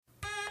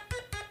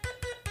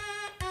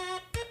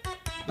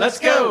Let's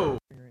go!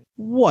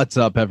 What's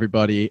up,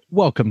 everybody?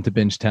 Welcome to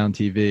Bingetown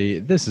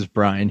TV. This is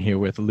Brian here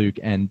with Luke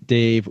and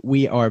Dave.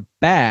 We are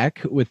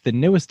back with the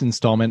newest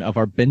installment of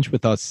our Binge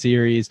With Us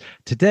series.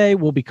 Today,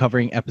 we'll be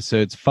covering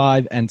episodes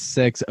 5 and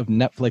 6 of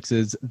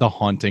Netflix's The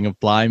Haunting of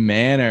Bly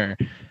Manor.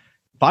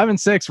 5 and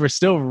 6 were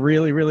still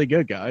really, really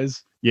good,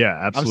 guys. Yeah,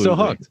 absolutely. I'm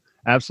still hooked.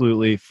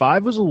 Absolutely.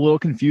 5 was a little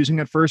confusing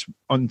at first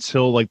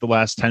until like the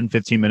last 10,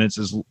 15 minutes,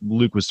 as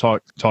Luke was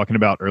talking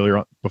about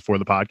earlier before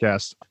the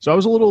podcast. So I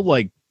was a little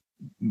like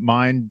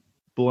mind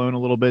blown a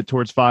little bit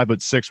towards 5,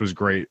 but 6 was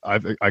great.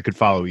 I could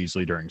follow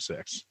easily during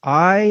 6.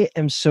 I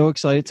am so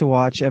excited to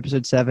watch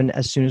episode 7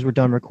 as soon as we're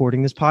done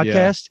recording this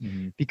podcast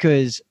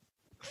because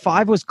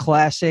 5 was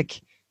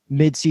classic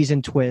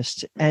mid-season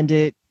twist, and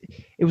it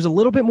was a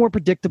little bit more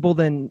predictable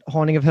than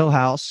Haunting of Hill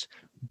House,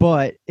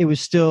 but it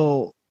was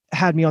still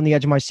had me on the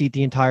edge of my seat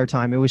the entire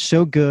time. It was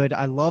so good.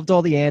 I loved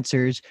all the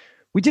answers.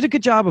 We did a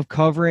good job of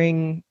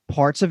covering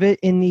parts of it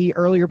in the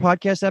earlier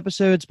podcast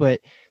episodes,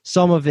 but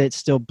some of it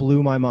still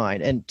blew my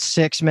mind. And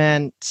 6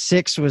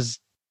 was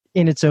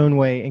in its own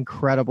way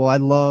incredible. I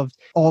loved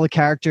all the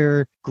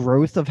character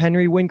growth of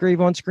Henry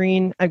Wingrave on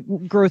screen.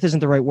 Growth isn't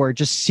the right word,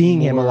 just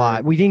seeing him a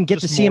lot. We didn't get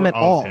to see him at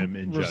all.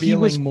 He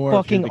was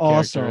fucking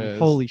awesome.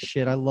 Holy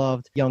shit. I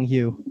loved young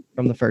Hugh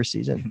from the first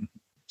season.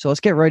 So let's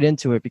get right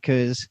into it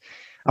because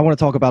I want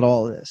to talk about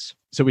all of this.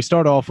 So we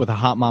start off with a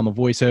hot mama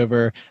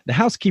voiceover. The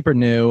housekeeper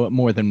knew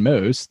more than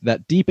most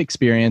that deep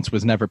experience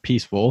was never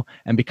peaceful,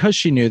 and because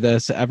she knew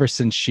this, ever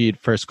since she'd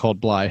first called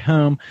Bly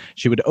home,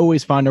 she would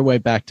always find her way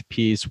back to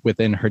peace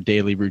within her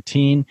daily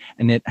routine,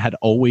 and it had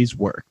always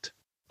worked.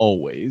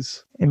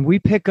 Always. And we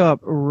pick up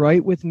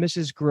right with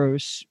Mrs.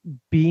 Gross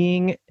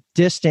being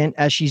distant,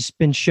 as she's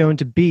been shown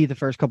to be the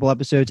first couple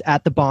episodes,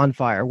 at the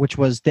bonfire, which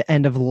was the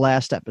end of the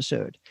last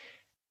episode.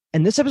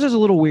 And this episode's a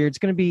little weird. It's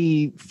going to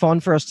be fun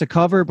for us to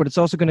cover, but it's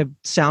also going to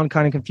sound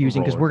kind of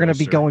confusing because we're going to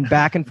be going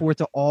back and forth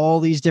to all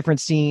these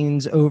different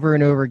scenes over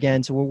and over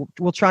again. So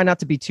we'll try not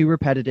to be too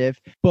repetitive,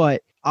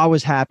 but I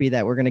was happy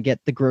that we're going to get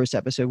the Gross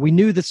episode. We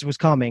knew this was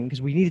coming because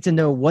we needed to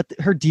know what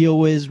her deal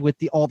was with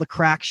all the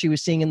cracks she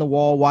was seeing in the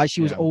wall, why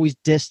she was always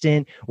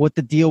distant, what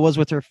the deal was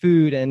with her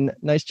food. And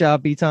nice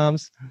job,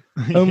 B-Toms.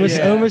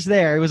 Almost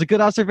there. It was a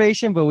good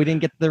observation, but we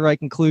didn't get to the right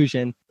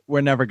conclusion.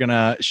 We're never going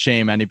to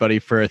shame anybody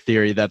for a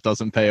theory that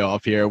doesn't pay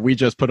off here. We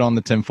just put on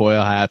the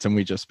tinfoil hats and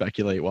we just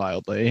speculate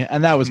wildly.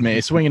 And that was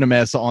me swinging a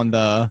miss on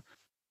the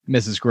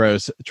Mrs.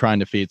 Gross trying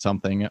to feed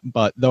something,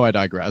 but though I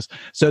digress.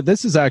 So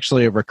this is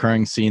actually a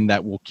recurring scene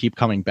that we'll keep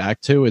coming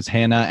back to, is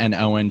Hannah and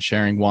Owen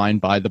sharing wine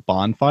by the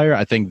bonfire.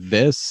 I think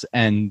this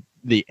and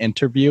the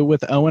interview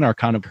with Owen are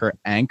kind of her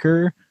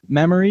anchor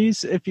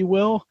memories, if you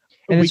will.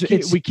 And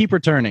we keep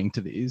returning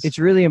to these. It's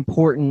really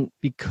important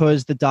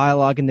because the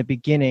dialogue in the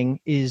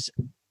beginning is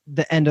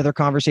the end of their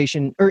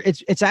conversation, or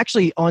it's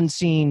actually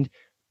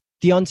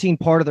the unseen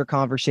part of their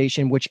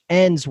conversation, which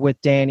ends with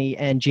Danny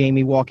and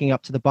Jamie walking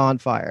up to the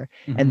bonfire.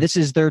 Mm-hmm. And this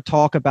is their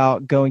talk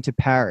about going to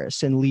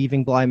Paris and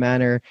leaving Bly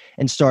Manor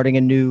and starting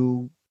a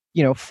new,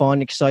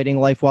 fun, exciting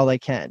life while they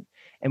can.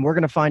 And we're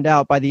going to find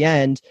out by the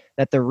end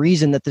that the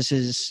reason that this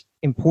is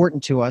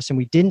important to us and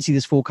we didn't see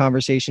this full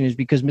conversation is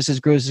because Mrs.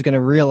 Gross is going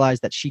to realize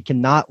that she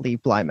cannot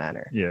leave Bly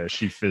Manor. Yeah,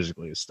 she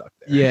physically is stuck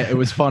there. Yeah, it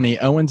was funny.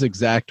 Owen's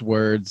exact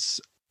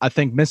words, I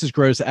think Mrs.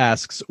 Gross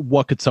asks,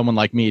 what could someone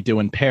like me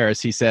do in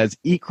Paris? He says,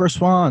 eat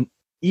croissant.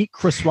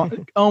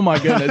 Oh my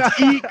goodness.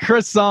 Eat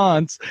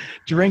croissants,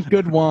 drink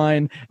good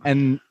wine,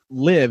 and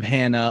live,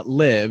 Hannah,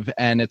 live.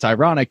 And it's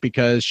ironic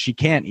because she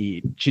can't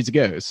eat. She's a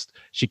ghost.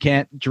 She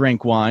can't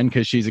drink wine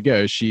because she's a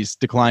ghost. She's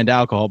declined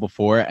alcohol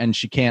before, and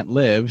she can't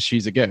live.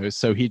 She's a ghost.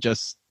 So he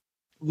just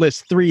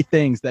lists 3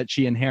 things that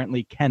she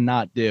inherently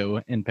cannot do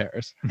in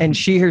Paris. And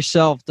she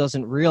herself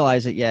doesn't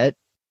realize it yet,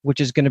 which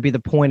is going to be the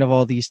point of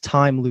all these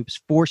time loops,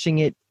 forcing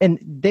it. And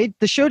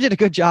the show did a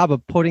good job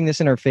of putting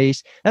this in our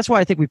face. That's why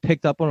I think we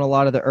picked up on a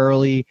lot of the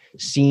early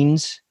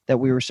scenes that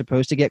we were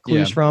supposed to get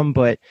clues from.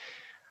 But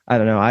I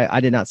don't know. I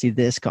did not see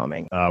this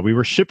coming. We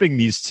were shipping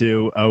these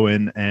two,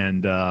 Owen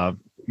and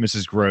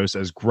Mrs. Gross,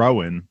 as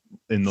Groen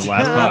in the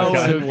last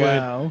podcast.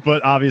 Wow.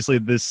 But obviously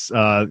this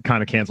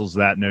kind of cancels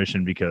that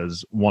notion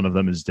because one of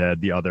them is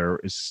dead. The other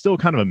is still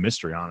kind of a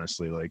mystery,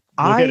 honestly. Like,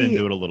 we'll get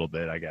into it a little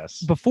bit, I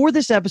guess. Before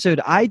this episode,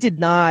 I did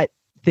not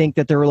think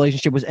that their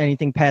relationship was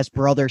anything past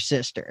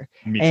brother-sister.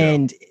 Me too.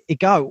 And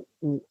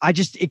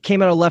it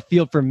came out of left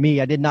field for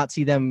me. I did not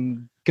see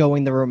them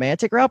going the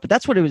romantic route, but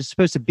that's what it was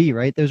supposed to be,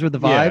 right? Those were the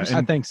vibes. Yeah,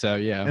 I think so,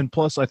 yeah. And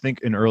plus, I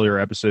think in earlier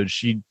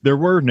episodes, there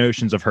were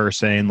notions of her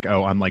saying, like,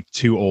 oh, I'm like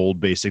too old,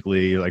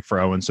 basically, like for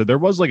Owen. So there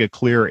was like a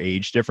clear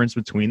age difference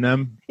between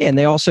them. Yeah, and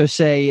they also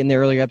say in the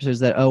earlier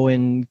episodes that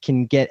Owen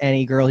can get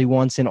any girl he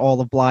wants in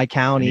all of Bly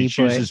County. And he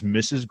chooses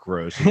Mrs.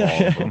 Gross of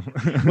all of them.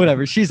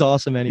 Whatever, she's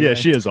awesome anyway. Yeah,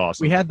 she is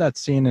awesome. We had that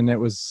scene, and it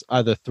was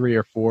either 3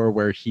 or 4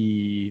 where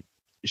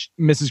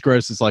Mrs.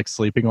 Gross is like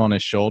sleeping on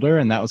his shoulder,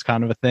 and that was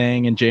kind of a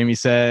thing. And Jamie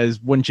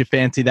says, wouldn't you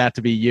fancy that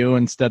to be you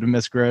instead of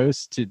Miss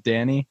Gross, to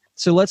Danny?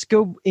 So let's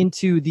go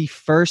into the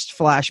first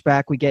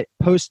flashback we get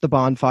post the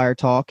bonfire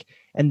talk.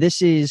 And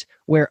this is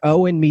where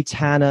Owen meets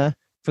Hannah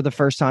for the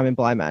first time in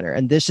Bly Manor.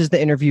 And this is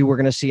the interview we're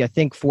going to see, I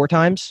think, 4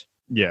 times.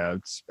 Yeah,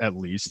 it's at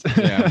least.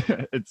 Yeah.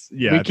 I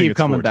We think keep it's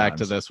coming 4 back to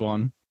times. this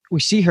one. We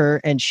see her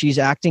and she's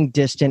acting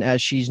distant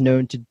as she's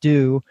known to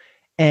do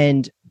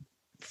and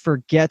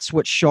forgets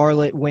what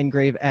Charlotte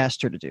Wingrave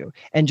asked her to do.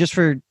 And just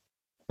for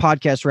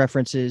podcast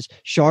references,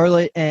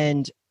 Charlotte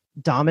and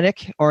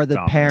Dominic are the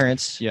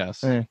parents,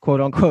 Yes. quote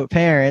unquote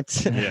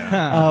parents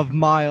Yeah. of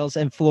Miles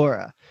and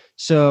Flora.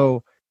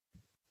 So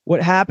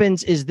what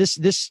happens is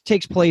this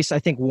takes place, I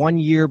think, 1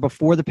 year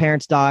before the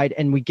parents died,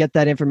 and we get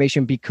that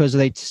information because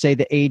they say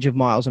the age of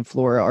Miles and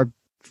Flora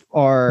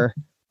are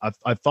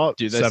I thought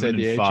Do they say 7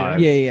 the and age 5.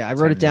 yeah. I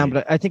wrote it 10 down, and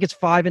but I think it's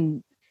 5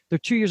 and they're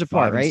 2 years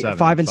apart, 5 and right? 7.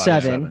 5 and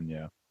 7.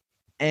 Yeah.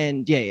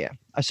 And yeah.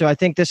 So I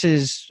think this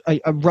is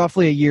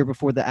roughly a year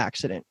before the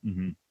accident.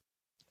 Mm-hmm.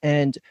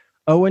 And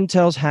Owen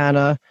tells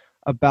Hannah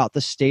about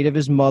the state of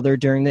his mother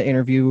during the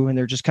interview, and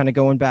they're just kind of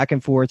going back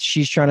and forth.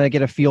 She's trying to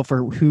get a feel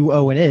for who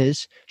Owen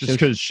is. Just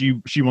because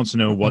she wants to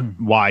know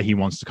why he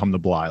wants to come to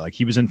Bly. Like,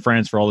 he was in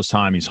France for all this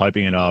time. He's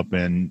hyping it up,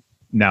 and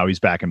now he's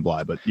back in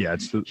Bly. But yeah,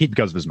 it's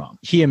because of his mom.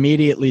 He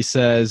immediately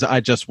says, I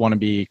just want to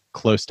be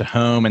close to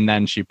home. And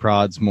then she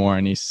prods more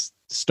and he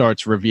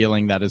starts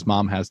revealing that his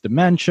mom has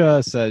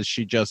dementia, says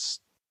she just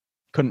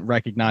couldn't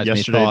recognize me,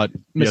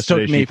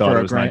 mistook me for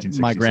my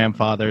 1967.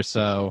 grandfather.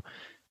 So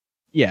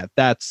yeah,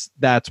 that's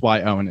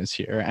why Owen is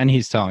here. And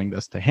he's telling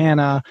this to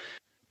Hannah.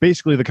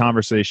 Basically, the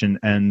conversation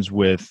ends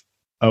with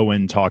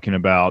Owen talking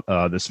about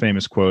this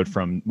famous quote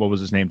from, what was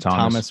his name?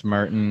 Thomas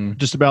Merton.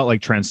 Just about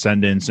like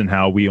transcendence and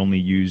how we only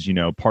use,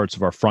 parts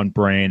of our front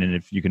brain. And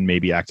if you can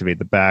maybe activate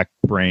the back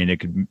brain,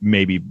 it could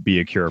maybe be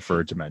a cure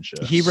for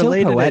dementia. He So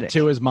related poetic. it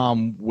to his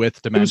mom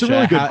with dementia. It was a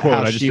really good quote.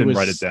 How I just she didn't was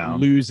write it down.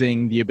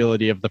 Losing the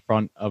ability of the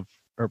front of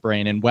her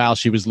brain, and while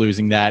she was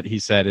losing that, he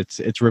said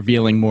it's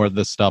revealing more of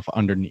the stuff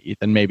underneath,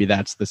 and maybe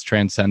that's this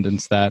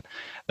transcendence that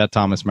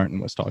Thomas Merton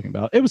was talking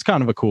about. It was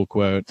kind of a cool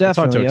quote. It's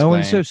hard to Definitely. explain.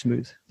 Owen's so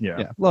smooth.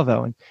 Yeah. Love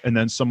Owen. And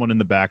then someone in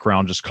the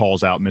background just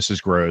calls out Mrs.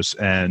 Gross,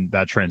 and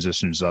that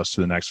transitions us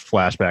to the next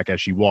flashback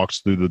as she walks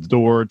through the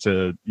door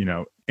to,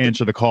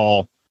 answer the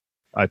call.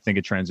 I think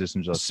it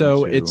transitions us.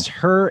 So into, it's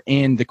her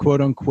in the quote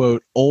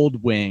unquote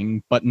old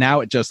wing, but now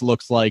it just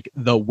looks like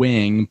the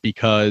wing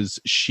because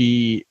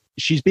she's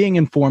being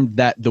informed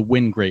that the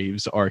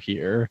Wingraves are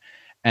here.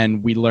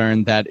 And we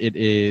learn that it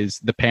is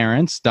the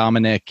parents,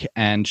 Dominic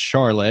and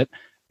Charlotte.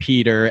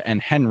 Peter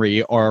and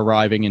Henry are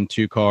arriving in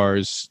 2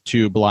 cars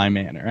to Bly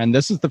Manor. And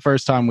this is the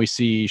first time we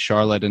see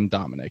Charlotte and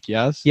Dominic,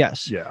 yes?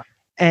 Yes. Yeah.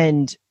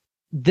 And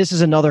this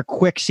is another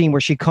quick scene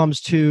where she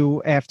comes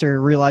to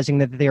after realizing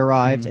that they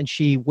arrived, and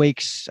she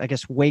wakes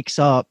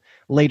up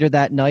later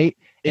that night.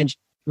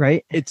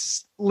 Right?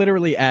 It's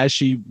literally as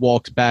she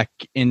walks back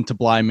into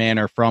Bly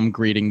Manor from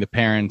greeting the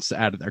parents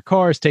out of their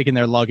cars, taking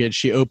their luggage.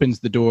 She opens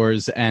the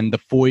doors and the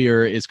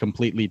foyer is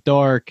completely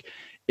dark.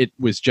 It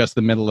was just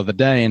the middle of the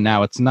day and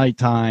now it's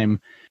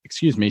nighttime.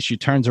 She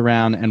turns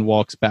around and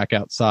walks back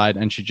outside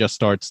and she just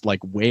starts like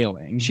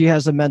wailing. She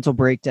has a mental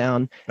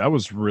breakdown. That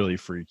was really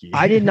freaky.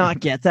 I did not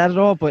get that at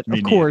all, but Me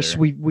of course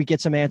neither. we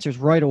get some answers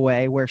right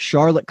away where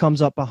Charlotte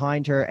comes up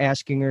behind her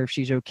asking her if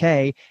she's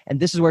okay. And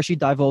this is where she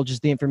divulges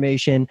the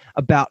information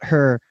about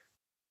her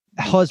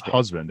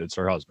husband. It's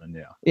her husband.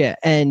 Yeah. Yeah.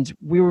 And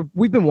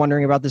we've been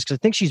wondering about this because I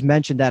think she's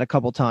mentioned that a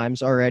couple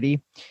times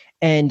already.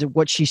 And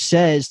what she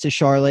says to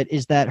Charlotte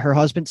is that her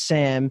husband,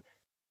 Sam,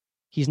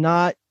 he's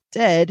not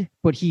dead,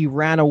 but he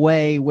ran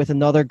away with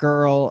another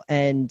girl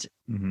and,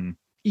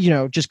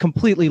 just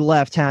completely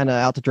left Hannah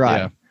out to dry.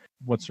 Yeah.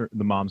 What's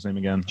the mom's name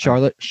again?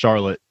 Charlotte.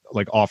 Charlotte,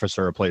 like, offers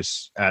her a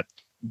place at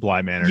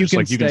Bly Manor. You just can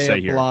like, you can stay stay at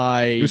here.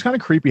 Bly It was kind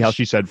of creepy how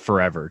she said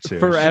forever, too.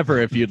 forever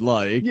if you'd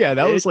like. Yeah,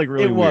 that was like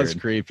really It was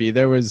weird. creepy.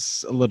 There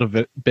was a little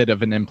bit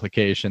of an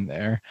implication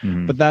there.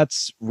 Mhm. But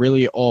that's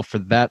really all for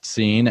that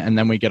scene. And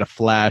then we get a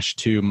flash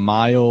to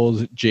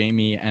Miles,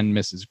 Jamie, and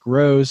Mrs.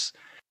 Gross.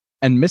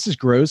 And Mrs.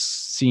 Gross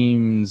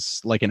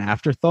seems like an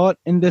afterthought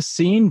in this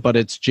scene, but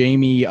it's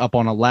Jamie up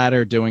on a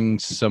ladder doing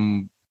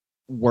some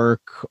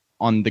work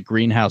on the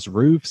greenhouse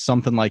roof,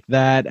 something like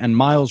that. And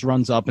Miles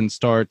runs up and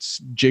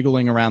starts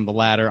jiggling around the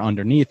ladder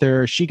underneath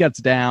her. She gets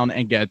down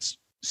and gets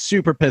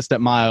super pissed at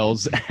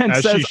Miles and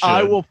As says, she should.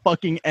 I will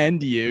fucking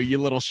end you, you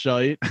little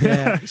shite.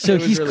 Yeah. So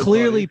It was he's really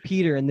clearly funny.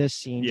 Peter in this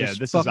scene, Yeah,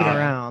 just this fucking is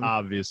around.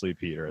 obviously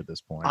Peter at this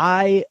point.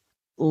 I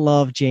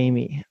love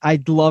Jamie. I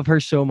love her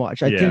so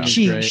much. I Yeah. think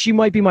She's great. she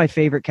might be my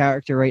favorite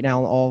character right now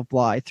in all of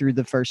Bly through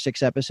the first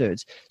 6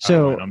 episodes.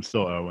 So I'm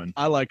still Owen.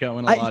 I like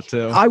Owen a lot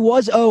too. I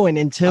was Owen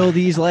until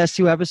these last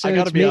 2 episodes. I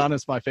gotta be Me-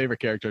 honest, my favorite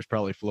character is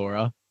probably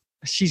Flora.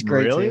 She's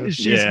great too.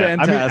 She's I mean,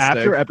 fantastic.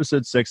 after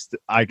episode 6,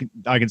 I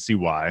can see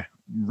why.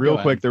 Real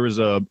Go quick, ahead. there was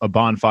a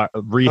bonfire,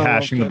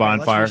 rehashing the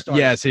bonfire.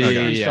 Yes,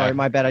 Sorry, yeah. sorry,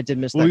 my bad. I did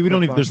miss Well, that. we don't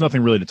quick even. one. There's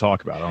nothing really to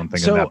talk about. I don't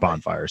think So- in that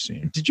bonfire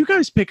scene. Did you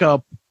guys pick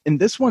up in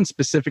this one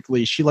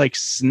specifically? She like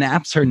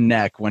snaps her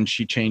neck when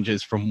she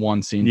changes from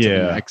one scene to the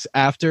Yeah. next.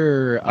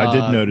 After I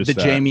did notice the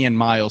that. Jamie and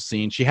Miles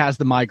scene, she has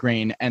the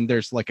migraine and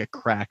there's like a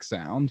crack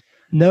sound.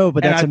 No,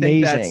 but that's and I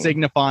think amazing. that's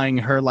signifying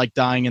her like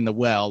dying in the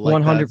well. Like,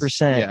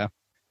 100%. Yeah.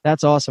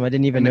 That's awesome. I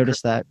didn't even And the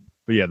notice that.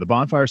 But yeah, the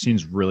bonfire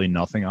scene's really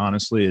nothing,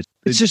 honestly.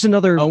 It's just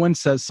another. Owen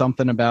says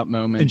something about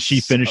moments, and she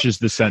finishes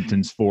the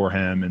sentence for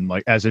him, and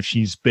like as if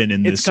she's been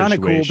in this It's kind of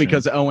situation. cool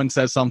because Owen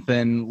says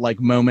something like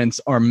moments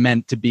are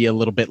meant to be a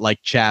little bit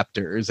like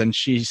chapters, and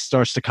she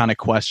starts to kind of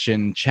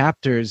question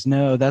chapters.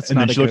 No, that's and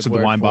not. then she looks at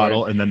the wine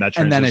bottle, and then that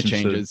and then it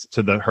transitions changes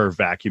to her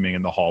vacuuming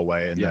in the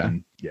hallway, and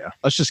then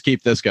Let's just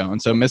keep this going.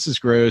 So Mrs.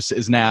 Gross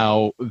is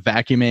now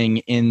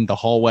vacuuming in the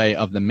hallway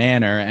of the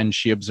manor, and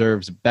she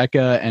observes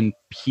Becca and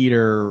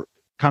Peter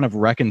kind of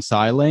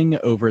reconciling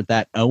over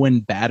that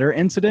Owen batter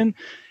incident.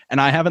 And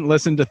I haven't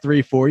listened to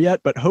 3-4 yet,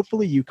 but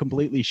hopefully you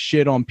completely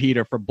shit on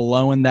Peter for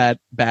blowing that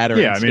batter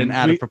incident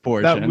out of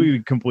proportion. That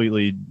we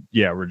completely,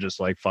 we're just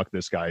like, fuck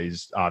this guy.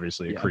 He's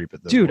obviously a creep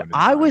at this Dude, point.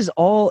 I was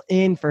all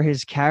in for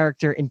his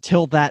character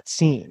until that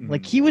scene.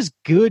 Like, he was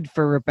good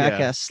for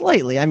Rebecca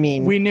slightly. I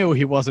mean, we knew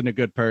he wasn't a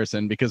good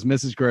person because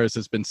Mrs. Gross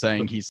has been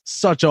saying he's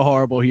such a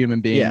horrible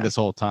human being this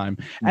whole time.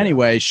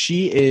 Anyway,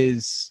 she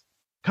is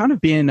kind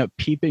of being a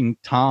peeping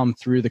Tom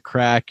through the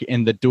crack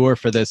in the door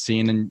for this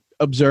scene and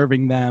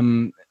observing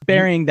them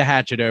burying the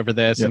hatchet over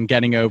this and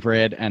getting over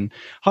it and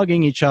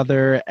hugging each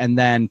other. And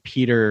then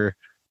Peter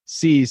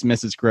sees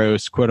Mrs.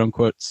 Gross, quote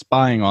unquote,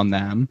 spying on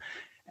them,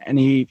 and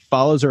he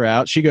follows her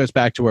out. She goes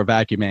back to her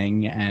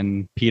vacuuming,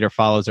 and Peter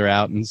follows her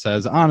out and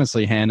says,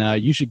 honestly, Hannah,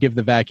 you should give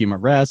the vacuum a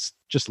rest.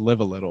 Just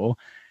live a little.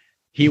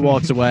 He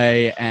walks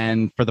away,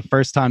 and for the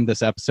first time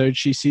this episode,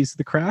 she sees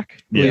the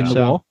crack in the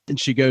wall, and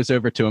she goes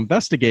over to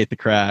investigate the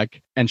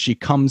crack, and she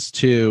comes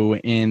to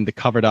in the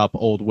covered up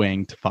old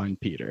wing to find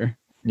Peter.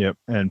 Yep.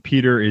 And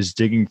Peter is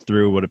digging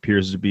through what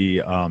appears to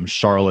be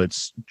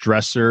Charlotte's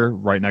dresser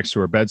right next to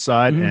her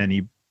bedside, and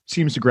he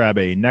seems to grab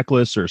a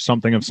necklace or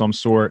something of some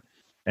sort.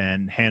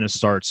 And Hannah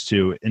starts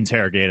to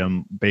interrogate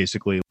him,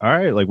 basically. All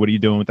right, like, what are you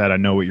doing with that? I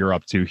know what you're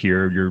up to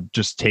here. You're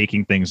just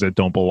taking things that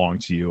don't belong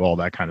to you, all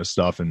that kind of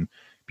stuff. And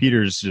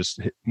Peter's just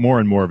more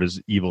and more of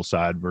his evil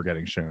side we're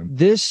getting shown.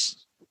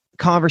 This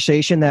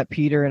conversation that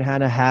Peter and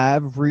Hannah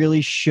have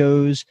really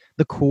shows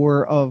the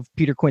core of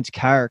Peter Quint's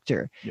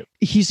character. Yep.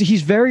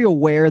 He's very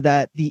aware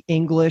that the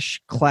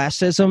English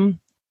classism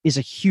is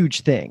a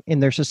huge thing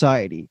in their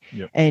society.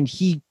 Yep. And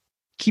he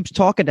keeps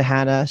talking to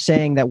Hannah,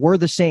 saying that we're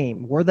the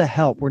same, we're the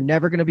help, we're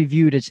never going to be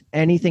viewed as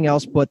anything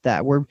else but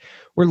that. We're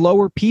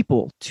lower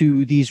people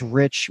to these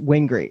rich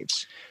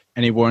Wingraves.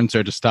 And he warns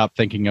her to stop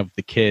thinking of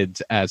the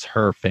kids as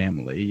her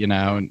family, you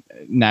know, and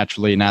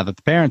naturally, now that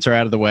the parents are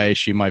out of the way,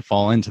 she might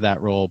fall into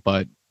that role,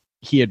 but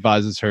he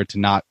advises her to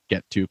not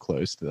get too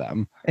close to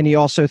them. And he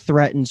also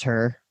threatens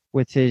her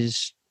with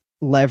his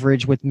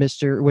leverage with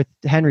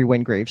Henry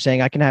Wingrave,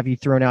 saying, I can have you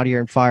thrown out of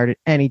here and fired at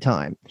any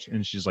time.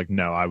 And she's like,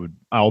 no,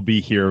 I'll be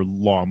here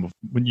long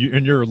when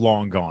you're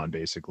long gone,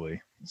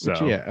 basically.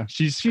 So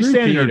she's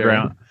standing her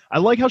ground. I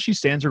like how she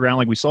stands her ground.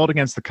 Like we saw it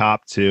against the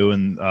cop too,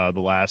 and the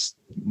last,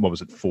 what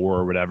was it, 4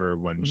 or whatever,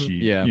 when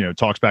she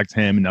talks back to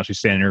him, and now she's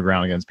standing her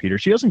ground against Peter.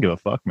 She doesn't give a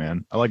fuck,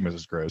 man. I like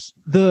Mrs. Gross.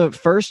 The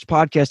first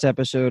podcast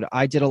episode,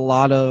 I did a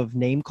lot of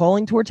name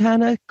calling towards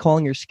Hannah,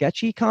 calling her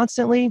sketchy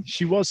constantly.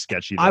 She was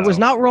sketchy, though. I was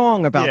not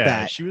wrong about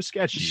that. She was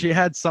sketchy. She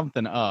had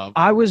something up.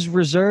 I was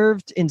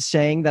reserved in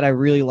saying that I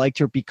really liked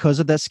her because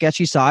of that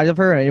sketchy side of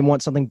her, and I didn't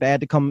want something bad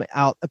to come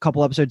out a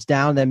couple episodes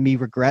down and then me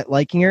regret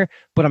liking her.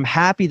 But I'm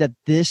happy that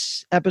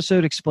this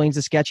episode explains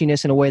the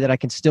sketchiness in a way that I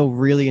can still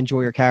really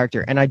enjoy her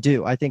character. And I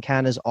do. I think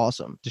Hannah's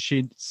awesome. Does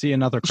she see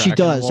another crack? She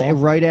does. In the wall?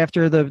 And right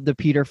after the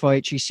Peter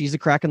fight, she sees the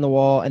crack in the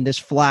wall, and this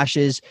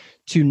flashes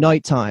to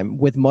nighttime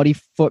with muddy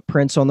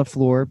footprints on the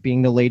floor,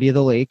 being the Lady of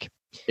the Lake.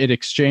 It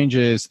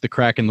exchanges the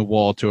crack in the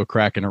wall to a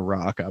crack in a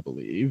rock, I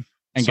believe,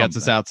 and gets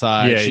us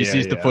outside. She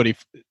sees the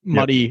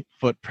muddy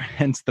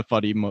footprints, the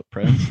fuddy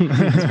footprints.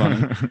 It's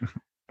funny.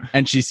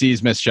 And she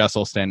sees Miss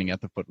Jessel standing at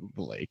the foot of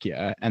the lake.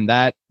 Yeah. And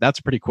that's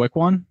a pretty quick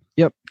one.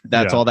 Yep.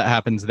 That's all that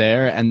happens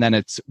there. And then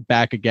it's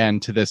back again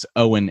to this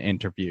Owen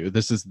interview.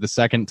 This is the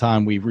second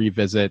time we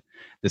revisit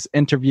this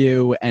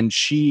interview. And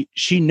she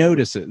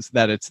notices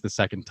that it's the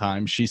second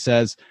time. She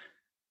says,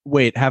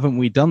 wait, haven't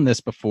we done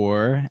this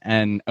before?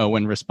 And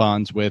Owen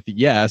responds with,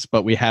 yes,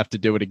 but we have to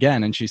do it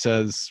again. And she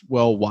says,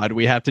 well, why do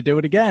we have to do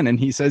it again? And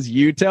he says,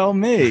 you tell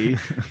me.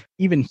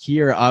 Even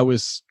here, I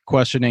was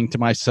questioning to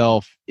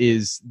myself,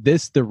 is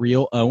this the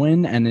real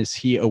Owen? And is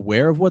he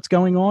aware of what's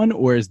going on?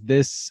 Or is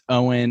this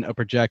Owen a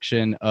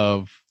projection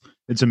of...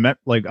 It's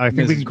I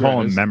think we can call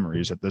them Gross.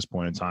 Memories at this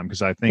point in time,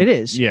 because I think It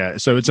is. Yeah,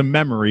 so it's a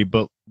memory,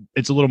 but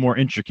it's a little more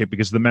intricate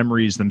because the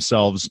memories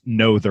themselves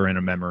know they're in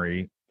a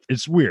memory.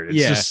 It's weird.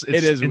 It's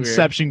it is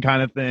Inception weird.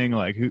 Kind of thing.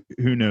 Like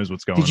who knows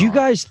what's going on? Did you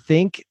guys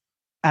think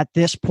at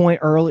this point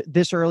early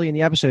in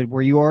the episode,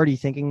 were you already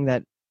thinking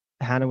that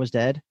Hannah was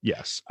dead?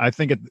 Yes, I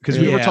think because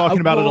we were talking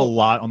about it a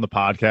lot on the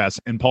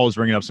podcast, and Paul was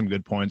bringing up some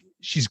good points.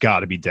 She's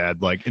got to be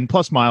dead. Like, and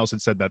plus Miles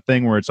had said that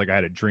thing where it's like, I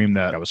had a dream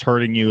that I was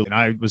hurting you, and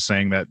I was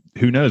saying that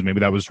who knows,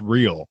 maybe that was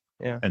real.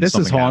 Yeah. and This is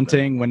something happened.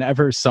 haunting.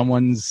 Whenever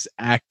someone's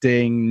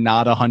acting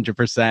not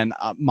 100%,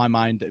 my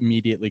mind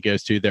immediately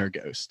goes to their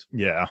ghost.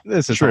 Yeah.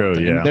 This is True,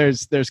 haunting. yeah.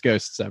 There's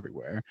ghosts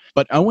everywhere.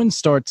 But Owen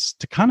starts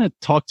to kind of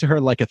talk to her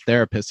like a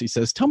therapist. He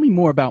says, "Tell me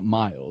more about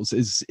Miles.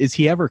 Is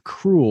he ever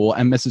cruel?"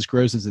 And Mrs.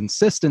 Gross is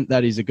insistent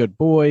that he's a good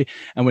boy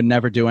and would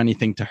never do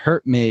anything to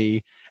hurt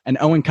me. And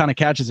Owen kind of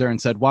catches her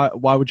and said, why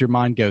would your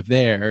mind go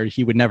there?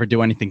 He would never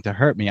do anything to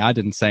hurt me. I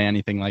didn't say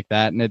anything like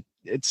that. And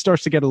it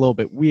starts to get a little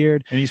bit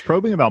weird. And he's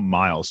probing about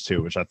Miles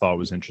too, which I thought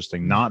was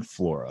interesting, not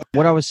Flora.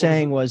 What I was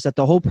saying was that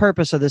the whole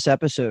purpose of this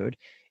episode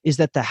is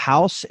that the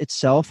house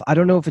itself, I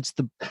don't know if it's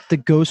the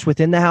ghost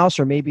within the house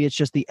or maybe it's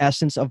just the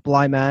essence of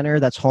Bly Manor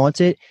that's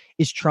haunted,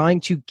 is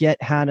trying to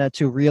get Hannah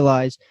to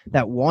realize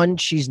that one,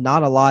 she's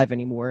not alive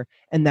anymore,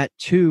 and that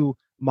two,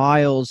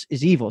 Miles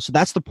is evil. So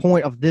that's the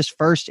point of this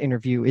first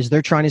interview, is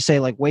they're trying to say,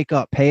 like, wake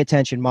up, pay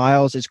attention.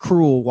 Miles is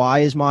cruel. Why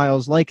is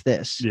Miles like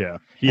this? Yeah.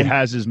 He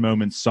has his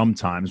moments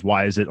sometimes.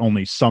 Why is it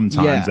only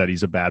sometimes that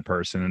he's a bad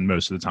person and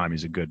most of the time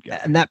he's a good guy?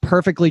 And that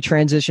perfectly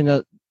transitions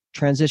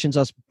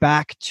us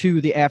back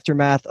to the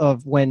aftermath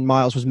of when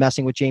Miles was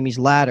messing with Jamie's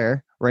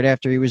ladder right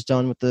after he was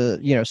done with the,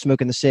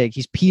 smoking the cig.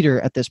 He's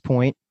Peter at this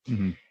point.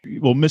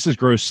 Mm-hmm. Well, Mrs.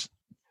 Gross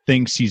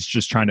thinks he's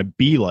just trying to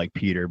be like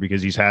Peter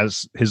because he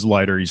has his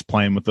lighter, he's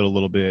playing with it a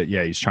little bit.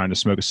 Yeah, he's trying to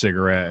smoke a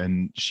cigarette,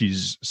 and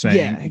she's saying,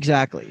 yeah,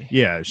 exactly.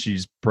 Yeah,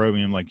 she's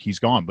probing him like he's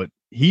gone, but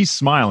he's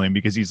smiling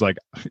because he's like,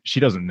 she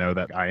doesn't know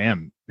that I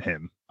am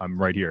him. I'm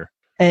right here.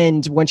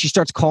 And when she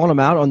starts calling him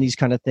out on these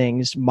kind of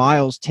things,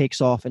 Miles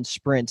takes off and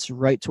sprints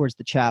right towards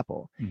the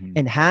chapel. Mm-hmm.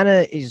 And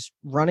Hannah is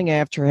running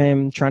after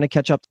him, trying to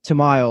catch up to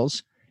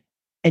Miles.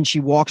 And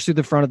she walks through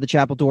the front of the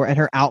chapel door and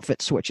her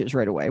outfit switches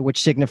right away,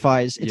 which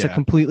signifies it's a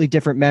completely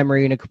different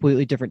memory and a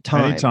completely different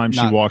time. Anytime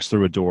she walks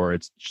through a door,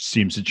 it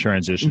seems to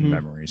transition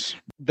memories.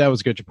 That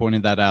was good you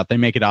pointed that out. They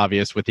make it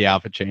obvious with the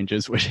outfit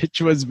changes, which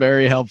was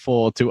very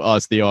helpful to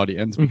us, the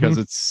audience, because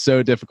it's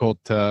so difficult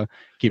to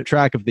keep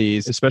track of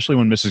these. Especially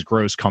when Mrs.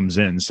 Gross comes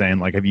in saying,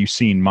 like, have you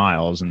seen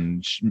Miles?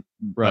 And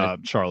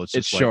Charlotte's just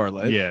it's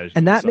Charlotte. Yeah.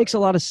 And that makes a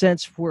lot of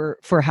sense for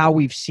how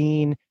we've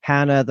seen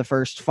Hannah the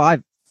first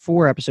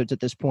 4 episodes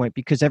at this point,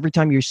 because every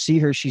time you see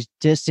her, she's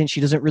distant.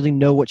 She doesn't really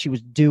know what she was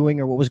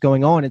doing or what was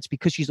going on. It's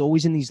because she's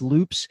always in these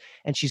loops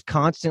and she's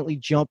constantly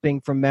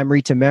jumping from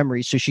memory to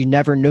memory. So she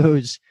never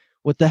knows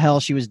what the hell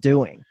she was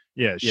doing.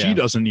 Yeah, she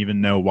doesn't even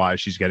know why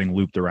she's getting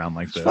looped around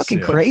like this. It's fucking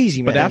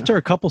crazy, man. But after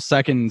a couple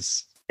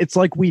seconds, it's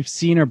like we've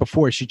seen her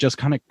before. She just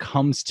kind of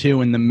comes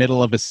to in the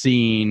middle of a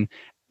scene,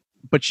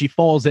 but she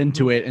falls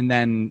into it, and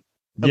then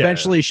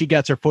eventually she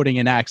gets her footing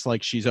and acts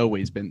like she's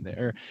always been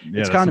there.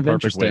 Yeah, it's kind of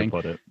interesting.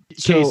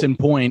 Case in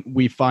point,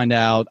 we find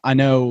out, I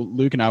know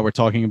Luke and I were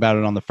talking about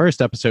it on the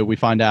first episode, we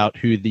find out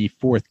who the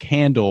fourth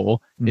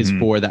candle is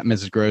for that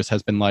Mrs. Gross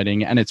has been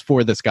lighting, and it's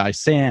for this guy,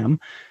 Sam.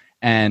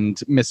 And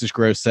Mrs.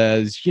 Gross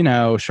says,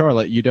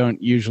 Charlotte, you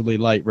don't usually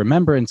light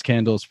remembrance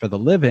candles for the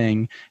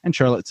living. And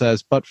Charlotte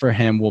says, but for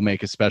him, we'll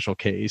make a special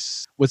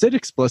case. Was it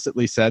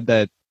explicitly said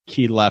that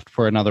he left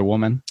for another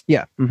woman?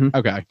 Yeah. Mm-hmm.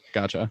 Okay,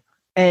 gotcha.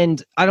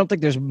 And I don't think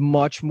there's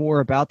much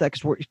more about that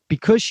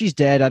because she's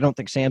dead. I don't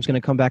think Sam's going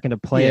to come back into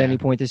play at any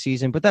point this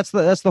season. But that's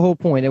the whole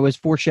point. It was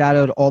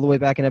foreshadowed all the way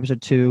back in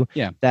episode 2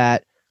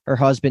 that her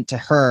husband to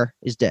her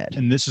is dead.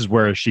 And this is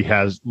where she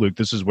has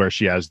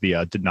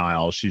the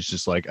denial. She's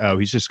just like, oh,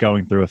 he's just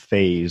going through a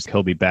phase.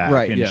 He'll be back.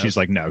 Right. And she's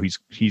like, no,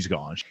 he's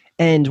gone.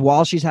 And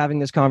while she's having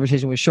this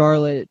conversation with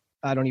Charlotte,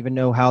 I don't even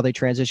know how they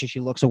transition.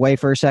 She looks away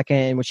for a second,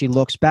 and when she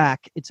looks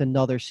back, it's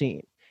another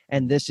scene.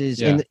 And this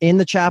is in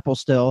the chapel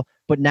still,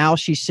 but now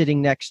she's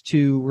sitting next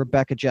to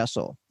Rebecca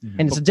Jessel.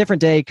 And it's a different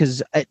day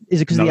because is it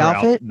because of the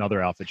outfit?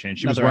 Another outfit change.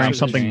 She was wearing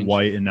something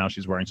white, and now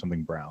she's wearing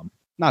something brown.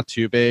 Not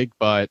too big,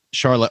 but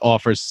Charlotte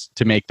offers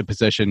to make the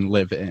position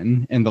live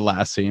in the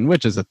last scene,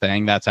 which is a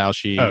thing. That's how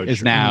she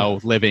is now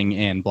living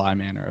in Bly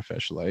Manor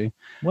officially.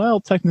 Well,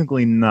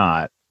 technically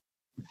not.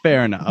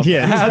 Fair enough.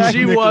 Yeah,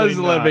 she was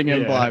living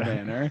in Bly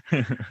Manor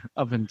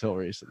up until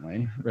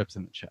recently. Rips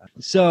in the chat.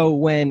 So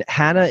when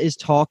Hannah is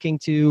talking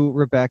to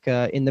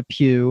Rebecca in the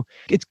pew,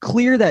 it's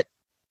clear that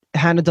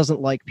Hannah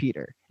doesn't like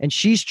Peter, and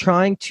she's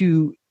trying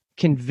to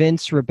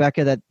convince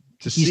Rebecca that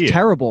he's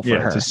terrible for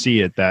her. To see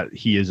it, that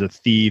he is a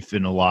thief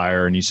and a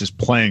liar, and he's just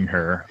playing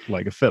her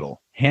like a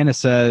fiddle. Hannah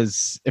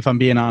says, if I'm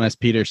being honest,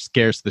 Peter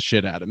scares the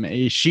shit out of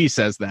me. She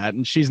says that,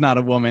 and she's not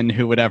a woman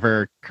who would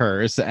ever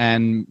curse.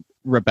 And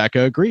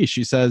Rebecca agrees.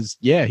 She says,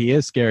 yeah, he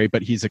is scary,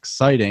 but he's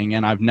exciting,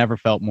 and I've never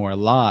felt more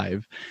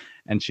alive.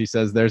 And she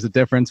says there's a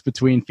difference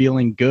between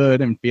feeling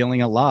good and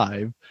feeling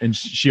alive. And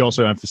she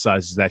also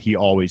emphasizes that he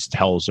always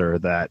tells her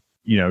that,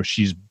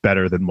 she's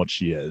better than what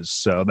she is.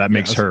 So that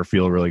makes her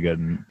feel really good.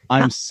 And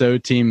I'm so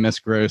team Miss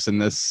Gross in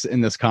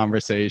this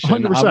conversation.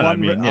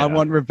 100%, I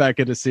want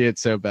Rebecca to see it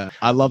so bad.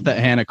 I love that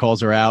Hannah calls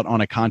her out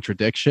on a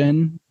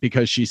contradiction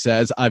because she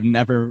says, I've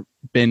never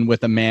been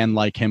with a man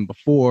like him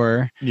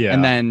before. Yeah.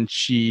 And then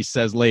she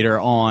says later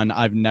on,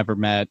 I've never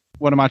met.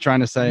 What am I trying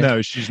to say?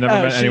 No, she's never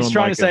met anyone She's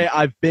trying like to say, him.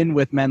 I've been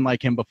with men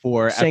like him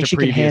before. saying she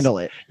can handle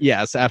it.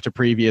 Yes, after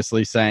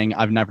previously saying,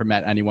 I've never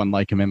met anyone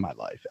like him in my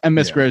life. And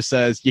Miss Gross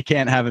says, you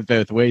can't have it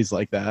both ways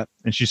like that.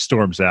 And she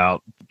storms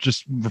out,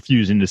 just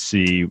refusing to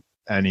see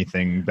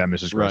anything that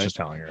Mrs. Gross is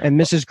telling her. And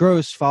Mrs.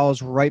 Gross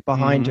follows right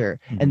behind her.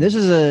 Mhm. And this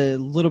is a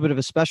little bit of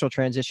a special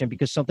transition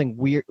because something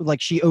weird,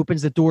 like she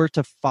opens the door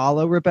to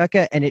follow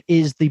Rebecca, and it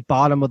is the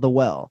bottom of the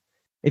well.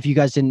 If you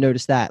guys didn't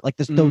notice that, like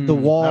the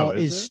wall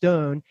is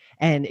stone,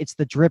 and it's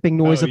the dripping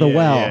noise of the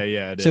well.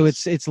 Yeah, so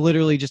it's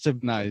literally just a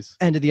nice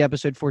end of the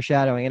episode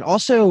foreshadowing. And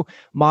also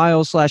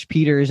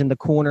Miles/Peter is in the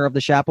corner of the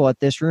chapel at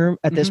this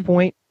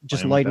point,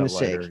 just lighting the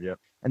cig. Yep.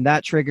 And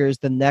that triggers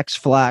the next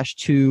flash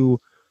to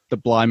the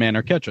Bly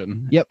Manor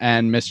kitchen. Yep.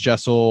 And Miss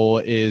Jessel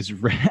is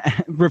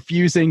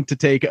refusing to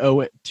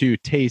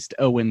taste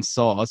Owen's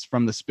sauce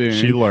from the spoon.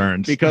 She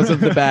learned because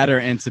of the batter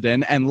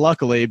incident, and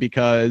luckily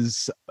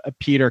because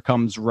Peter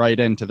comes right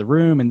into the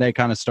room and they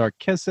kind of start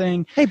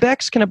kissing. Hey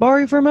Bex, can I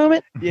borrow you for a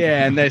moment?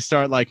 Yeah, and they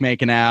start like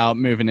making out,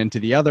 moving into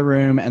the other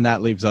room, and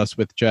that leaves us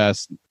with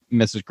just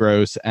Mrs.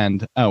 Gross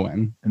and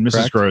Owen. And Mrs.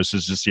 Correct? Gross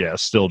is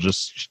just still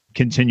just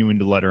continuing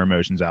to let her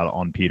emotions out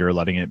on Peter,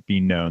 letting it be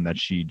known that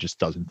she just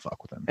doesn't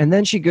fuck with him. And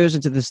then she goes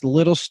into this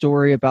little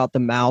story about the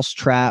mouse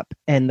trap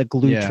and the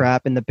glue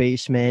trap in the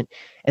basement.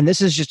 And this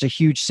is just a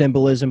huge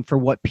symbolism for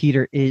what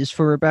Peter is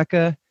for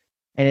Rebecca.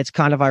 And it's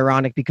kind of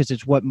ironic because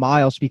it's what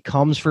Miles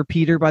becomes for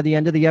Peter by the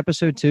end of the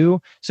episode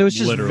too. So it's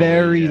just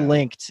very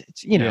linked.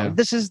 It's,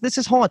 this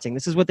is haunting.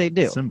 This is what they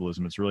do.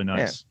 Symbolism. It's really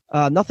nice.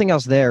 Yeah. Nothing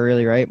else there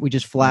really, right? We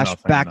just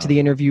flashed back to the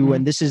interview,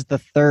 and this is the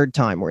third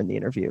time we're in the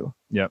interview.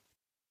 Yep.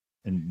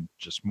 And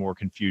just more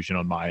confusion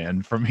on my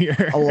end from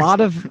here. A lot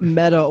of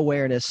meta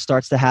awareness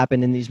starts to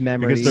happen in these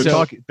memories. Because they're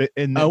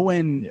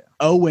talking.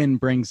 Owen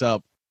brings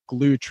up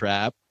glue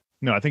trap.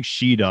 No, I think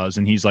she does,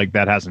 and he's like,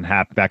 that hasn't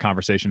happened. That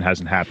conversation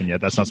hasn't happened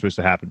yet. That's not supposed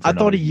to happen. I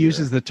thought he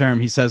uses the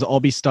term. He says, "I'll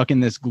be stuck in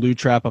this glue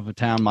trap of a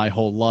town my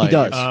whole life." He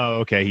does. Oh,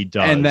 okay, he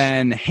does. And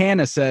then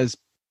Hannah says,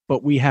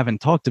 "But we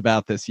haven't talked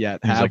about this yet,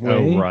 he's have like, we?"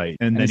 "Oh, right."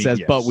 And then he says,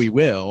 "But we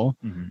will."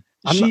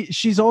 Mm-hmm.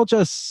 She's all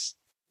just.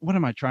 What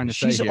am I trying to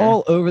say She's here?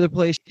 all over the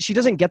place. She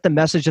doesn't get the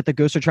message that the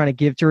ghosts are trying to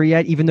give to her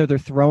yet, even though they're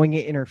throwing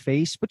it in her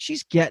face. But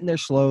she's getting there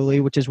slowly,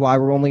 which is why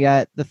we're only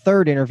at the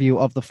third interview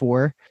of the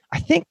 4. I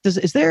think is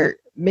there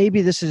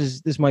maybe this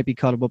might be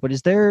cuttable, but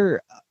is there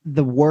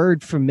the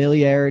word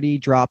familiarity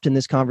dropped in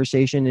this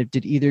conversation?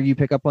 Did either of you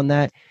pick up on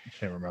that? I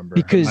can't remember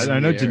Because I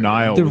know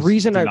denial.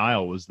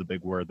 Denial was the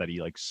big word that he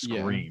like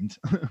screamed.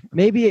 Yeah.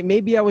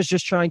 maybe I was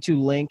just trying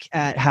to link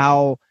at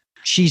how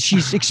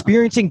she's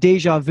experiencing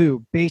deja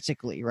vu,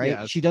 basically, right?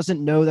 Yes. She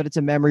doesn't know that it's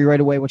a memory right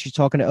away when she's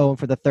talking to Owen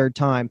for the third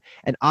time.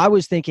 And I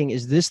was thinking,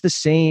 is this the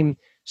same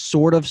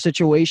sort of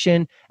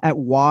situation at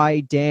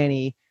why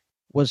Danny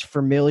was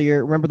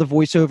familiar? Remember the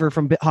voiceover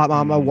from Hot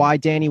Mama, why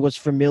Danny was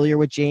familiar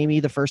with Jamie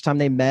the first time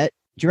they met?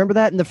 Do you remember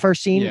that in the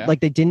first scene? Yeah.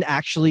 Like they didn't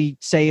actually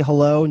say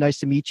hello, nice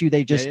to meet you.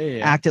 They just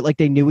acted like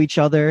they knew each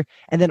other.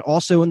 And then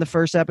also in the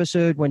first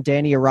episode, when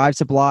Danny arrives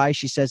to Bly,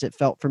 she says it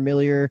felt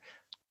familiar.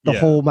 The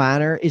whole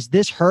manor. Is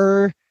this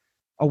her?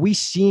 Are we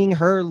seeing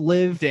her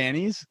live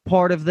Danny's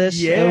part of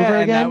this over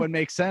and again? that would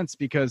make sense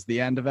because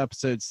the end of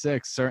episode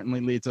 6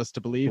 certainly leads us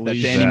to believe that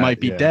Danny might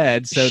be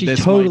dead. So She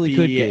this totally might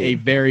could be be. a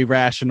very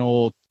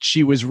rational.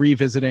 She was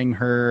revisiting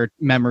her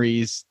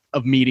memories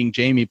of meeting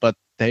Jamie, but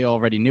they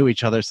already knew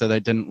each other, so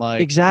they didn't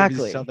give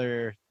Exactly. each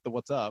other the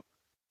what's up.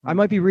 I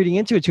might be reading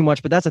into it too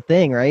much, but that's a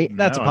thing, right?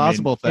 That's a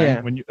possible thing.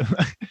 Yeah. When you,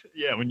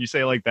 when you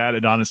say it like that,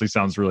 it honestly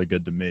sounds really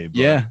good to me. But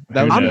Yeah,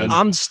 that was good.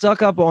 I'm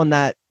stuck up on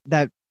that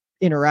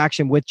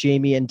interaction with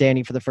Jamie and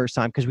Danny for the first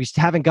time because we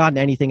haven't gotten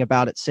anything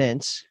about it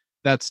since.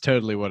 That's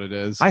totally what it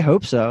is. I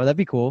hope so. That'd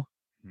be cool.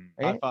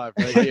 High Right? five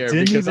right here.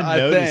 Didn't because even I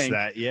notice think,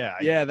 that. Yeah,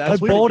 Yeah, I that's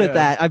pretty bolded good.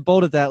 that. I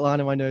bolded that line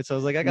in my notes. I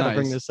was like, I gotta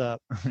bring Nice. this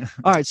up.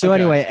 All right. So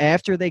Okay. anyway,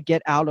 after they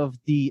get out of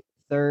the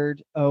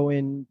third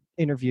Owen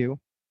interview,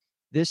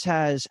 this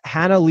has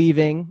Hannah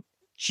leaving.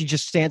 She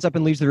just stands up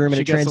and leaves the room, She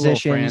and it gets a little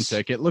transitions.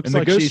 frantic. It looks And the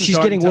like ghost she's, is She's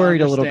starting getting to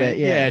worried a little understand.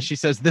 bit, yeah. She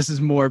says this is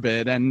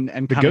morbid, and the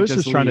kinda ghost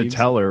just is trying to leaves.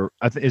 tell her.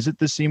 Is it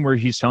the scene where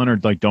he's telling her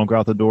like, "Don't go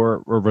out the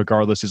door," or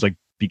regardless, he's like,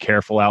 "Be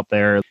careful out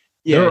there."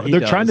 Yeah, they're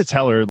trying to does.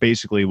 tell her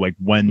basically like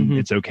when Mhm.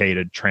 it's okay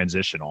to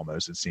transition.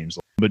 Almost it seems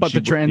like. But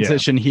the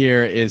transition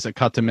here is a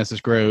cut to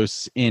Mrs.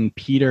 Gross in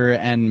Peter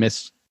and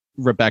Miss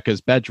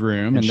Rebecca's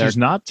bedroom, and and they're she's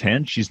not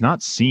tense. She's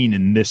not seen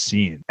in this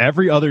scene.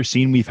 Every other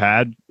scene we've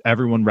had,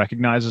 everyone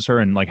recognizes her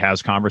and like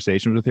has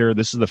conversations with her.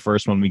 This is the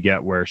first one we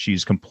get where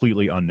she's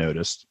completely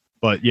unnoticed.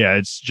 But yeah,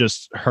 it's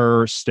just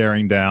her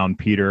staring down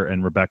Peter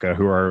and Rebecca,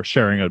 who are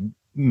sharing a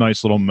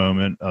nice little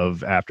moment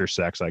of after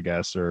sex, I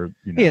guess, or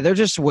Yeah, they're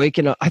just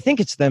waking up. I think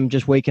it's them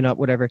just waking up,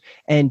 whatever.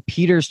 And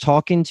Peter's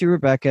talking to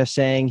Rebecca,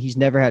 saying he's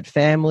never had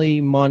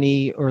family,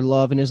 money, or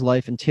love in his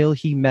life until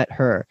he met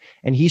her.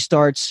 And he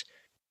starts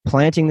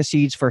planting the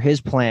seeds for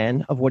his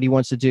plan of what he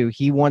wants to do.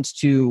 He wants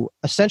to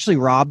essentially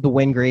rob the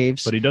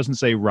Wingraves. But he doesn't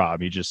say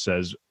rob. He just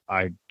says,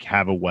 I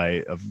have a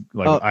way of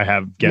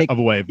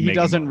He making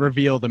doesn't money.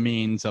 reveal the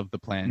means of the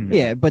plan. Mhm.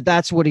 Yeah, but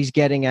that's what he's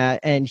getting at,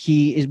 and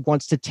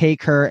wants to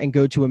take her and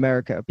go to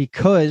America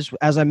because,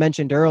 as I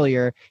mentioned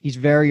earlier, he's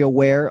very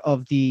aware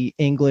of the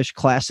English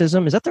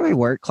classism. Is that the right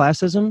word?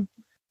 Classism?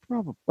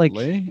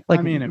 Probably. Like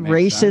I mean, it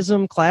makes sense.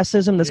 racism,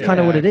 classism. That's kind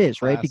of what it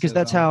is, right? Because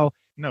that's classism. how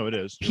No, it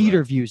is. You're Peter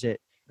right. views it.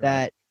 You're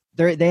right.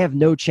 That they have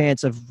no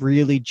chance of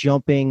really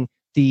jumping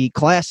the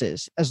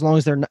classes as long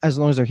as they're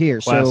here.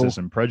 Classism,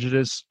 So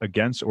prejudice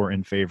against or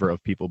in favor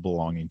of people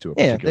belonging to a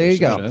Yeah, particular there you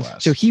go. social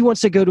class. So he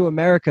wants to go to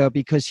America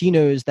because he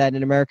knows that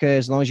in America,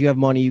 as long as you have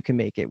money, you can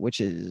make it, which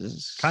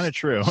is kind of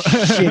true.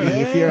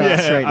 shitty if you're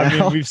us right I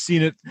now. mean, we've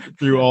seen it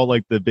through all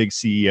like the big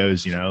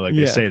CEOs, like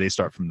they Yeah. say they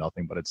start from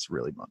nothing, but it's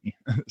really money.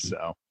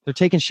 So They're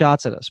taking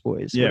shots at us,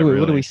 boys. Yeah, What do we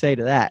really. say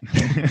to that?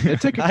 They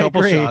took a I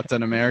couple agree. shots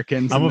at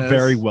Americans. I'm in a this.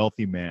 very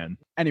wealthy man.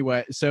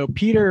 Anyway, so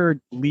Peter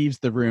leaves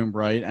the room,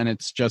 right? And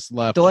it's just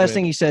left. The last with-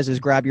 thing he says is,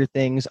 "Grab your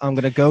things. I'm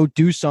gonna go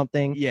do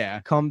something. Yeah.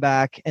 Come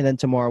back, and then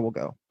tomorrow we'll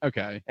go."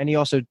 Okay. And he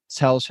also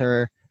tells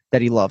her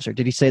that he loves her.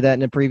 Did he say that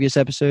in a previous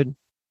episode?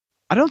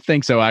 I don't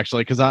think so,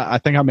 actually, because I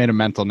think I made a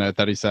mental note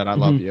that he said, I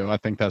love you. I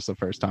think that's the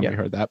first time Yeah. we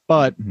heard that.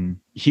 But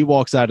he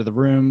walks out of the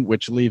room,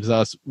 which leaves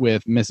us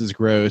with Mrs.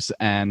 Gross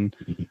and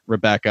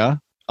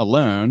Rebecca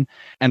alone.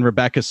 And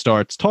Rebecca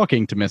starts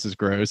talking to Mrs.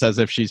 Gross as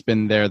if she's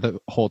been there the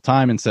whole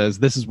time and says,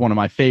 "This is one of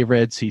my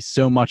favorites. He's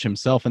so much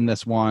himself in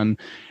this one.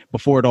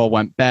 Before it all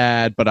went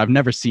bad, but I've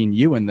never seen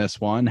you in this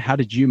one. How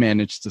did you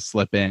manage to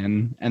slip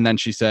in?" And then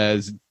she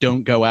says,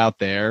 "Don't go out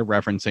there,"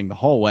 referencing the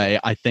hallway.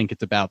 I think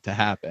it's about to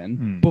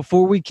happen.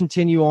 Before we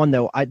continue on,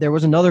 though, there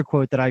was another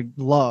quote that I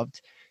loved.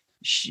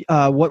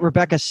 What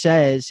Rebecca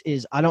says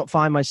is, "I don't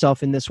find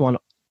myself in this one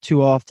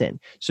too often."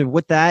 So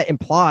what that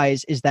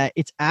implies is that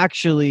it's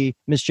actually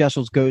Miss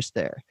Jessel's ghost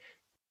there,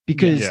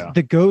 because Yeah.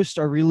 the ghosts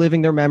are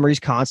reliving their memories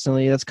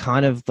constantly. That's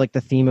kind of like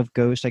the theme of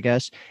Ghost, I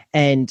guess.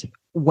 And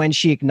when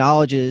she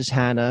acknowledges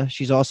Hannah,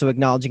 she's also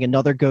acknowledging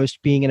another ghost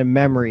being in a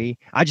memory.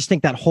 I just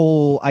think that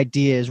whole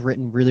idea is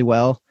written really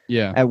well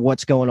Yeah. at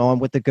what's going on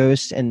with the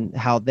ghosts and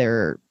how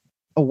they're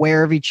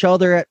aware of each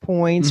other at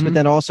points, but Mhm.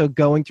 then also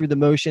going through the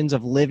motions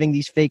of living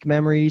these fake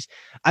memories.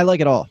 I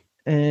like it all.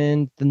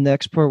 And the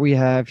next part we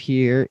have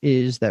here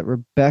is that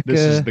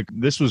Rebecca.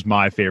 This was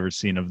my favorite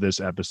scene of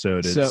this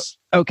episode. So- It's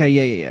Okay,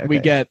 yeah. We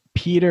okay. get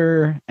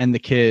Peter and the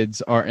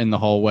kids are in the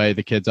hallway.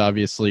 The kids,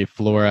 obviously,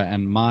 Flora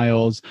and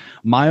Miles.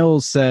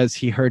 Miles says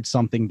he heard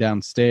something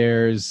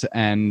downstairs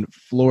and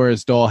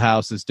Flora's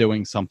dollhouse is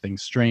doing something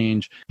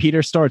strange.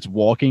 Peter starts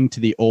walking to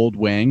the old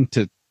wing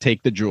to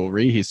take the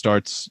jewelry. He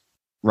starts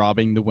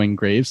robbing the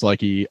Wingraves like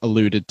he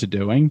alluded to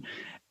doing.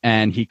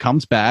 And he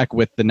comes back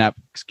with the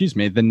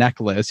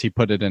necklace. He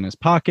put it in his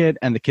pocket,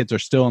 and the kids are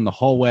still in the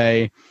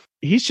hallway.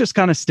 He's just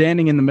kind of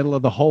standing in the middle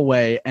of the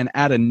hallway, and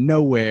out of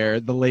nowhere,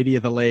 the Lady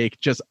of the Lake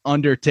just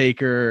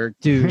Undertaker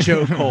Dude.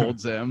 choke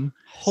holds him.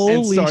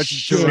 Holy starts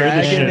shit. scared the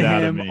dragging shit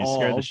out of him me.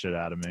 Scared the off. shit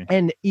out of me.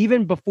 And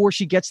even before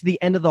she gets to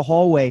the end of the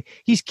hallway,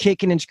 he's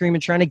kicking and screaming,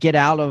 trying to get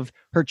out of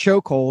her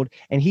chokehold,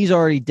 and he's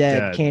already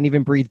dead, can't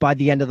even breathe by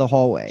the end of the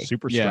hallway.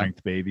 Super Yeah.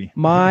 strength, baby.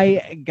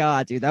 My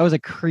God, dude, that was a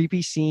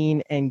creepy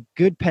scene and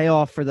good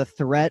payoff for the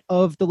threat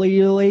of the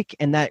Lady of the Lake.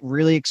 And that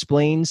really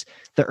explains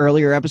the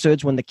earlier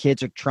episodes when the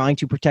kids are trying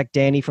to protect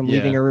Danny from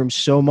leaving Yeah. her room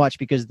so much,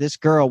 because this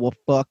girl will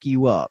fuck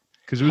you up.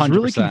 Because it was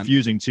really 100%.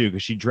 confusing too.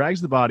 Because she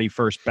drags the body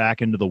first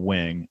back into the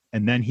wing,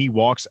 and then he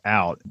walks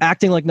out.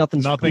 Acting like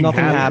nothing happened.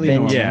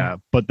 normal. Yeah,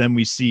 but then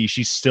we see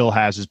she still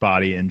has his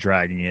body and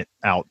dragging it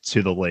out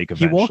to the lake. He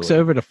Eventually. walks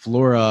over to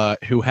Flora,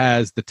 who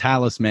has the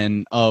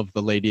talisman of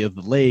the Lady of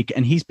the Lake,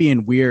 and he's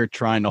being weird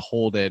trying to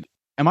hold it.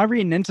 Am I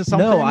reading into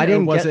something? No, I or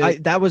didn't was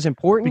get that was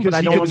important, Because but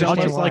I he don't It was understand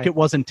almost why. like it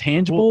wasn't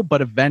tangible, but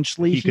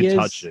eventually He could is-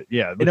 touch it.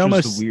 Yeah, which It was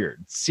almost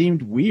weird.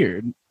 seemed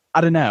weird. I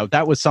don't know.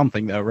 That was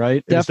something, though,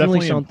 right? It was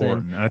Definitely something.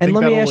 important. I And think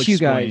let me that'll ask you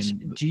guys,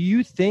 explain- do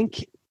you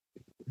think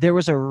there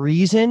was a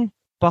reason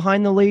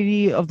behind the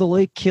Lady of the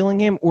Lake killing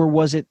him, or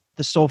was it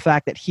the sole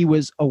fact that he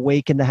was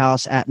awake in the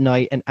house at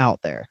night and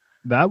out there?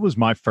 That was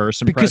my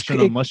first Because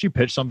impression. Unless you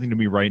pitch something to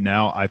me right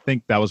now, I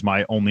think that was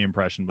my only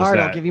impression. Was All right,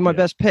 that, I'll give you my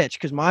best pitch,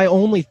 because my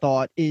only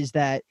thought is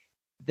that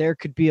there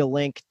could be a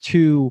link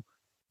to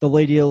the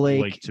Lady of the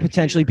Lake Lake to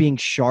potentially Peter. being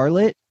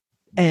Charlotte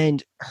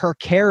and her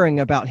caring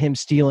about him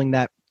stealing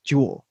that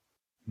jewel,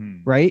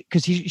 right?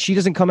 Because she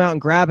doesn't come out and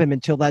grab him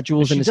until that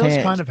jewel's She in his does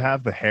hand. kind of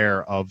have the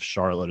hair of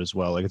Charlotte as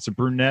well. Like it's a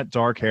brunette,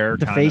 dark hair.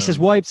 The kind face of, is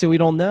wiped, so we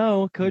don't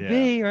know. Could Yeah.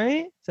 be,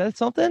 right? Is that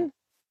something?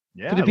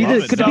 Yeah, Could it I be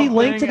love the- could it be No,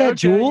 linked to that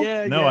jewel?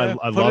 Yeah, No, yeah.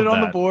 I Put love it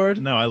on that. the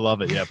board. No, I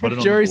love it. Yeah, put it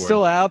on Jury's the board.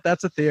 still out.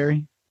 That's a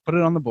theory. Put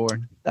it on the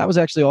board. That was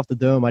actually off the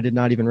dome. I did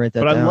not even write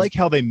that But down. I like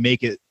how they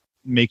make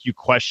you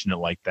question it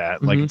like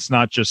that. Like Mhm. it's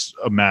not just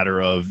a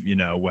matter of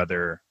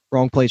whether.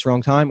 Wrong place,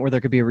 wrong time, or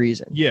there could be a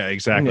reason. Yeah,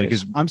 exactly. Who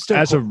knows? Because I'm still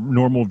as a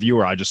normal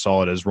viewer, I just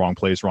saw it as wrong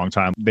place, wrong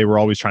time. They were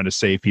always trying to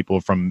save people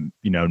from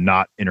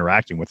not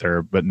interacting with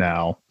her, but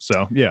now,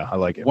 so yeah, I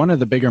like it. One of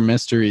the bigger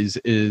mysteries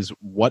is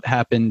what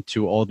happened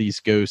to all these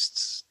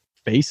ghosts'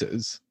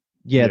 faces.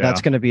 Yeah,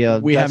 that's going to be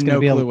we have no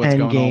clue what's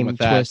going on with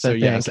that. Twist, so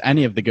yes,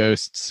 any of the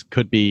ghosts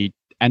could be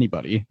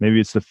anybody. Maybe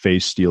it's the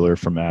face stealer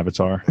from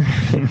Avatar.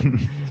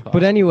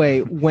 But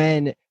anyway,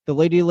 when the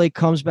Lady of the Lake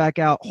comes back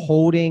out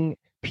holding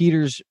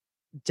Peter's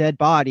dead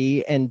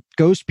body and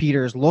Ghost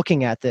Peter is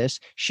looking at this,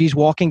 she's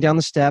walking down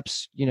the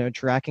steps,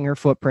 tracking her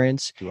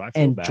footprints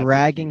and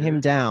dragging him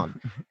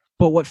down.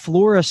 But what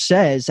Flora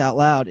says out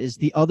loud is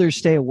the others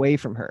stay away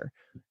from her.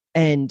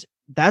 And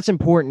that's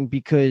important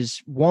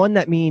because one,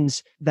 that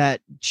means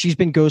that she's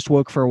been ghost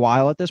woke for a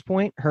while at this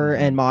point. Her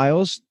and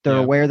Miles, they're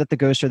aware that the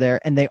ghosts are there.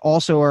 And they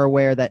also are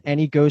aware that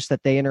any ghost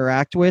that they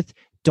interact with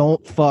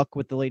don't fuck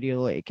with the Lady of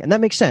the Lake. And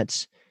that makes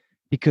sense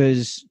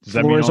because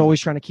Flora's always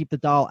trying to keep the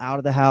doll out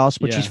of the house,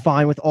 but she's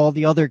fine with all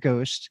the other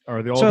ghosts. Are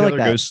all the other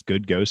ghosts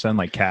good ghosts then?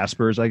 Like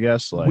Casper's, I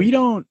guess? We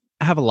don't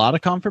have a lot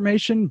of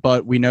confirmation,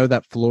 but we know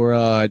that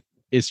Flora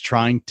is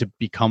trying to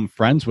become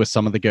friends with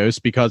some of the ghosts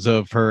because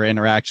of her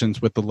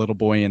interactions with the little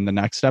boy in the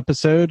next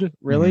episode.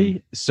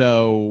 Really?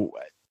 So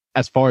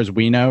as far as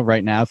we know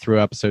right now through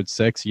episode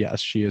 6,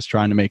 yes, she is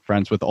trying to make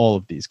friends with all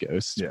of these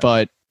ghosts. Yeah.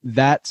 But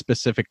that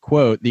specific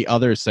quote, the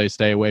others say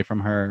stay away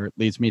from her,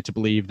 leads me to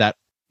believe that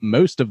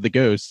most of the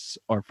ghosts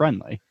are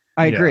friendly.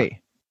 I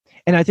agree.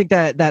 And I think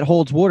that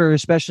holds water,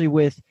 especially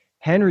with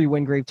Henry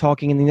Wingrave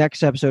talking in the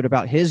next episode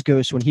about his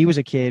ghost when he was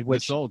a kid,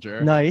 which the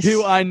soldier, nice,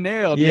 who I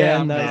nailed.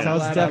 Yeah, nice. I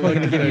was definitely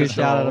going to give you a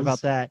shout out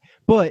about that.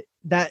 But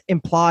that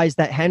implies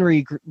that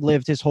Henry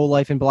lived his whole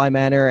life in Bly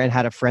Manor and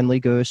had a friendly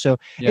ghost. So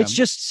it's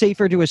just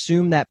safer to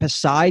assume that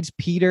besides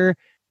Peter,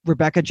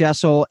 Rebecca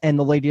Jessel, and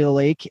the Lady of the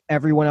Lake,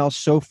 everyone else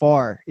so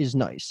far is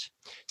nice.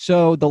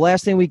 So the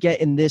last thing we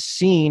get in this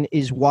scene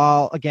is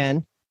while,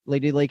 again,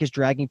 Lady of the Lake is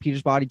dragging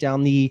Peter's body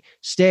down the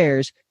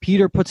stairs,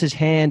 Peter puts his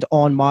hand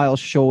on Miles'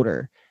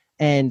 shoulder.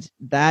 And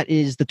that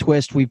is the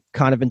twist we've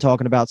kind of been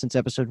talking about since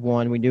episode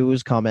 1. We knew it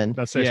was coming.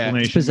 That's the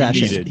explanation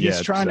we needed.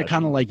 He's trying to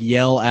kind of like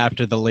yell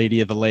after the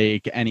Lady of the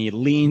Lake, and he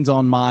leans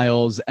on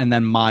Miles, and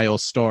then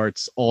Miles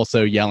starts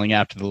also yelling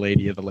after the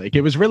Lady of the Lake.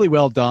 It was really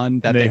well done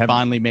that they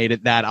finally made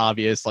it that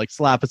obvious, like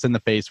slap us in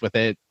the face with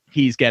it.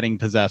 He's getting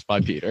possessed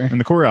by Peter.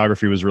 And the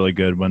choreography was really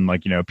good when,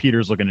 like,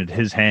 Peter's looking at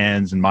his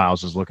hands and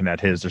Miles is looking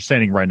at his. They're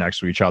standing right next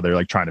to each other,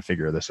 like trying to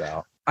figure this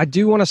out. I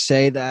do want to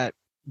say that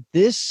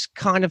this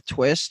kind of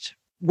twist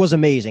was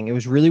amazing. It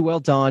was really well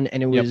done,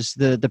 and it was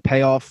the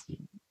payoff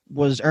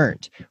was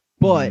earned.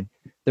 But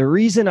the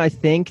reason I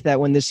think that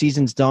when this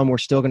season's done, we're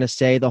still going to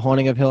say The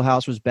Haunting of Hill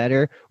House was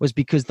better was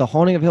because The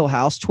Haunting of Hill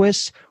House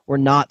twists were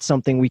not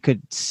something we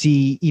could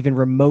see even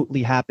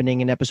remotely happening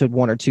in episode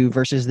 1 or 2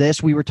 versus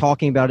this. We were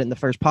talking about it in the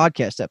first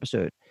podcast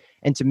episode.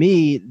 And to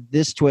me,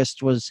 this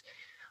twist was,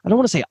 I don't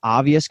want to say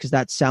obvious because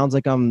that sounds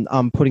like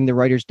I'm putting the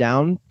writers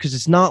down, because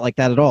it's not like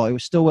that at all. It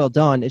was still well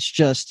done. It's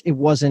just, it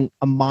wasn't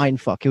a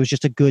mind fuck. It was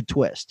just a good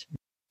twist.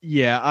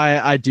 Yeah,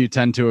 I do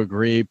tend to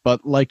agree.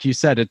 But like you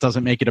said, it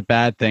doesn't make it a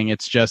bad thing.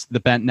 It's just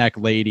the bent neck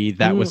lady.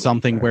 That was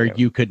something where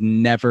you could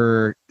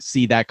never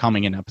see that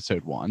coming in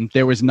episode 1.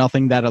 There was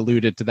nothing that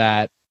alluded to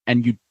that.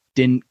 And you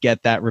didn't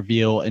get that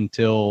reveal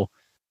until,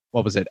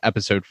 what was it,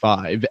 episode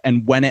 5.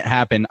 And when it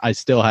happened, I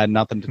still had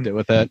nothing to do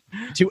with it.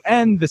 To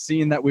end the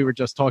scene that we were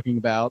just talking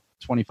about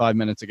 25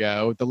 minutes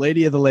ago, the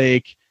Lady of the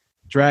Lake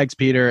drags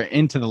Peter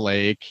into the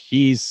lake.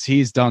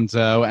 He's done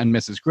so, and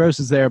Mrs. Gross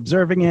is there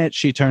observing it.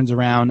 She turns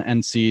around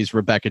and sees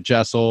Rebecca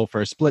Jessel for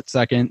a split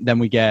second. Then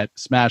we get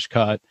smash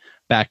cut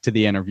back to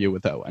the interview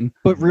with Owen.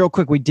 But real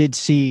quick, we did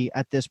see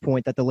at this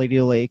point that the Lady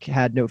of the Lake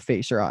had no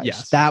face or eyes.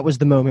 Yes. That was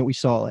the moment we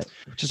saw it,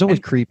 which is always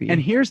creepy.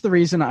 And here's the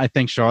reason I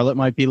think Charlotte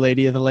might be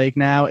Lady of the Lake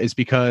now is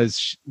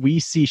because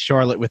we see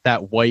Charlotte with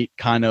that white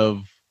kind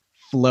of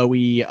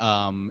flowy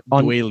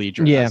doily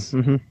dress. Yeah.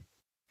 Mm-hmm.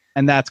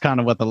 And that's kind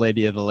of what the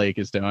Lady of the Lake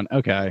is doing.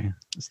 Okay,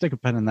 stick a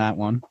pin in that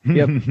one.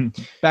 Yep.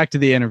 Back to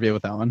the interview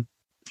with Owen.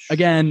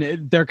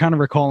 Again, they're kind of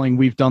recalling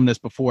we've done this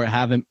before,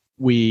 haven't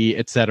we,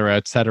 et cetera,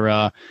 et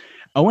cetera.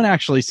 Owen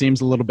actually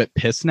seems a little bit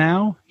pissed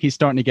now. He's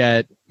starting to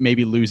get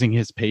maybe losing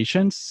his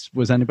patience.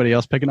 Was anybody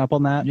else picking up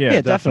on that? Yeah,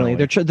 definitely.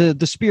 They're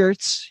the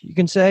spirits, you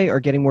can say, are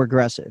getting more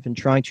aggressive and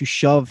trying to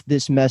shove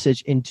this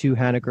message into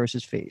Hannah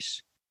Gross's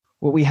face.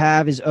 What we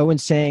have is Owen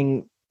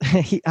saying,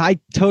 I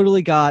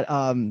totally got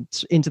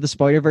into the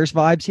Spider-Verse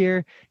vibes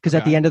here, because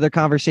at the end of their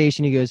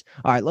conversation, he goes,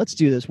 all right, let's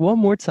do this one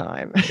more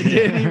time.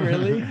 Did he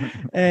really?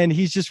 And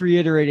he's just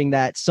reiterating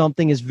that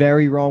something is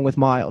very wrong with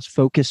Miles.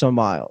 Focus on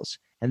Miles.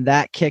 And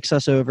that kicks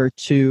us over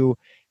to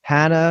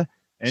Hannah.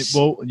 And,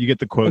 well, you get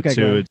the quote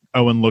too.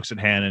 Owen looks at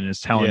Hannah and is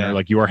telling her,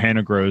 like, you are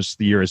Hannah Gross.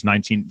 The year is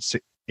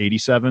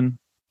 1987.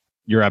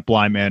 You're at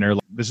Bly Manor.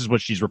 This is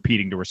what she's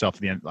repeating to herself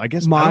at the end. I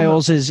guess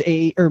Miles is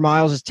 8, or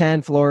Miles is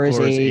 10. Flora is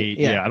 8.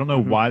 Yeah, I don't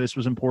know why this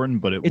was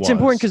important, but it's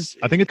important because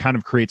I think it kind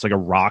of creates like a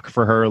rock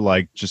for her,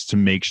 like just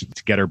to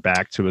get her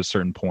back to a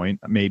certain point.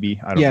 Maybe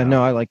I don't know. Yeah,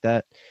 no, I like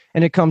that,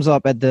 and it comes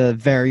up at the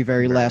very,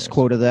 very last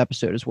quote of the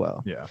episode as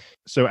well. Yeah.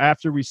 So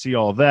after we see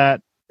all of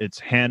that, it's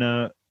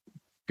Hannah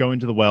going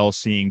to the well,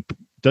 seeing.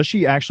 Does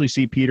she actually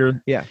see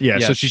Peter? Yeah.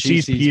 So she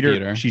sees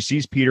Peter. She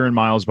sees Peter and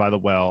Miles by the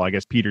well. I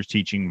guess Peter's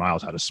teaching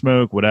Miles how to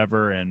smoke,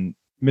 whatever. And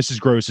Mrs.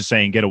 Gross is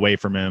saying, get away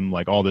from him,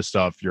 like all this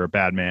stuff. You're a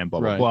bad man, blah,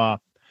 blah, blah.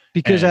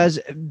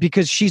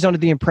 Because she's under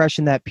the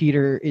impression that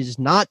Peter is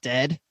not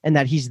dead and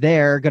that he's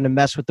there going to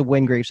mess with the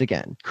Wingraves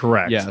again.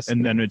 Correct. Yes.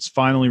 And then it's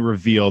finally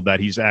revealed that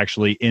he's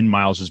actually in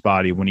Miles's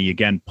body when he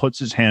again puts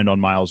his hand on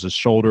Miles's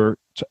shoulder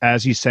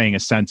as he's saying a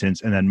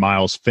sentence, and then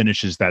Miles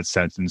finishes that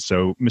sentence.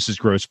 So Mrs.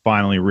 Gross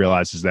finally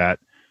realizes that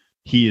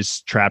he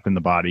is trapped in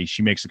the body.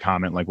 She makes a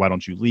comment like, why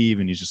don't you leave?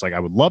 And he's just like, I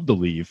would love to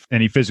leave.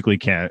 And he physically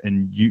can't.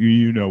 And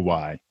you know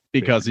why.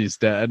 Because he's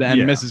dead.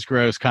 And Mrs.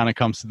 Gross kind of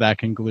comes to that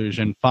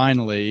conclusion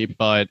finally,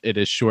 but it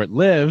is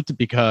short-lived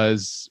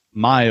because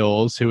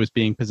Miles, who is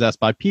being possessed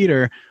by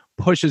Peter,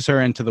 pushes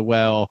her into the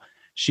well.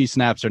 She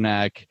snaps her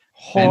neck.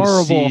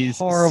 Horrible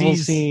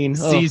Sees scene.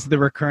 the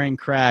recurring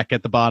crack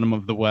at the bottom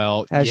of the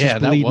well. As she's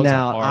bleeding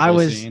out. I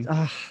was, scene.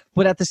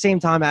 But at the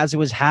same time, as it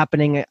was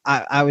happening,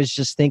 I was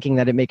just thinking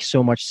that it makes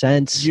so much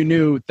sense. You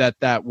knew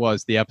that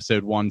was the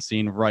episode 1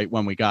 scene right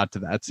when we got to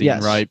that scene,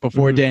 Yes. right?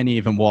 Before Danny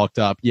even walked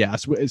up.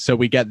 Yes. So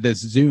we get this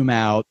zoom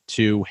out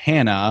to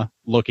Hannah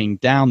looking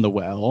down the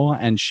well,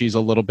 and she's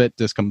a little bit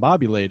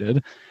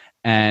discombobulated.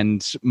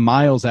 And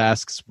Miles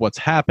asks what's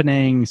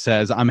happening,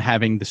 says, I'm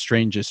having the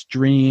strangest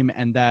dream.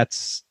 And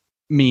that's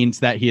means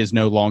that he is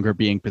no longer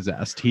being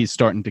possessed. He's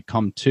starting to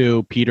come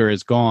to. Peter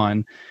is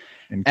gone.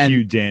 And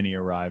cue Danny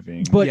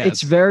arriving. But Yes.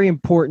 it's very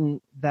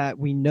important that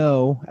we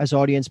know as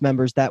audience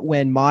members that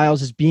when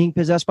Miles is being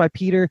possessed by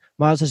Peter,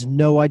 Miles has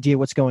no idea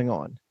what's going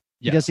on.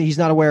 Yeah. He's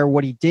not aware of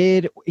what he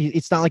did.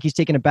 It's not like he's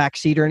taking a back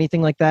seat or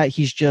anything like that.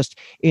 He's just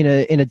in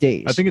a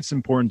daze. I think it's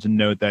important to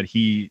note that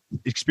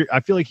I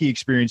feel like he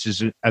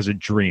experiences it as a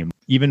dream.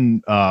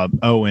 Even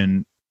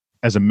Owen,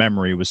 as a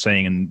memory, was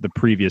saying in the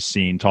previous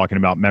scene, talking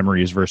about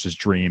memories versus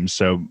dreams.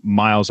 So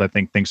Miles, I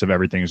think, thinks of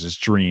everything as his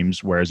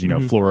dreams, whereas,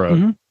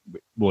 Flora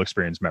will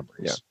experience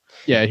memories.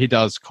 Yeah, he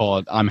does call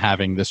it, I'm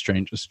having the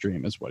strangest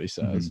dream, is what he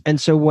says. And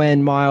so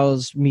when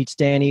Miles meets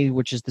Danny,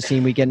 which is the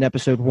scene we get in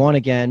episode 1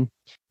 again,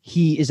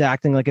 he is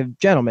acting like a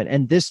gentleman.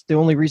 And the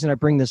only reason I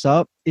bring this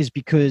up is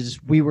because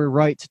we were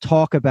right to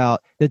talk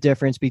about the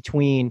difference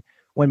between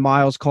when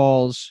Miles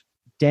calls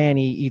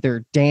Danny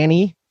either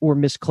Danny or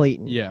Miss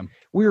Clayton. Yeah.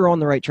 We were on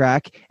the right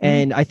track.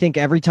 And I think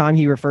every time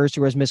he refers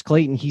to her as Miss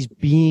Clayton, he's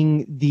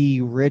being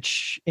the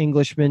rich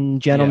Englishman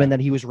gentleman that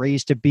he was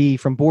raised to be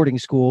from boarding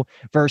school,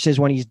 versus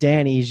when he's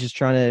Danny, he's just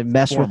trying to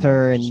mess with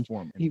her. And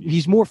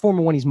he's more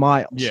formal when he's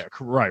Miles. Yeah,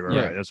 right.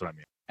 That's what I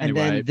mean. And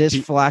Anyway, then this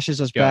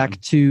flashes us back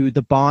to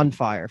the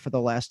bonfire for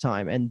the last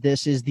time. And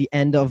this is the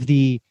end of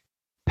the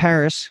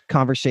Paris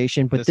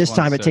conversation, but this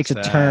time it takes a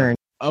turn.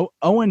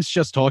 Owen's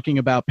just talking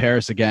about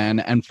Paris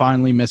again, and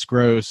finally Miss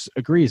Gross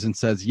agrees and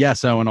says,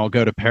 yes, Owen, I'll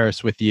go to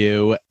Paris with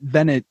you.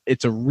 Then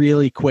it's a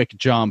really quick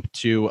jump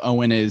to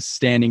Owen is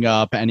standing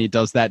up, and he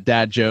does that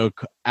dad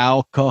joke,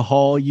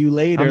 alcohol you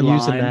later I'm line.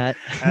 using that.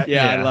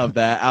 Yeah, I love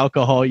that.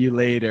 Alcohol you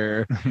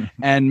later.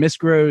 And Miss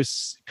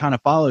Gross kind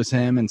of follows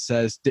him and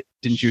says,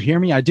 didn't you hear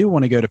me? I do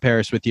want to go to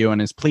Paris with you,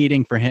 and is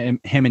pleading for him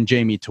and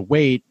Jamie to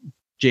wait.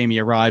 Jamie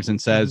arrives and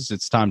says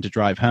it's time to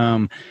drive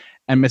home.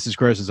 And Mrs.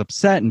 Gross is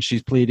upset, and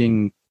she's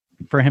pleading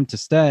for him to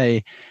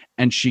stay.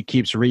 And she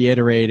keeps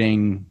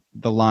reiterating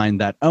the line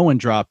that Owen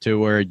dropped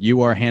to her.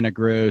 You are Hannah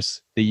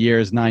Gross. The year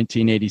is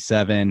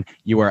 1987.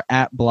 You are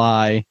at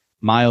Bly.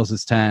 Miles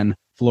is 10.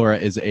 Flora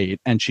is 8.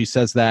 And she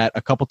says that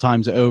a couple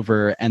times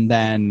over. And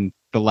then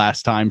the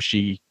last time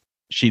she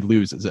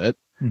loses it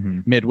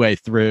midway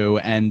through.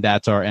 And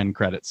that's our end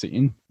credit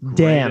scene.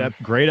 Damn.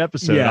 Great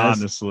episode, Yes.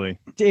 honestly.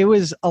 It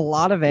was a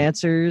lot of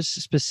answers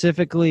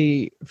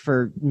specifically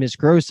for Miss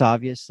Gross,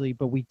 obviously,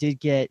 but we did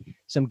get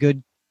some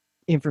good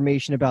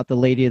information about the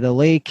Lady of the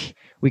Lake.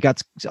 We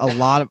got a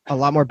lot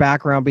more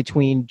background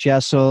between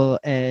Jessel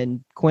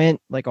and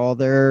Quint, like all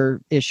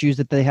their issues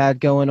that they had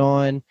going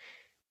on.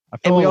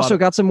 And we also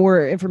got some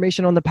more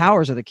information on the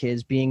powers of the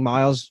kids, being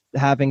Miles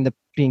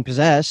being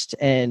possessed,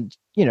 and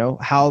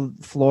how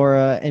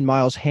Flora and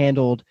Miles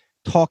handled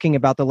talking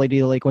about the Lady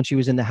of the Lake when she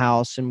was in the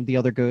house and the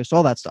other ghosts,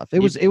 all that stuff. It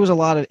was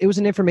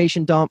an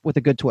information dump with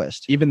a good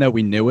twist. Even though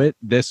we knew it,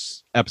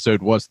 this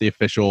episode was the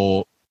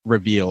official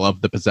reveal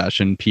of the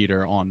possession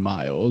Peter on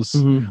Miles.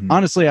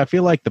 Honestly, I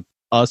feel like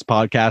us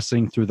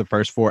podcasting through the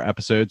first 4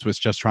 episodes was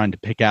just trying to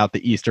pick out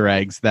the Easter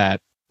eggs that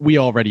we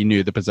already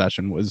knew the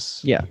possession was.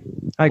 Yeah,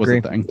 I agree.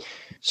 A thing.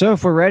 So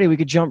if we're ready, we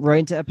could jump right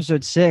into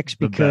episode 6,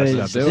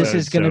 because this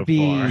is going to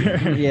be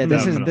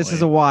this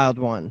is a wild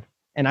one,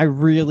 and I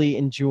really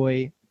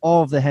enjoy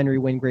all of the Henry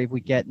Wingrave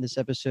we get in this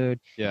episode.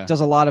 Yeah, it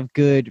does a lot of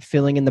good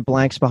filling in the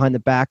blanks behind the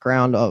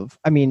background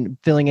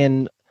filling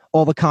in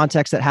all the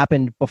context that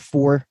happened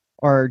before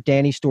our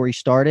Danny story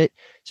started,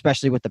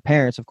 especially with the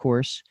parents, of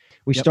course.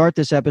 We start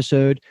this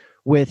episode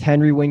with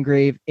Henry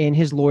Wingrave in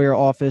his lawyer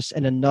office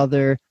and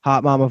another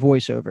Hot Mama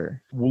voiceover.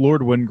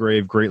 Lord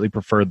Wingrave greatly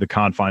preferred the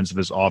confines of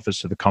his office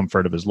to the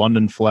comfort of his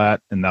London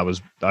flat, and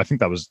I think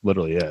that was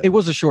literally it. It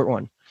was a short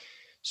one.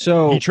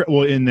 So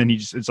and then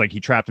it's like he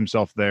trapped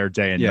himself there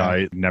day and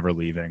night, never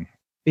leaving.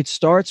 It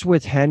starts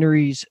with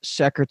Henry's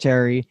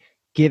secretary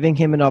giving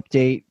him an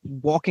update,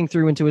 walking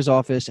through into his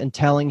office and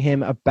telling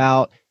him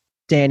about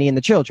Danny and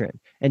the children.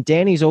 And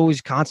Danny's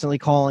always constantly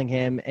calling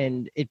him,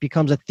 and it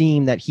becomes a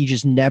theme that he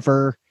just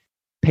never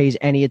pays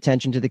any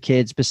attention to the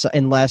kids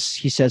unless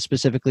he says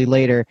specifically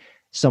later,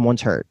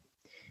 someone's hurt.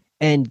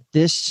 And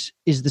this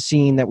is the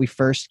scene that we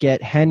first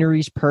get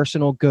Henry's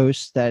personal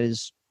ghost that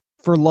is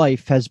for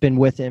life has been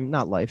with him,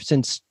 not life,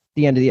 since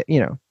the end of the,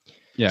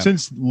 Yeah.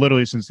 Since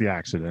the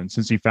accident,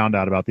 since he found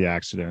out about the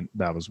accident,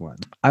 that was when.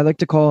 I like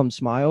to call him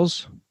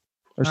Smiles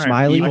or All right,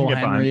 Smiley. I can Evil get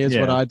Henry behind- is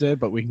what yeah. I did,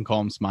 but we can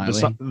call him Smiley.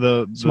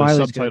 The Smiley's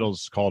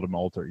subtitles called him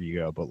alter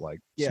ego, but like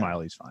Yeah.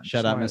 Smiley's fine.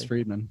 Shout out Miss Smiley.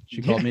 Friedman.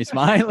 She called me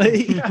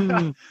Smiley.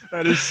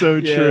 That is so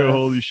Yeah. true.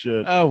 Holy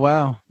shit. Oh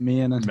wow,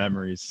 me and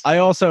Memories. I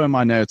also in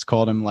my notes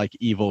called him like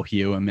Evil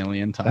Hugh a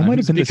million times. might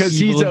have been the because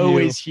he's Evil Hugh.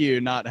 always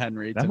Hugh, not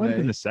Henry. That to might have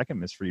me. been the second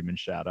Miss Friedman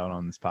shout out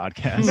on this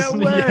podcast. No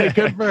way. Yeah.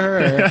 Good for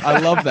her. I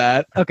love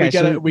that.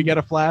 Okay, we get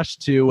a flash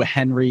to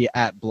Henry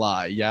at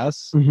Bly.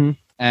 Yes. Mhm.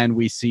 And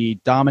we see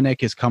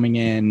Dominic is coming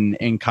in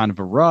kind of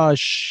a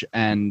rush,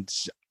 and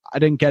I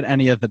didn't get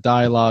any of the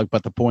dialogue,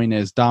 but the point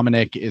is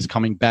Dominic is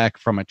coming back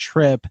from a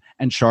trip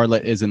and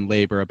Charlotte is in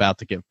labor about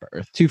to give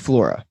birth To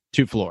Flora.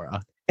 to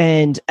Flora.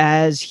 And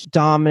as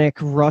Dominic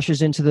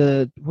rushes into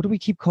the, what do we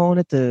keep calling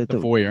it? The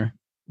foyer.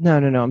 No,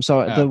 I'm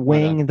sorry. Oh, The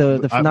wing,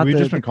 not We've the,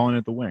 just been calling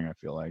it the wing, I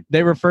feel like.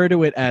 They refer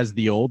to it as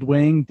the old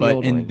wing, but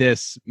old in wing.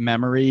 this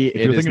memory, If it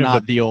you're is thinking of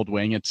not the old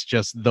wing. It's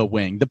just the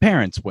wing, the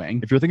parents'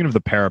 wing. If you're thinking of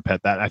the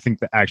parapet, that I think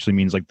that actually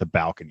means like the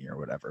balcony or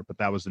whatever, but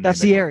that was the name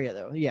that's they the called- area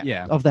though. Yeah,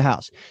 Yeah. of the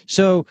house.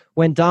 So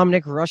when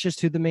Dominic rushes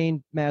to the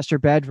main master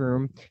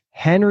bedroom,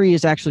 Henry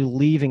is actually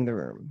leaving the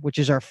room, which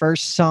is our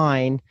first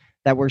sign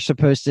that we're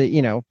supposed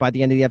to, by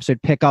the end of the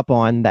episode, pick up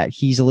on that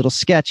he's a little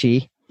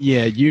sketchy.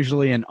 Yeah,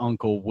 usually an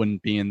uncle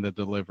wouldn't be in the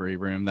delivery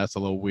room. That's a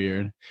little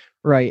weird.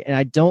 Right. And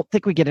I don't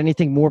think we get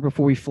anything more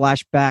before we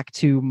flash back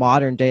to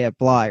modern day at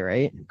Bly,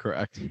 right?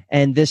 Correct.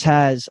 And this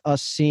has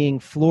us seeing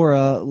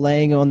Flora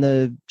laying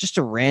on just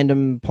a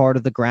random part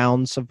of the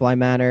grounds of Bly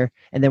Manor.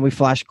 And then we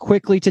flash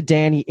quickly to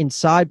Danny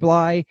inside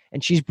Bly,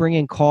 and she's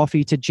bringing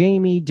coffee to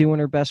Jamie, doing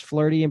her best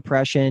flirty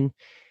impression.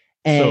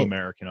 And So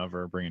American of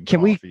her bringing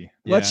Can we- coffee.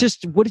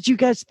 what did you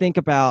guys think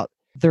about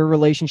their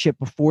relationship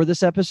before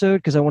this episode?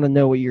 Because I want to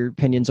know what your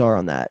opinions are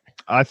on that.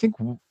 I think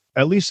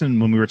at least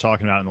when we were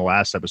talking about it in the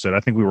last episode, I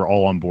think we were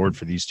all on board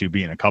for these two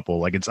being a couple.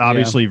 Like it's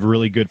obviously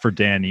really good for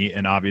Danny,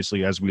 and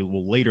obviously, as we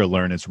will later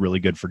learn, it's really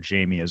good for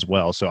Jamie as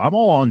well. So I'm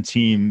all on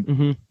team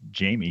Mm-hmm.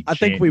 Jamie. I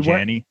think we were-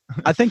 Janny.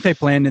 I think they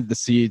planted the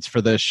seeds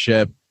for this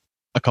ship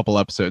a couple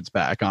episodes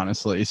back,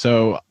 honestly.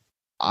 So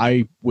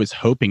I was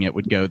hoping it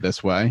would go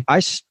this way. I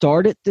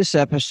started this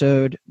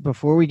episode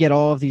before we get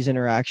all of these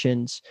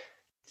interactions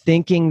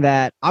thinking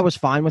that I was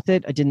fine with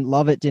it. I didn't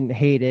love it, didn't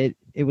hate it.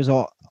 It was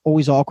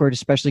always awkward,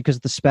 especially because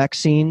of the spec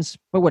scenes,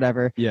 but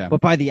whatever. Yeah.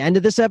 But by the end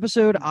of this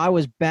episode, I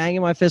was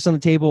banging my fist on the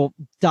table,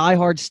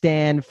 diehard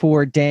stand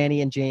for Danny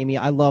and Jamie.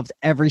 I loved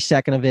every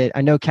second of it.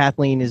 I know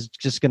Kathleen is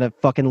just going to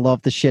fucking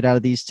love the shit out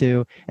of these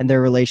two and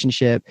their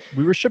relationship.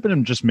 We were shipping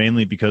him just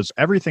mainly because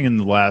everything in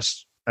the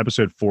last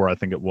episode 4, I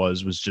think it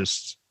was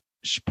just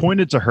she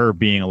pointed to her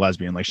being a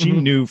lesbian. Like she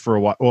Mhm. knew for a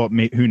while. Well,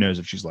 who knows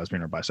if she's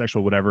lesbian or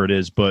bisexual, whatever it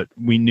is. But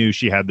we knew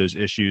she had those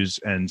issues,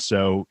 and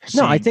so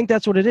No, I think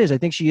that's what it is. I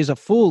think she is a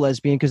full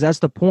lesbian because that's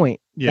the point.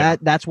 Yeah.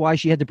 That's why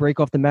she had to break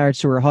off the marriage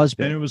to her and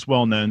husband. it was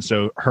well known.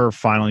 So her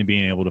finally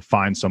being able to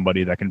find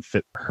somebody that can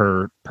fit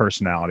her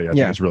personality, I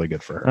Yeah. think is really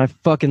good for her. And I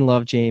fucking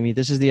love Jamie.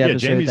 This is the episode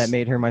Jamie's that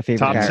made her my favorite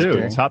Top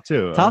character. two, top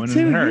two, Top Owen and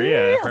two? her,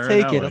 Yeah, her I'll and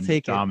take it, I'll Owen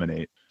take it.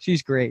 dominate.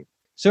 She's great.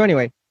 So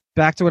anyway,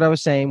 back to what I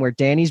was saying, where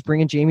Danny's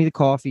bringing Jamie the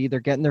coffee. They're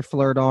getting their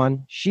flirt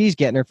on. She's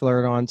getting her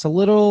flirt on. It's a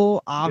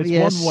little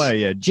obvious. It's one way,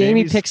 yeah.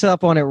 Jamie Jamie's- picks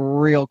up on it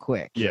real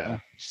quick. Yeah.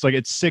 It's like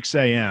it's 6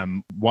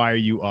 a.m. Why are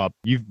you up?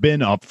 You've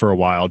been up for a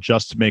while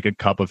just to make a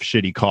cup of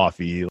shitty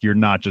coffee. You're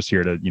not just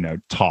here to,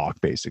 talk,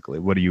 basically.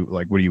 What are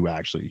you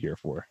actually here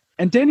for?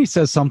 And Danny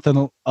says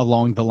something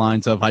along the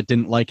lines of, I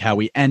didn't like how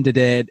we ended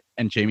it.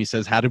 And Jamie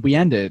says, how did we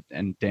end it?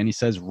 And Danny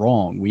says,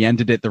 wrong. We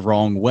ended it the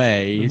wrong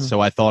way. Mhm. So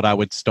I thought I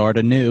would start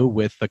anew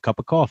with a cup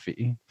of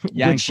coffee.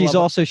 Which she's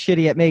also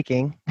shitty at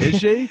making. Is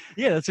she?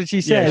 Yeah, that's what she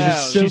said. Yeah,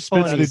 It's she so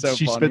spits funny. the- so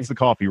she funny. spits the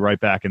coffee right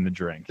back in the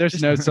drink.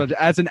 There's no such,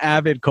 as an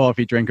avid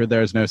coffee drinker,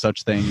 there's no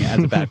such thing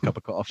as a bad cup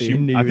of coffee. I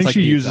It's think like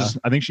she pizza.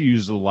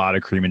 uses a lot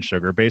of cream and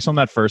sugar based on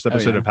that first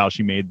episode yeah. of how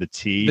she made the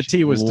tea. The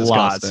tea was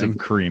lots disgusting. of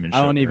cream and I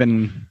sugar. don't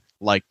even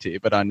like tea,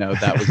 but I know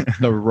that was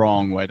the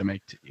wrong way to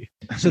make tea.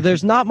 So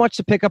there's not much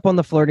to pick up on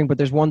the flirting, but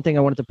there's one thing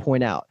I wanted to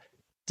point out.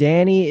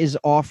 Danny is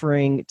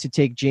offering to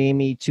take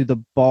Jamie to the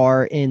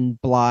bar in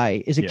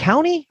Bly. Is it Yeah.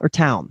 county or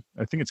town?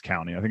 I think it's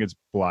county. I think it's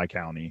Bly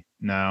County.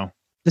 No.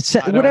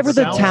 Whatever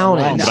the sounds town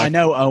wrong, is. but I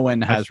know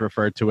Owen has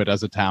referred to it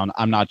as a town.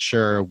 I'm not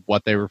sure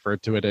what they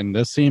referred to it in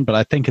this scene, but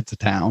I think it's a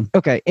town.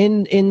 Okay,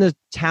 in the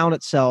town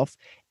itself.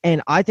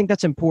 And I think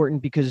that's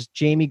important because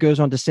Jamie goes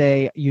on to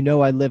say,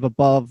 I live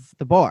above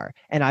the bar.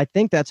 And I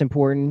think that's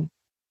important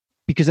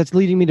because that's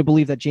leading me to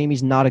believe that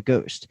Jamie's not a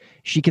ghost.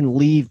 She can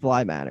leave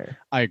Bly Manor.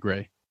 I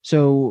agree.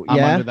 So I'm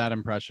yeah, under that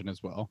impression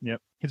as well. Yep.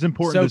 It's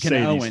important So to can say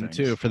these Owen things.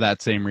 too, for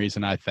that same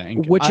reason. I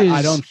think. Which I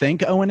is- don't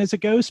think Owen is a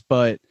ghost,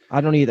 but I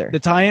don't either. the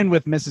tie-in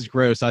with Mrs.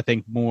 Gross, I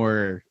think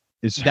more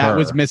Is that her.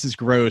 was Mrs.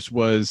 Gross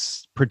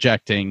was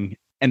projecting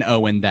an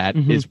Owen that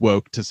is Mhm.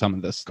 woke to some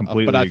of this stuff.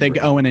 Completely But I think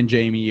agree. Owen and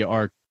Jamie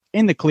are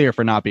in the clear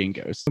for not being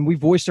ghosts. And we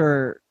voiced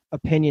our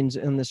opinions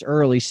in this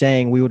early,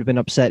 saying we would have been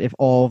upset if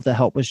all of the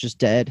help was just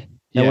dead.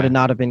 That Yeah. would have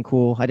not have been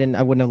cool. I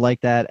wouldn't have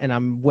liked that. And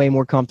I'm way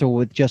more comfortable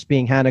with just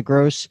being Hannah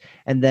Gross,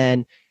 and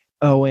then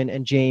Owen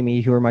and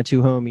Jamie, who are my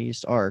two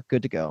homies, are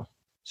good to go.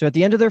 So at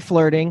the end of their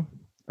flirting,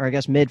 or I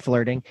guess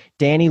mid-flirting,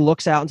 Danny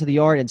looks out into the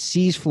yard and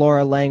sees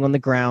Flora laying on the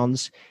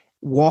grounds,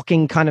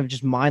 walking kind of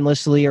just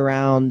mindlessly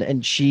around,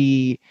 and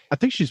she I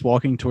think she's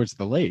walking towards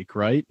the lake,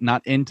 right?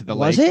 Not into the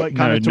Was lake. it? But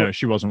kind No, of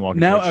she wasn't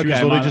walking. No? towards- she was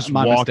Okay, literally my- just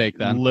my walk- mistake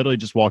then. Literally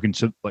just walking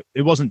to like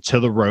it wasn't to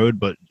the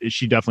road, but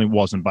she definitely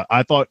wasn't. But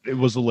I thought it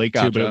was a lake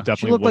too, but Gotcha. it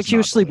definitely she looked like she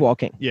was not the lake.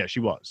 sleepwalking. Yeah, she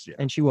was. Yeah.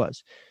 And she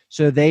was.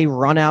 So they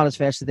run out as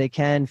fast as they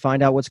can,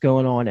 find out what's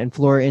going on, and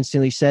Flora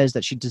instantly says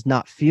that she does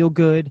not feel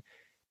good,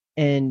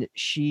 and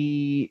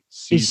she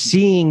is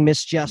seeing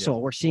Miss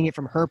Jessel. We're seeing it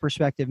from her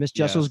perspective. Miss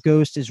Jessel's Yes.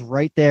 ghost is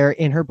right there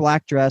in her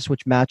black dress,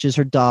 which matches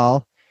her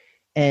doll.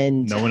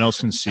 And No one else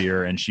can see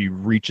her, and she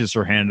reaches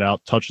her hand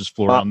out, touches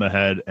Flora on the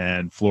head,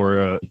 and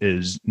Flora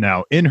is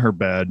now in her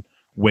bed,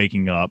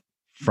 waking up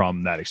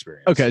from that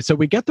experience. Okay, so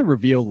we get the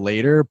reveal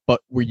later,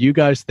 but were you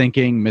guys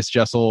thinking Miss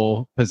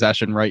Jessel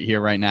possession right here,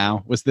 right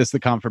now? Was this the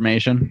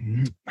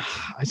confirmation?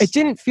 it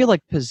didn't feel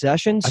like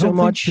possession I so don't think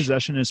much,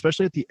 possession,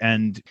 especially at the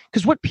end.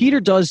 because what Peter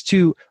does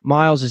to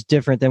Miles is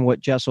different than what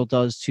Jessel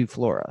does to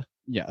Flora.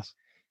 Yes.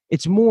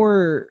 It's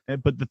more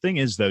But the thing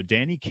is, though,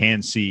 Danny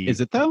can see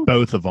Is it though?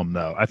 both of them.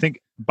 Though I think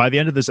by the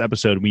end of this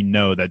episode, we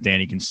know that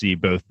Danny can see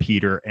both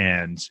Peter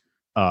and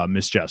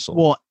Miss Jessel.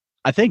 Well,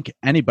 I think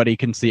anybody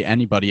can see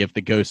anybody if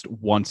the ghost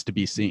wants to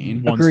be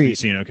seen. Wants to be agreed.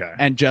 seen. Okay.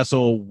 And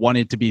Jessel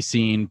wanted to be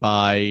seen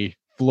by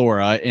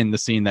Flora in the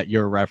scene that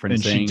you're referencing.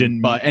 And she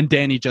didn't- and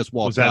Danny just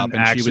walked Was that up an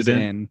and she was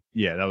accident? in.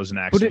 Yeah, that was an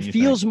but accident. it you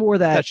feels think? more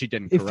That she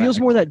didn't. it feels correct.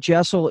 more that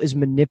Jessel is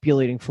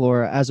manipulating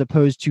Flora as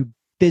opposed to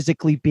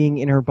physically being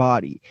in her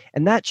body.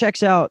 And that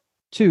checks out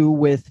too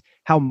with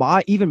how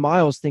even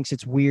Miles thinks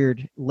it's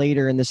weird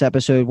later in this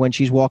episode when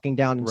she's walking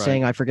down and Right.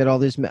 saying, I forget all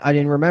this. I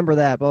didn't remember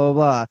that, blah, blah,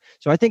 blah.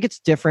 So I think it's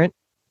different,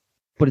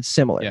 but it's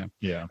similar. Yeah.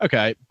 Yeah.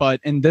 Okay,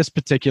 but in this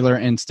particular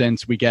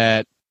instance, we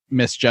get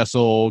Miss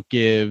Jessel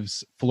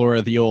gives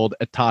Flora the old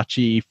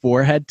Itachi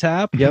forehead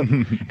tap. Yep.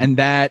 And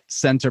that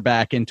sends her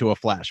back into a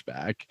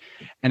flashback.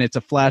 And it's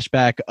a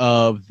flashback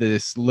of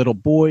this little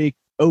boy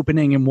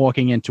opening and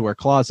walking into her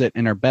closet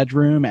in her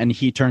bedroom. And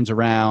he turns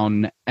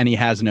around and he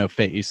has no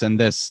face. And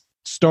this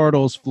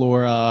startles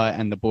Flora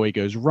and the boy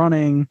goes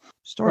running.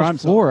 Startles I'm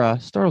sorry. Flora,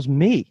 startles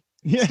me.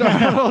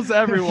 Startles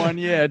everyone.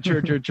 Yeah,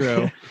 true.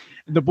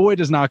 The boy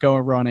does not go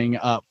running.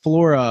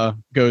 Flora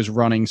goes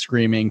running,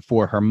 screaming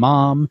for her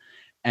mom.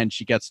 And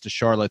she gets to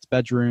Charlotte's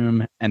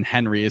bedroom, and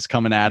Henry is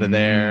coming out of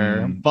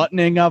there,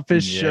 buttoning up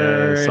his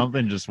shirt.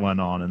 Something just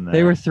went on in there.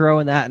 They were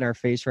throwing that in our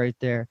face right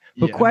there.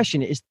 But Yeah.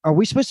 question is, are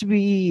we supposed to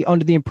be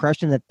under the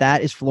impression that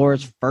that is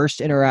Flora's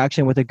first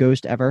interaction with a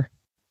ghost ever?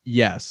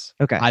 Yes,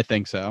 Okay. I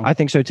think so. I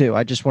think so too.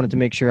 I just wanted to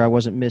make sure I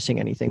wasn't missing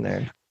anything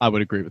there. I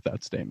would agree with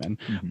that statement.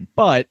 Mhm.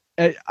 But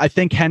I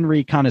think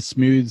Henry kind of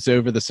smooths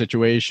over the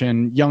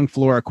situation. Young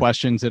Flora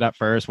questions it at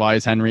first. Why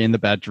is Henry in the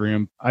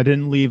bedroom? I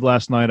didn't leave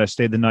last night. I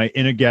stayed the night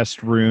in a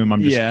guest room.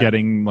 I'm just Yeah.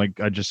 getting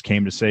I just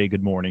came to say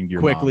good morning to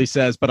your Quickly mom.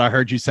 says, but I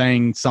heard you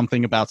saying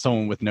something about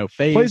someone with no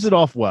face. Plays it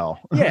off well.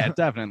 Yeah,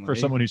 definitely. For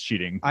someone who's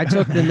cheating. I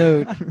took the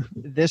note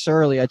this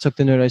early. I took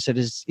the note. I said,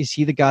 is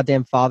he the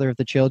goddamn father of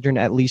the children?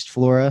 At least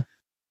Flora.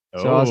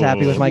 So I was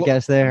happy with my Oh.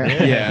 guess there.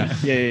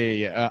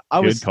 Yeah.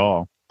 I Good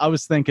call. I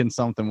was thinking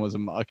something was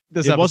amok.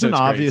 This It wasn't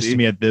episode's obvious crazy. to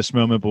me at this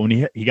moment, but when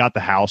he got the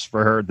house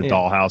for her, the Yeah.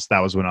 dollhouse, that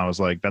was when I was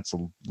like, that's a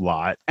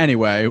lot.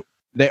 Anyway,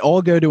 they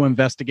all go to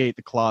investigate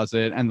the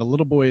closet, and the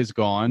little boy is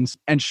gone.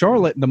 And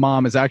Charlotte, the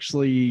mom, is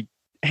actually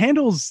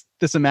handles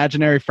this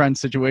imaginary friend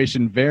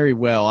situation very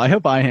well. I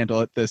hope I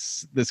handle it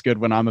this good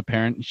when I'm a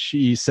parent.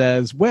 She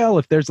says, well,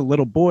 if there's a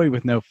little boy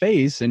with no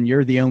face and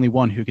you're the only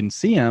one who can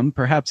see him,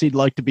 perhaps he'd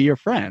like to be your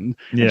friend.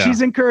 Yeah. And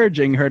she's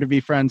encouraging her to be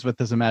friends with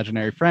this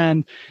imaginary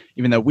friend,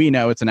 even though we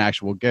know it's an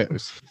actual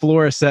ghost.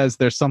 Flora says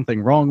there's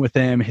something wrong with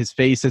him. His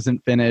face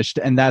isn't finished.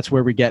 And that's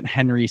where we get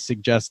Henry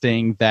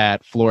suggesting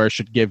that Flora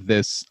should give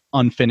this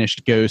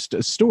unfinished ghost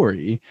a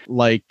story,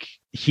 like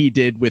he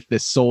did with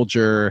this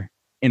soldier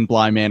in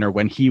Bly Manor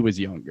when he was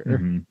younger.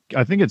 Mhm.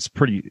 I think it's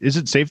pretty. Is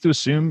it safe to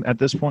assume at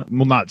this point?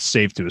 Well, not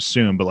safe to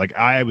assume, but like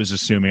I was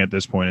assuming at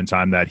this point in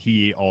time that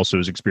he also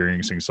is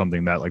experiencing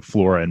something that like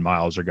Flora and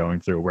Miles are going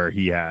through, where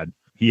he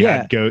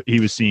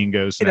was seeing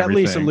ghosts. It And at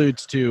least everything.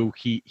 alludes to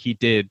he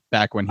did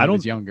back when he I don't-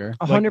 was younger.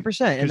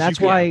 100%. And 'cause that's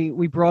you why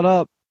we brought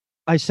up,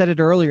 I said it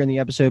earlier in the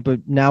episode, but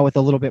now with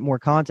a little bit more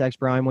context,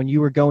 Brian, when you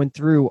were going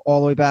through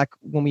all the way back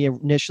when we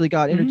initially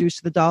got Mhm. introduced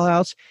to the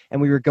dollhouse and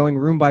we were going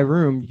room by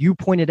room, you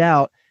pointed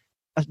out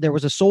there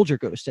was a soldier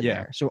ghost in Yeah.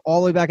 there. So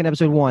all the way back in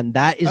episode 1,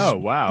 that is Oh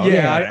wow.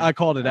 Yeah, Okay. I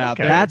called it out.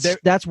 Okay.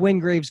 that's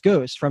Wingrave's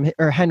ghost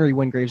or Henry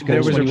Wingrave's ghost. There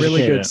was when a he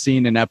really a kid. good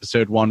scene in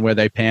episode 1 where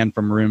they pan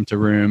from room to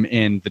room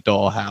in the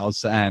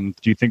dollhouse, and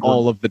Do you think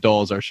all of the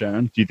dolls are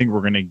shown. do you think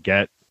we're gonna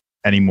get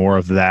any more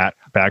of that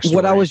backstory?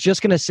 What I was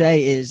just gonna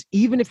say is,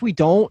 even if we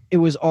don't, it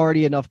was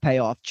already enough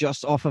payoff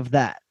just off of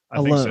that I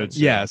think so, alone. too.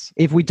 Yes,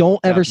 If we don't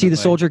ever see the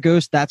Definitely. soldier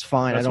ghost, that's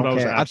fine. That's I what I don't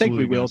was care. I think we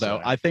absolutely will, gonna though.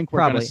 say. I think we're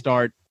going Probably. to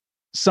start.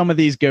 Some of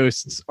these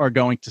ghosts are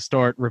going to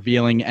start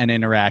revealing and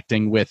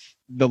interacting with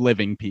the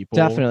living people.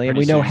 Definitely, and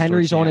pretty we know soon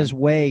Henry's towards on the his end.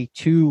 way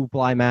to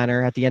Bly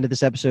Manor at the end of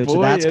this episode, so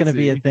Boy, that's going to is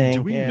be a he. thing.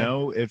 Do we yeah.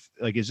 know if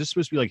is this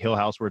supposed to be like Hill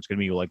House where it's gonna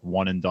be like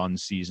one and done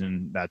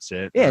season? That's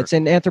it. Yeah, Or- it's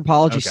an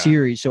anthropology Okay.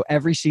 series, so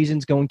every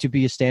season's going to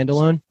be a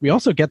standalone. We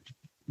also get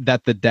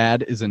that the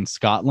dad is in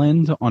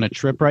Scotland on a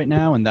trip right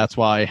now, and that's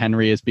why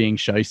Henry is being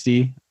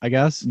shysty, I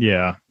guess.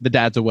 yeah. The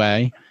dad's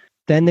away.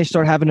 Then they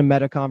start having a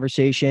meta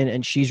conversation,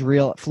 and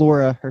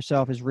Flora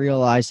herself is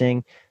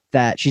realizing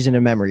that she's in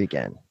a memory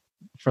again.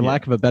 For Yeah.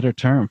 lack of a better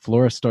term,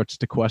 Flora starts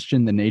to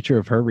question the nature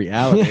of her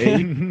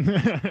reality.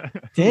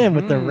 Damn,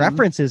 with the Mm.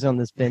 references on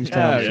this binge Oh,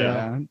 time show.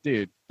 yeah.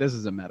 Dude, this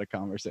is a meta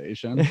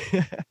conversation.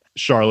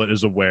 Charlotte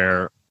is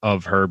aware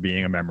of her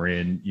being a memory,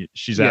 and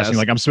she's Yes. asking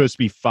like, "I'm supposed to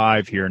be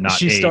 5 here, not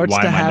She 8. starts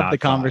Why to am I have not the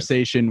 5?"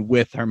 conversation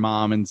with her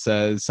mom and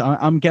says,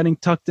 I'm getting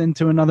tucked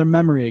into another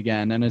memory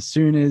again. And as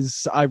soon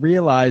as I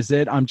realize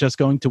it, I'm just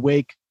going to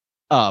wake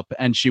up.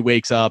 And she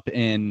wakes up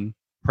in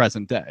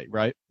present day,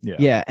 right?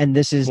 Yeah, and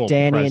this is Well,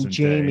 Danny and present day.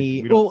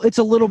 Jamie. We don't- Well, it's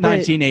a little bit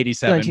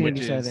 1987, which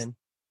is 1987.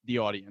 the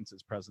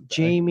audience's present day.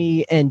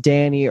 Jamie and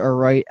Danny are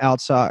right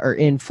outside or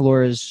in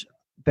Flora's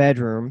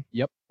bedroom.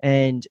 Yep.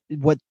 And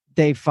what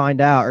they find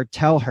out or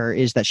tell her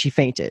is that she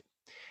fainted.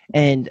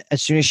 And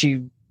as soon as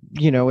she,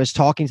 is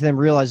talking to them,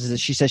 realizes that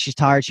she says she's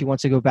tired, she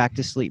wants to go back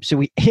to sleep. So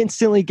we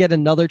instantly get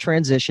another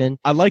transition.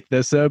 I like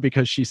this though,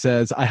 because she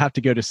says, I have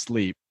to go to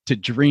sleep to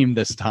dream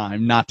this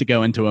time, not to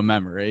go into a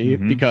memory,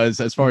 Mhm. because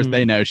as far as Mhm.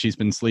 they know, she's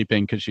been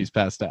sleeping because she's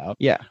passed out.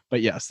 Yeah.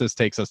 But yes, this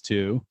takes us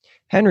to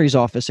Henry's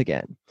office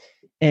again.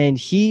 And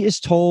he is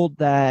told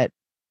that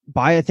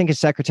by, I think, his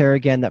secretary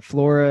again, that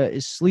Flora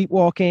is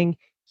sleepwalking.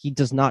 He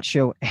does not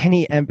show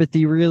any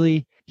empathy,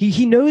 really.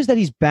 He knows that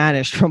he's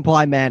banished from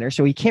Bly Manor,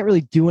 so he can't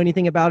really do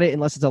anything about it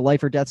unless it's a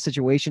life or death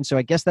situation. So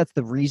I guess that's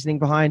the reasoning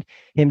behind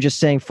him just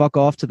saying fuck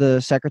off to the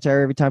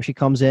secretary every time she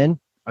comes in.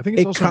 I think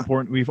it's It also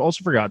important. We've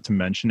also forgot to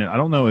mention it. I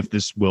don't know if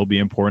this will be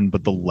important,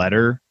 but the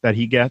letter that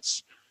he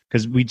gets,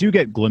 because we do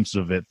get glimpses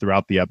of it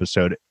throughout the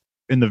episode.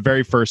 In the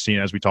very first scene,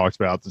 as we talked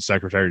about, the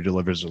secretary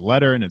delivers a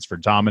letter and it's for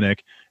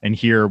Dominic. And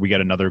here we get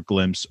another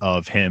glimpse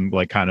of him,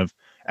 like kind of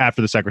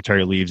after the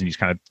secretary leaves and he's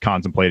kind of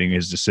contemplating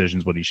his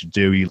decisions, what he should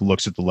do. He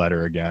looks at the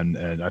letter again,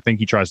 and I think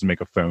he tries to make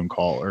a phone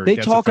call. Or They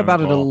gets a talk phone about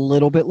it a call.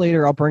 little bit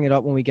later. I'll bring it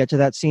up when we get to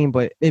that scene,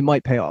 but it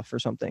might pay off for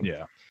something.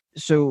 Yeah.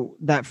 So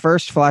that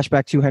first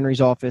flashback to Henry's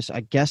office,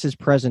 I guess, is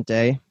present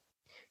day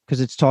because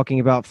it's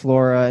talking about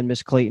Flora and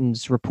Miss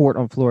Clayton's report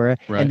on Flora.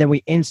 Right. And then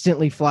we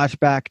instantly flash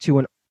back to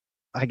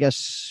a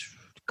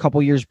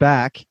couple years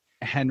back.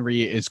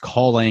 Henry is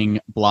calling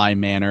Bly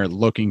Manor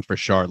looking for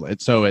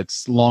Charlotte. So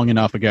it's long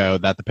enough ago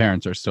that the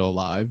parents are still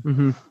alive.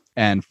 Mm-hmm.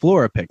 And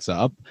Flora picks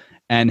up,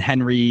 and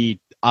Henry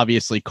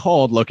obviously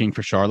called looking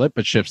for Charlotte,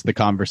 but shifts the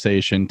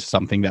conversation to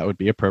something that would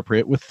be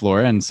appropriate with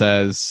Flora and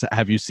says,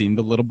 have you seen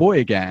the little boy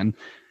again?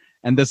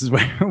 And this is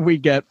where we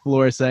get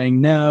Flora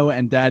saying no,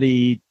 and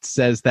Daddy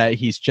says that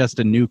he's just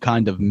a new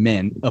kind of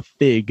mint, a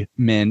fig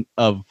mint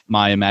of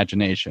my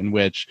imagination,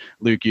 which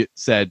Luke, you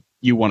said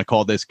you want to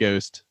call this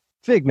ghost.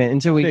 Figment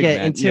until we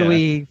Figment,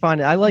 we find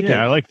it. I like it.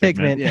 I like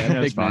Figment. Figment. Yeah,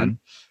 that's Figment. fine.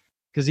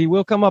 Because he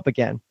will come up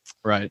again.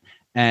 Right.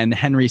 And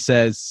Henry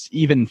says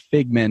even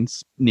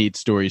figments need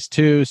stories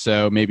too,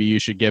 so maybe you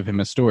should give him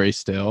a story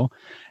still.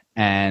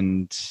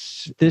 And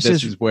this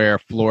is where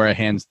Flora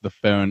hands the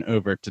phone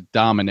over to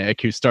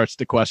Dominic, who starts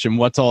to question,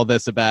 what's all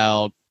this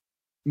about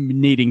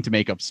needing to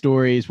make up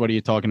stories? What are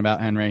you talking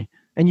about, Henry?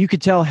 And you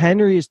could tell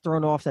Henry is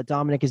thrown off that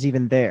Dominic is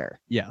even there.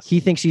 Yes. He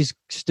thinks he's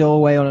still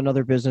away on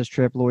another business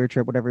trip, lawyer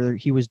trip, whatever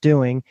he was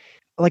doing.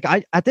 Like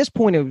at this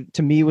point,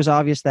 to me, it was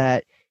obvious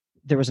that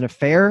there was an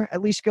affair at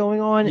least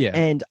going on. Yeah.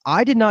 And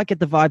I did not get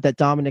the vibe that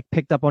Dominic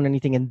picked up on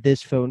anything in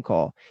this phone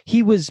call.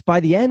 He was, by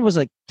the end, was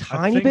like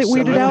tiny think bit so.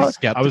 weirded I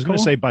out. was going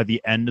to say by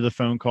the end of the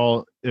phone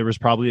call, there was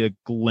probably a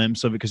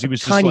glimpse of it because he was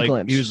just Tiny like,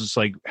 glimpse. he was just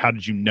like, how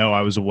did you know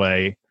I was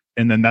away?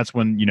 And then that's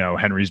when,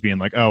 Henry's being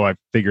like, oh, I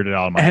figured it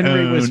out on my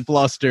Henry own. was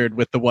flustered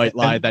with the white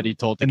lie that he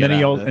told to And get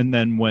then out of it. and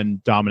then when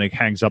Dominic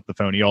hangs up the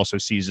phone, he also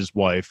sees his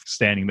wife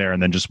standing there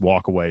and then just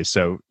walk away.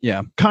 So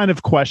Yeah. kind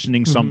of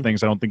questioning some Mhm.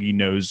 things. I don't think he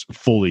knows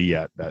fully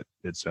yet that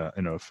it's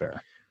an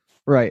affair.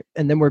 Right.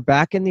 And then we're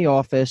back in the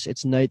office.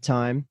 It's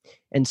nighttime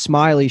and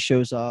Smiley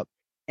shows up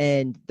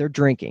and they're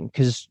drinking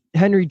because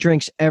Henry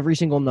drinks every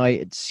single night.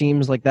 It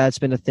seems like that's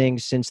been a thing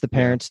since the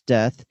parents'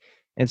 death.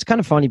 And it's kind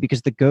of funny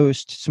because the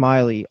ghost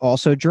Smiley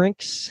also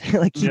drinks.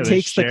 Like he Yeah, they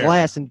takes the share.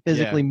 glass and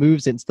physically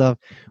moves it and stuff,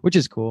 which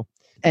is cool.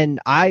 And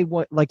I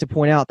like to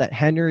point out that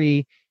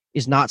Henry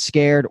is not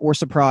scared or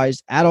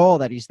surprised at all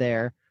that he's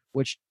there,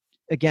 which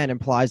again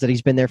implies that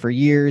he's been there for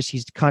years.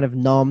 He's kind of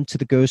numb to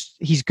the ghost.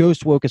 He's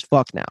ghost woke as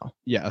fuck now.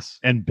 Yes.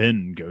 And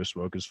been ghost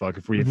woke as fuck.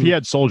 If he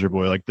had Soldier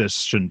Boy, like this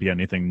shouldn't be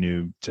anything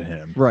new to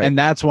him. Right. And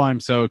that's why I'm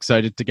so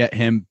excited to get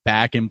him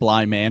back in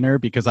Bly Manor,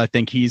 because I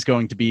think he's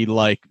going to be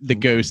like the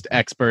ghost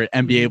expert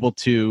and be able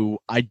to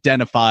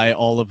identify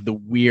all of the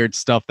weird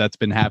stuff that's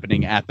been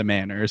happening at the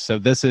manor. So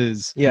this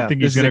is Do you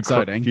think he's this is gonna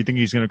exciting. do you think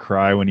he's gonna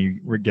cry when he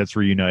gets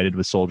reunited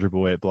with Soldier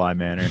Boy at Bly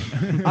Manor?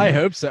 I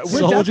hope so. We're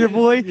Soldier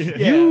Boy,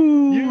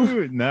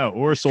 You no,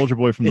 or Soldier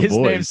Boy from the His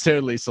Boys. name's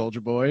totally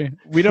Soldier Boy.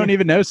 We don't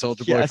even know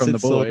Soldier Boy Yes, from the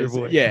it's Soulja Boys.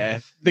 Boy. Yeah,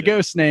 the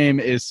ghost name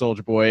is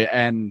Soldier Boy,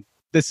 and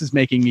this is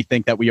making me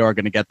think that we are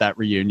going to get that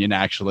reunion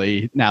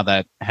actually now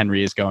that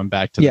Henry is going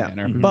back to the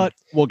manor. Mhm. But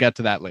we'll get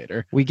to that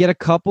later. We get a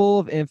couple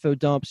of info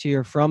dumps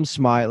here from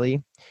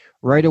Smiley.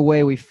 Right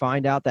away, we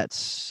find out that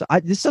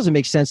this doesn't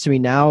make sense to me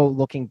now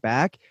looking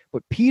back,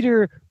 but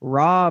Peter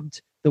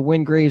robbed the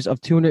Wingraves of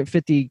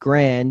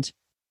 $250,000,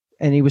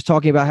 and he was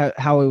talking about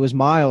how it was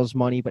Miles'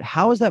 money. But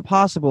how is that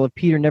possible if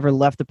Peter never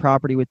left the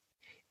property with?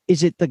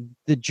 Is it the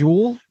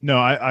jewel? No,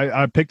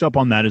 I picked up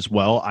on that as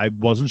well. I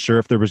wasn't sure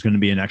if there was going to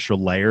be an extra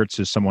layer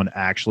to someone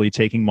actually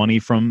taking money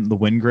from the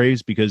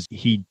Wingraves, because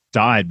he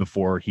died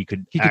before he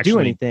could do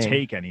actually anything.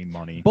 take any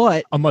money.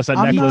 But Unless that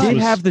he necklace did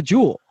was, have the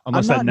jewel.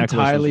 unless I'm that not necklace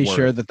entirely was worth.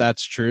 sure that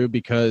that's true,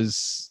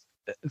 because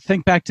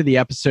think back to the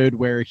episode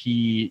where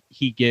he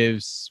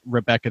gives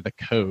Rebecca the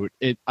coat.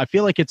 I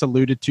feel like it's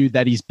alluded to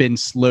that he's been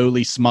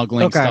slowly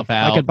smuggling stuff I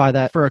out could buy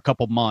that. for a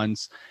couple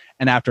months,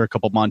 and after a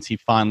couple months, he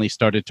finally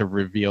started to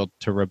reveal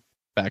to Rebecca.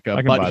 I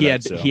can But buy he that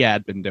had too. he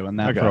had been doing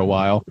that Okay. for a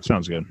while.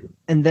 Sounds good.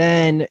 And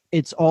then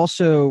it's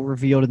also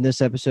revealed in this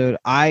episode,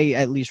 I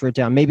at least wrote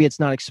down, maybe it's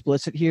not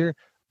explicit here,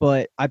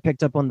 but I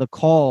picked up on the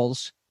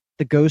calls,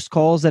 the ghost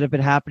calls that have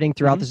been happening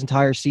throughout this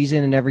entire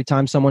season. And every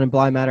time someone in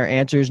Bly Manor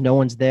answers, no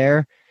one's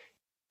there.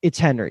 It's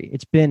Henry.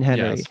 It's been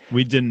Henry. Yes.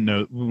 We didn't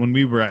know when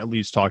we were at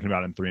least talking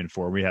about in 3 and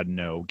 4. We had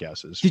no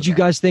guesses. Did you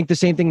guys think the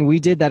same thing we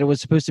did, that it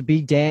was supposed to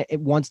be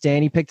once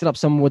Danny picked it up,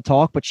 someone would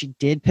talk, but she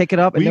did pick it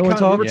up and no one We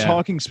talked? were Yeah.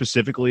 talking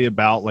specifically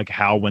about like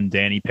how when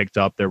Danny picked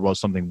up, there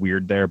was something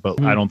weird there,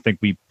 but I don't think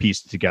we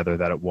pieced together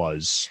that it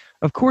was.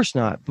 Of course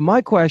not. But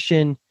my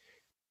question,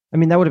 I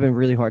mean, that would have been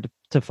really hard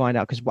to find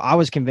out, because I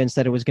was convinced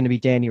that it was going to be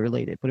Danny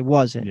related, but it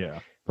wasn't. Yeah.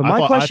 But my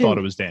I question thought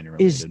it was Danny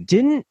is, related.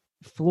 didn't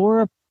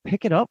Flora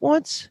pick it up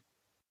once?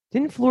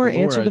 Didn't Flora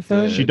answer Flora the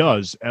phone? did. She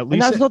does at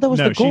least. I thought that was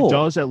no, the goal. she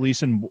does at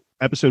least in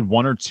episode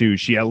 1 or 2.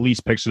 She at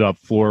least picks it up,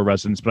 Flora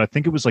residence, but I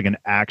think it was like an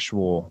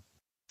actual.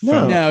 No.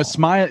 phone No,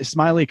 call.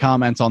 Smiley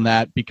comments on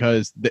that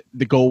because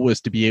the goal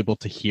was to be able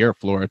to hear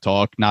Flora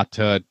talk, not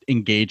to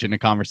engage in a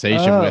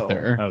conversation with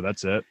her. Oh,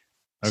 that's it.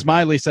 Okay.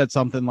 Smiley said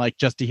something like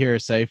just to hear her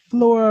say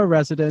Flora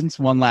residence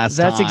one last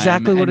That's time.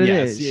 exactly what and it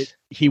yes, is.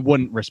 He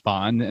wouldn't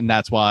respond, and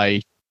that's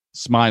why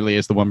Smiley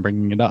is the one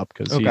bringing it up,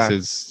 because Okay.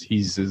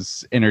 he's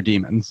his inner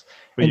demons.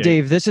 But And yeah,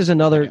 Dave, this is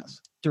another Yes.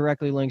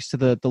 directly links to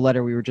the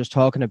letter we were just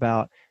talking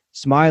about.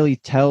 Smiley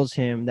tells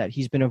him that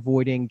he's been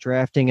avoiding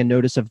drafting a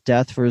notice of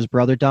death for his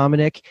brother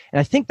Dominic. And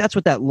I think that's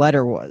what that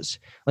letter was.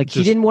 Like, he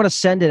Just- didn't want to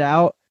send it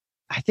out.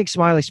 I think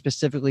Smiley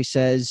specifically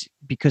says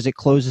because it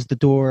closes the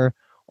door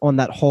on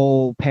that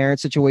whole parent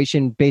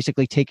situation,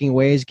 basically taking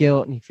away his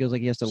guilt, and he feels like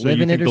he has to so live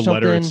you in think it or the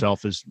something. letter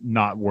itself is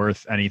not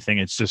worth anything?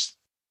 It's just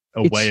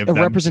a It's way of a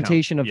them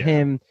representation of yeah.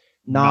 him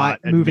not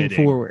moving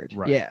admitting. forward.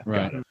 Right. Yeah.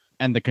 Right. Got it.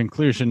 And the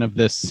conclusion of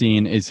this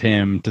scene is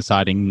him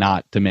deciding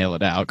not to mail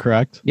it out,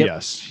 correct? Yep.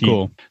 Yes.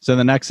 Cool. So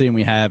the next scene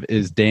we have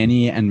is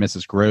Danny and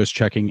Mrs. Gross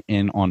checking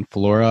in on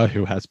Flora,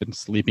 who has been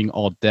sleeping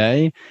all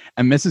day.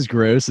 And Mrs.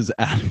 Gross is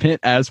adamant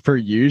as per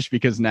usual,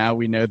 because now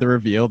we know the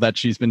reveal that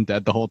she's been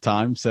dead the whole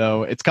time.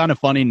 So it's kind of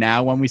funny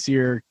now when we see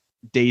her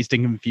dazed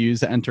and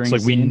confused entering. It's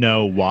like the we scene.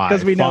 know why.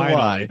 'Cause we know Finally.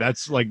 why.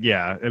 That's like,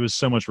 yeah, it was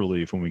so much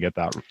relief when we got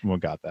that.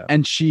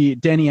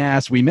 And Danny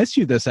asks, "We missed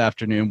you this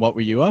afternoon. What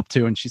were you up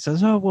to?" And she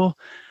says, "Oh, well,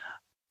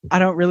 I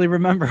don't really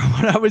remember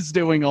what I was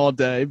doing all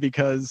day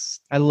because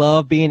I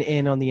love being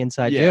in on the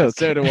inside yeah, joke.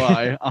 so do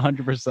I,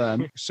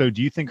 100%." So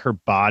do you think her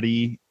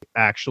body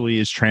actually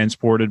is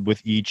transported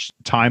with each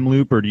time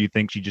loop, or do you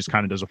think she just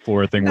kind of does a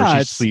Flora thing No, where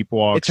she it's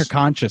sleepwalks? It's her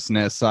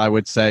consciousness, I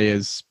would say,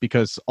 is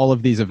because all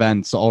of these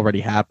events already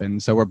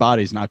happened, so her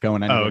body's not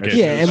going anywhere. okay.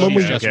 Yeah, and when She's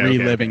we- just okay, okay,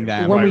 reliving okay.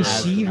 that. When we Right,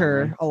 see right,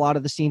 her, a lot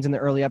of the scenes in the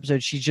early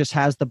episodes, she just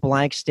has the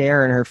blank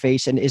stare in her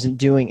face and isn't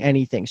doing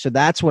anything. So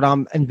that's what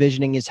I'm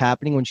envisioning is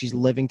happening when she's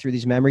living through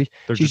these memories.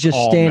 They're she's just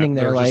all standing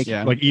there they're like- just-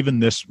 Yeah. like even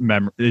this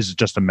memory is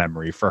just a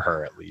memory for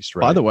her at least,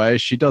 right? By the way,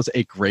 she does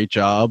a great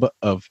job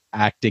of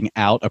acting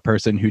out a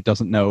person who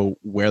doesn't know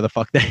where the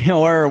fuck they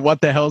are or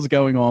what the hell's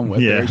going on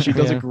with Yeah. her. She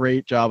does Yeah. a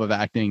great job of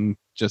acting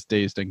just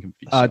dazed and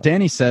confused.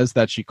 Danny says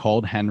that she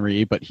called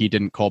Henry, but he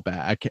didn't call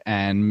back.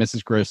 And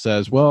Mrs. Gross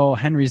says, well,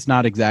 Henry's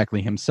not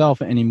exactly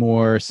himself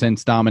anymore.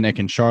 Since Dominic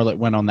and Charlotte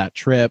went on that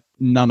trip,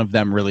 none of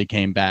them really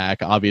came back.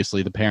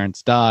 Obviously, the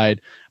parents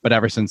died, but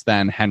ever since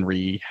then,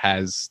 Henry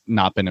has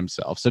not been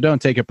himself. So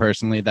don't take it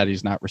personally that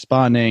he's not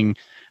responding.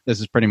 This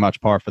is pretty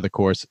much par for the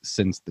course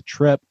since the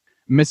trip.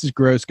 Mrs.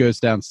 Gross goes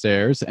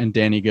downstairs and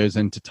Danny goes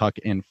in to tuck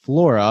in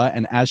Flora.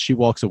 And as she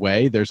walks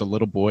away, there's a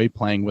little boy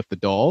playing with the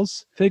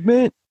dolls.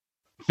 Figment.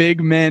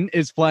 Figment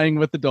is playing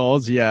with the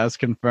dolls. Yes,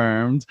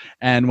 confirmed.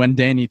 And when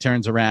Danny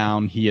turns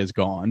around, he is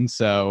gone.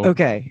 So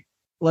Okay,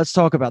 let's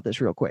talk about this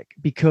real quick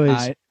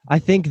because I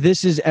think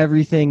this is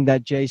everything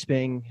that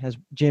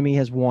Jimmy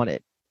has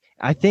wanted.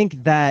 I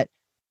think that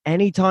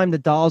anytime the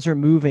dolls are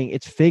moving,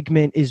 it's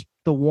Figment is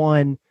the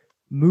one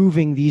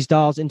moving these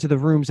dolls into the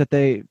rooms that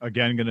they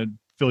Again, gonna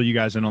fill you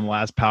guys in on the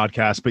last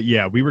podcast, but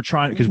yeah, we were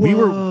trying because we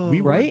were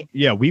right.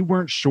 Yeah, we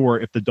weren't sure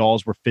if the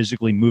dolls were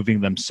physically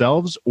moving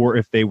themselves or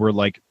if they were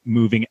like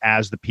moving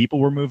as the people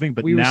were moving.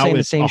 But We were now saying the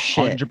it's same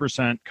shit.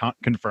 100%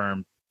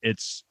 confirmed.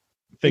 It's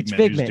It's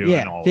Figment, who's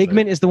doing all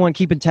Figment of it. is the one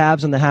keeping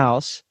tabs on the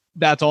house.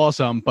 that's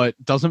awesome. But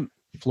doesn't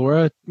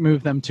Flora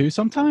move them too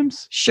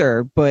sometimes?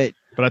 Sure, but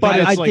But I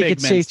it's think like,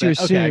 it's safe to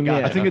Figment's assume. okay,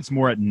 yeah. I think it's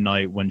more at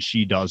night when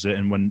she does it,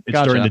 and when it's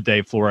Gotcha. during the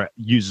day, Flora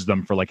uses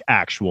them for like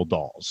actual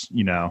dolls.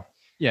 You know,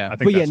 Yeah. I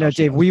think. But yeah, that's no, how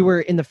she Dave, does we it.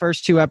 were in the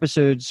first 2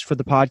 episodes for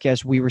the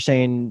podcast. We were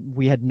saying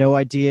we had no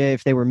idea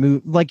if they were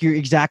moved, like you're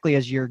exactly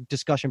as your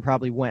discussion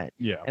probably went.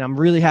 Yeah, And I'm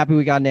really happy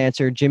we got an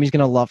answer. Jimmy's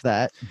gonna love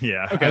that.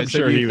 yeah. Okay, I'm so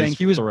sure do you he think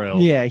was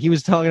thrilled. Yeah, he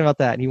was talking about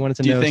that, and he wanted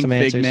to Do you know think some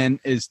answers.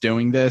 Figment is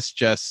doing this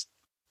just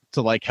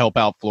to like help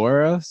out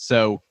Flora?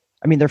 So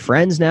I mean, they're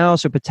friends now,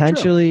 so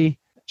potentially.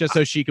 just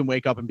so she can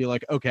wake up and be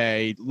like,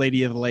 okay,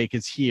 Lady of the Lake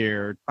is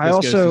here. I This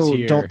ghost also is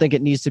here. don't think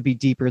it needs to be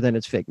deeper than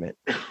it's Figment.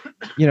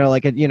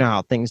 Like you know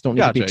how things don't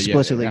need to be Gotcha, yeah,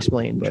 explicitly yeah.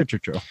 explained. But.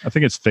 True. I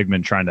think it's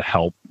Figment trying to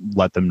help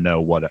let them know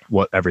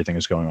what everything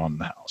is going on in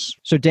the house.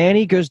 So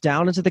Danny goes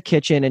down into the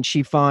kitchen and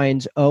she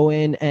finds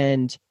Owen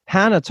and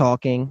Hannah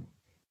talking.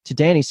 To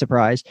Danny's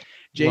surprise,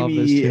 Love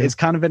this Jamie too. is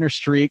kind of in her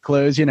street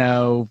clothes,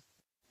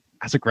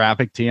 has a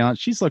graphic tee on.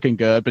 She's looking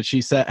good, but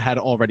she had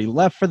already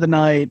left for the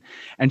night,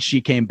 and she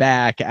came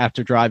back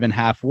after driving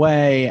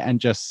halfway and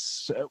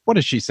just, what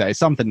did she say?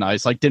 Something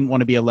nice, like didn't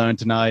want to be alone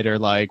tonight or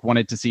like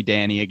wanted to see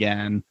Danny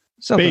again.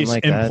 something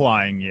like that.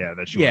 Implying,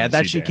 that she wanted to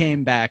that see she Danny.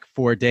 came back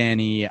for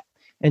Danny.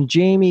 And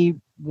Jamie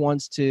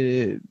wants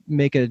to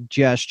make a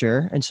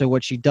gesture. And so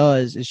what she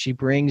does is she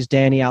brings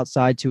Danny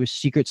outside to a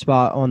secret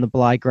spot on the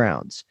Bly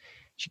grounds.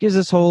 She gives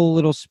this whole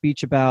little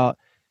speech about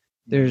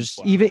there's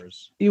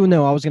Flowers.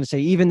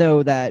 even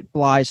though that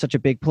Bly is such a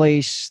big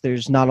place,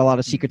 there's not a lot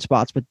of secret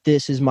spots, but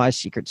this is my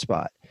secret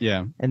spot.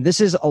 Yeah. And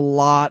this is a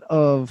lot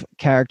of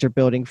character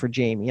building for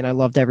Jamie. And I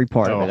loved every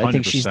part of it. I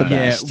think she's the 100%.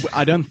 best.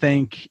 I don't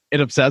think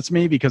it upsets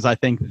me because I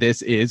think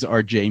this is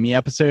our Jamie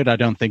episode. I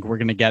don't think we're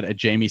going to get a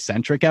Jamie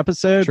centric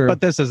episode, True.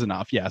 but this is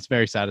enough. Yeah, it's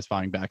very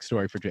satisfying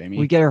backstory for Jamie.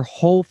 We get her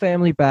whole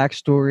family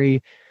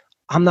backstory.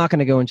 I'm not going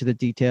to go into the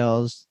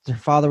details. Their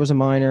father was a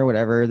minor,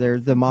 whatever.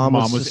 The mom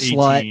was a 18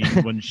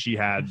 slut. when she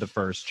had the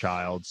first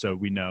child, so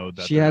we know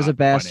that She they're has a not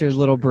bastard financially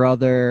little good.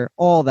 brother,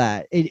 all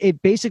that.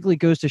 It basically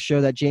goes to show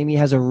that Jamie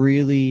has a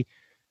really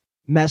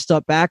messed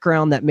up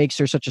background that makes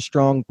her such a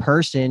strong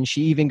person.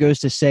 She even goes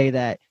to say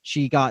that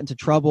she got into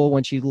trouble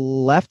when she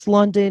left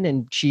London,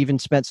 and she even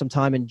spent some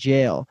time in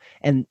jail.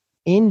 And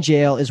in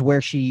jail is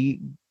where she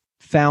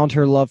found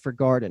her love for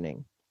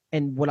gardening.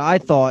 And what I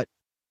thought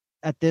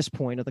at this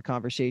point of the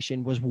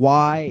conversation was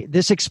why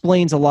this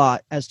explains a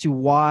lot as to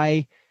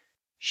why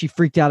she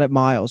freaked out at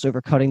Miles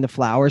over cutting the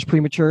flowers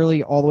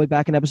prematurely all the way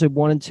back in episode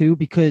 1 and 2,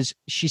 because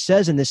she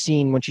says in this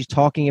scene when she's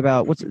talking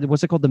about what's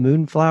it called, the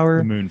moonflower.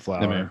 The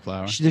moonflower. the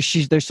moonflower.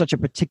 There's such a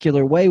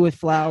particular way with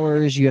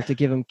flowers. You have to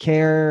give them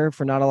care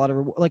for not a lot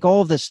of like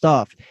all of this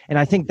stuff. And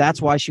I think that's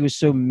why she was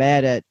so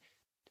mad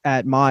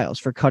at Miles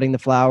for cutting the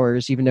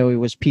flowers, even though it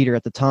was Peter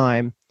at the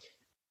time.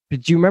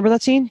 But do you remember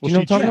that scene? Do you know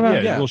what I'm talking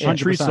about? Yeah, well, she 100%.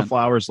 treats the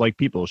flowers like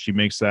people. She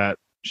makes that.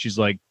 She's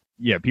like,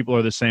 yeah, people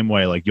are the same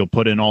way. Like, you'll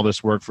put in all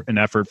this work and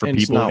effort for And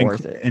it's people, not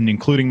worth it. and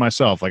including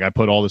myself. Like, I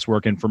put all this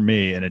work in for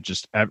me, and it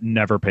just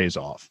never pays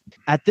off.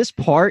 At this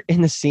part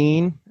in the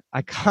scene,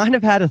 I kind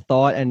of had a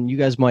thought, and you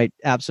guys might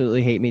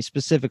absolutely hate me.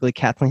 Specifically,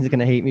 Kathleen's going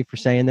to hate me for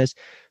saying this,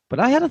 but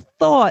I had a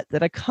thought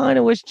that I kind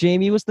of wish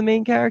Jamie was the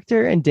main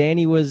character and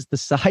Danny was the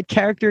side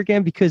character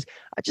again, because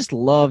I just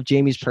love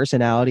Jamie's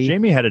personality.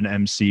 Jamie had an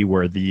MC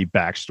worthy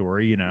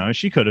backstory.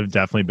 She could have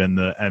definitely been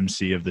the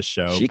MC of the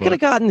show. She but could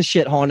have gotten the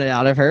shit haunted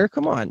out of her.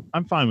 Come on.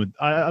 I'm fine with.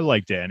 I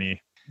like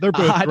Danny. They're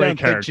both I great don't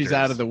characters. think she's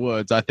out of the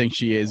woods. I think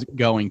she is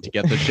going to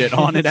get the shit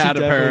haunted She out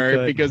of definitely her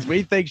could. because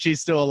we think she's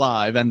still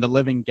alive and the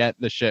living get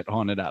the shit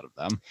haunted out of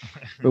them.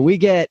 But we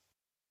get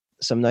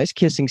some nice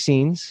kissing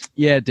scenes.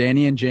 Yeah,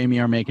 Danny and Jamie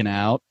are making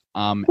out.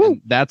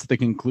 And that's the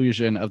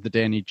conclusion of the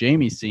Danny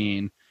Jamie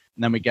scene.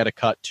 And then we get a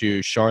cut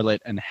to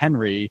Charlotte and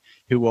Henry,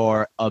 who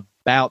are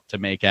about to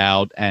make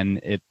out,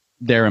 and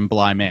they're in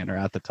Bly Manor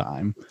at the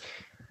time.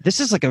 This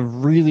is like a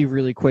really,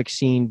 really quick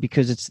scene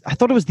because I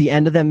thought it was the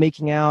end of them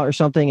making out or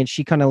something, and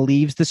she kind of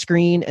leaves the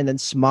screen and then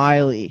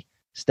Smiley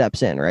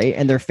steps in, right?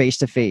 And they're face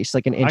to face,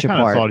 like an inch I kind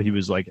of apart. thought he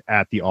was like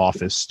at the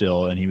office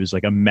still, and he was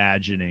like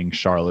imagining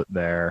Charlotte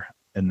there.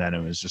 and then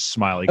it was just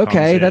Smiley. Comes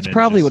Okay, in that's and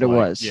probably just what it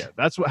was. Yeah,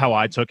 that's how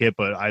I took it,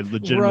 but I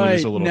legitimately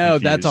was a little No,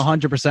 confused. that's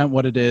 100%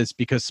 what it is,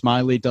 because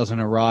Smiley doesn't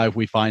arrive,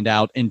 we find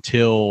out,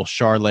 until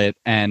Charlotte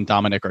and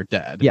Dominic are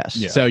dead. Yes.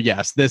 Yeah. So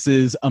yes, this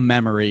is a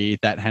memory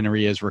that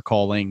Henry is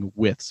recalling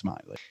with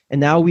Smiley. And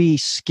now we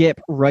skip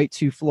right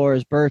to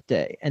Flora's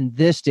birthday. And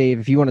this, Dave,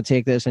 if you want to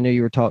take this, I know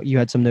you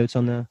had some notes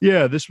on that.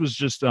 Yeah, this was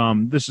just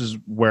this is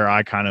where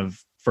I kind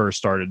of first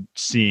started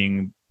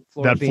seeing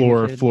that being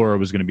the kid. Flora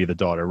was going to be the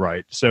daughter,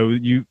 right? So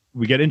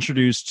we get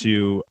introduced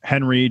to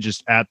Henry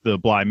just at the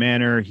Bly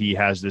Manor. He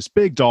has this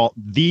big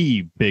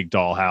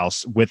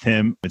dollhouse with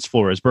him. It's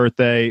Flora's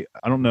birthday.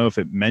 I don't know if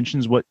it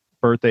mentions what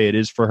birthday it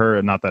is for her,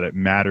 and not that it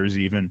matters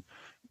even.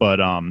 But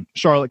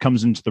Charlotte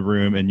comes into the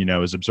room and,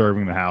 is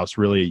observing the house,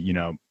 really,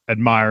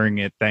 admiring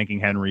it, thanking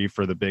Henry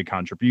for the big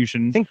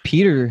contribution. I think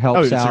Peter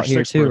helps it's her out here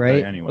sixth too, birthday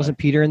right? anyway. Wasn't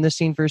Peter in this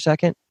scene for a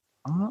second?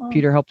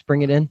 Peter helped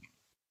bring it in.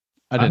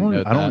 I didn't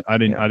know that. I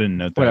didn't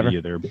know that Whatever.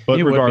 either. But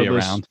He would be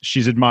regardless, around.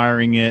 she's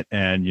admiring it,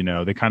 and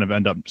they kind of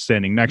end up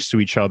standing next to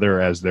each other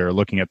as they're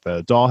looking at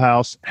the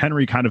dollhouse.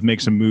 Henry kind of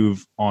makes a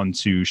move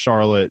onto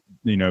Charlotte,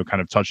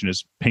 kind of touching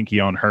his pinky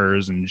on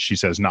hers, and she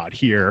says, "Not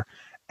here."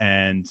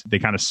 And they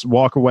kind of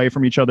walk away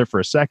from each other for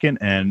a second,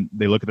 and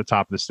they look at the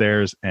top of the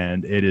stairs,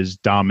 and it is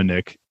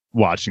Dominic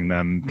watching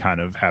them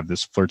kind of have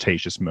this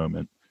flirtatious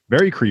moment.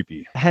 Very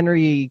creepy.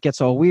 Henry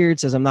gets all weird,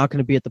 says, "I'm not going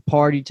to be at the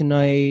party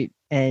tonight."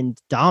 And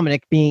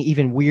Dominic, being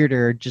even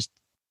weirder, just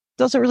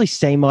doesn't really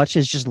say much,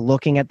 is just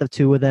looking at the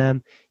two of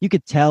them. You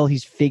could tell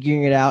he's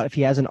figuring it out if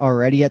he hasn't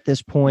already at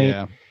this point.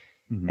 Yeah.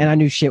 Mhm. And I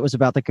knew shit was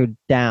about to go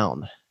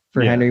down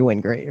for Yeah. Henry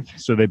Wingrave.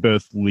 So they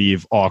both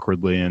leave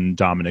awkwardly, and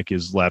Dominic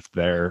is left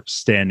there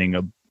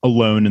standing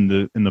alone in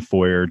the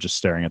foyer, just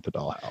staring at the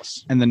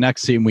dollhouse. And the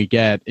next scene we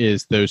get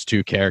is those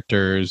two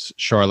characters,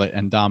 Charlotte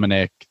and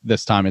Dominic.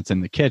 This time it's in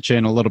the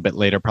kitchen. A little bit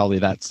later, probably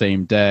that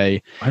same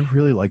day. I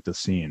really liked the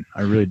scene.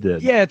 I really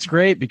did. Yeah, it's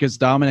great because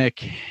Dominic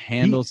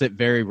handles it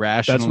very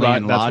rationally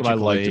and that's what I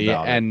liked logically.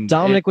 about it. And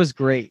Dominic was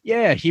great.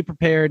 yeah, he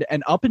prepared.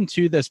 And up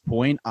until this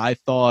point, I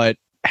thought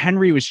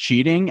Henry was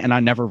cheating, and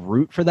I never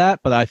root for that,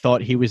 but I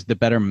thought he was the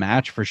better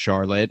match for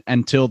Charlotte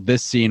until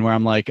this scene where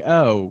I'm like,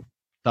 oh,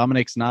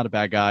 Dominic's not a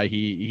bad guy.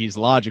 He's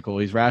logical.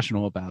 He's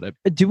rational about it.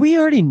 Do we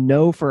already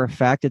know for a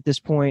fact at this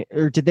point,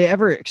 or did they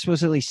ever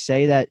explicitly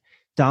say that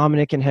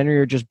Dominic and Henry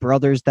are just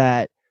brothers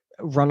that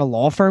run a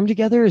law firm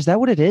together? Is that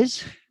what it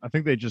is? I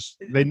think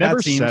they never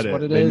seems said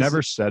what it. it They is.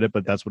 never said it,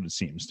 but that's what it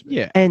seems to be.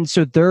 Yeah. And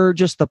so they're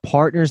just the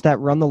partners that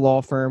run the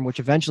law firm, which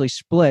eventually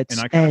splits.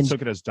 And I kind of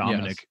took it as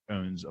Dominic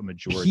owns a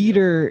majority.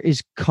 Peter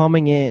is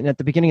coming in at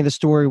the beginning of the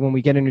story when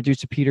we get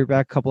introduced to Peter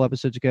back a couple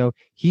episodes ago.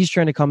 He's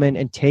trying to come in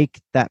and take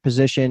that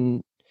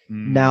position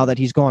now that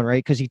he's gone,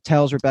 right? Because he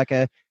tells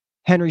Rebecca,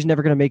 Henry's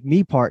never going to make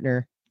me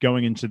partner.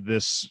 Going into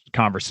this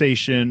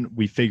conversation,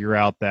 we figure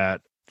out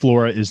that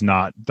Flora is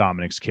not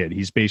Dominic's kid.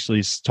 He's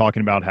basically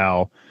talking about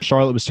how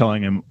Charlotte was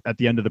telling him at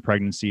the end of the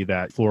pregnancy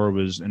that Flora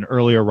was an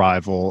early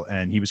arrival,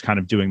 and he was kind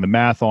of doing the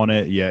math on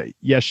it. Yeah,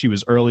 yes, she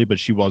was early, but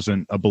she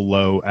wasn't a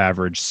below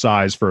average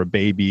size for a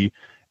baby.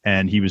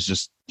 And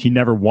he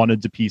never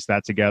wanted to piece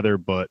that together.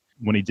 But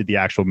when he did the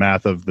actual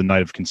math of the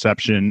night of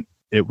conception,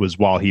 it was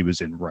while he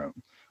was in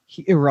Rome.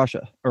 In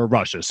Russia. Or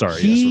Russia,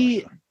 sorry. He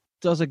yes, Russia.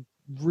 does a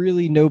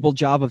really noble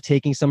job of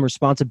taking some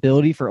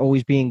responsibility for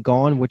always being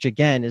gone, which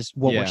again is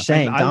what Yeah. we're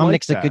saying. And I like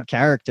Dominic's a that. good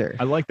character.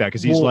 I like that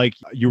because he's Well- like,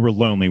 you were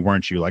lonely,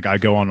 weren't you? Like, I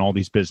go on all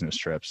these business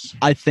trips.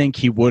 I think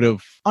he would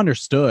have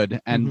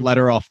understood and Mhm. let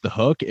her off the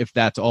hook if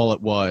that's all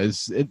it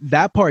was.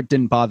 That part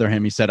didn't bother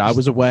him. He said, I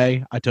was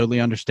away. I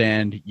totally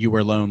understand. You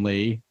were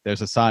lonely.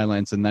 There's a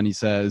silence. And then he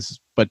says,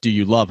 but do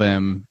you love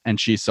him? And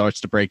she starts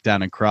to break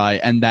down and cry.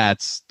 And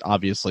that's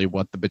obviously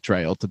what the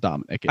betrayal to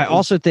Dominic is. I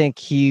also think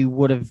he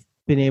would have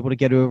been able to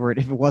get over it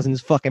if it wasn't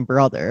his fucking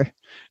brother.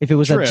 If it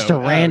was True. just a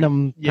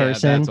random yeah,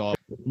 person. that's all.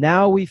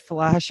 Now we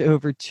flash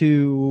over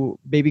to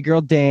baby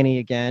girl Danny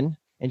again,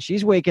 and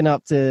she's waking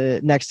up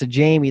next to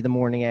Jamie the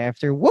morning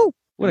after. Whoa!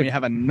 We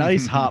have a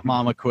nice hot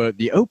mama quote.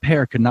 The au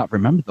pair could not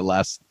remember the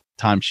last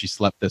time she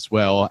slept this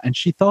well, and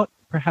she thought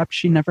perhaps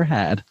she never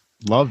had.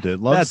 Loved it.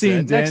 Loved That's seeing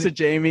it. Next to Danny.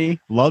 Jamie.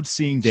 Loved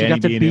seeing She Danny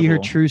got to being be her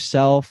able- true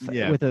self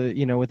Yeah. with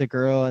a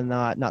girl and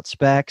not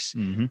Specs.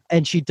 Mhm.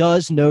 And she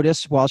does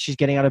notice while she's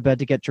getting out of bed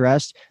to get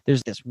dressed,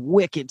 there's this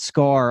wicked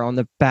scar on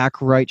the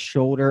back right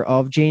shoulder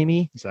of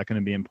Jamie. Is that going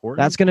to be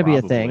important? That's going to be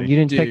a thing. Probably. You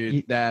didn't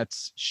Dude, pick.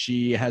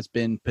 she has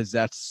been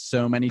possessed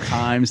so many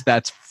times.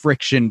 That's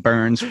friction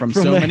burns from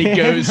From so the many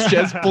hands. ghosts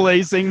just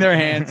placing their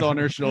hands on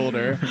her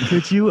shoulder.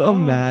 Could you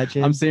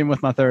imagine? I'm seeing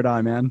with my third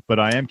eye, man.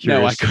 But I am No,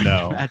 I curious to couldn't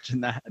know.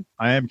 imagine that.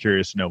 I am curious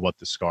to know what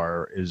the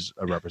scar is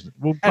a represent.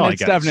 We'll And probably it's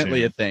get it definitely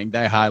soon. a thing.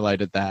 They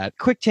highlighted that.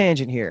 Quick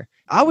tangent here.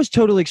 I was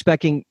totally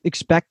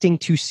expecting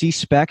to see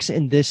Specs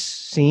in this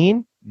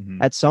scene Mhm.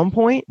 at some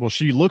point. Well,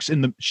 she looks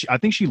in the. I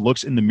think she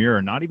looks in the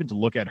mirror, not even to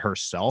look at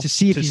herself, To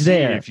see if he's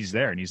there. If he's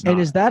there, and he's not.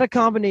 And is that a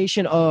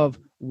combination of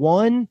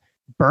one,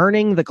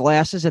 burning the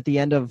glasses at the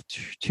end of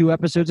two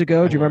episodes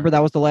ago? Do you remember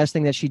that was the last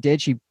thing that she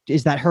did?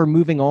 Is that her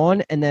moving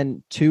on? And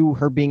then two,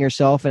 her being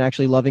herself and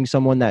actually loving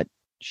someone that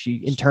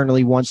she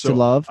internally wants to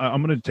love.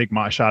 I'm going to take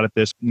my shot at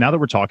this. Now that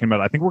we're talking about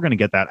it, I think we're going to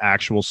get that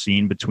actual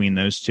scene between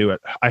those two.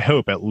 I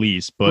hope at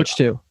least. But Which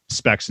two?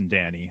 Specs and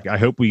Danny. I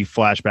hope we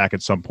flash back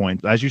at some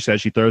point. As you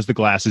said, she throws the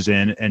glasses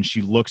in and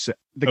she looks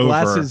the over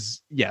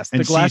glasses. Yes,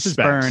 the glasses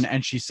burn,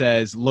 and she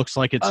says, "Looks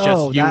like it's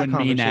just you and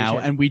me now."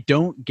 And we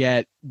don't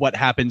get what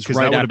happens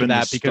right after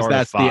that because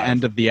that's the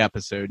end of the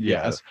episode.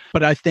 Yeah. Yes,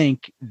 but I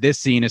think this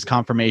scene is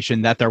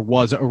confirmation that there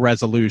was a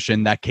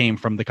resolution that came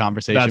from the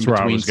conversation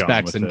between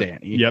Specs and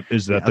Danny. Yep,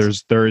 is that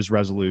there is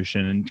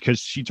resolution, and because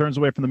she turns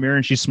away from the mirror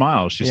and she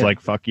smiles, she's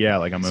like, "Fuck yeah!"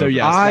 Like I'm. So over.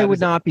 yes, I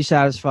would not be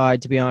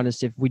satisfied, to be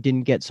honest, if we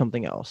didn't get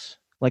something else.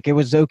 Like it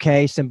was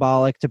okay,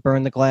 symbolic to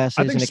burn the glasses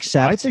and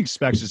accept. I think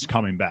Specs is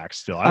coming back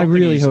still. I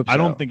really hope so. I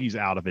don't think he's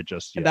out of it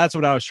just yet. And that's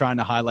what I was trying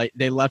to highlight.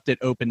 They left it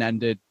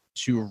open-ended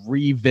to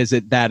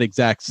revisit that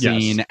exact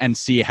scene and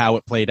see how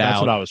it played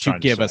out. What I was to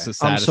give us a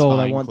satisfying I'm sold.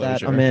 I want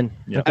closure. that. I'm in.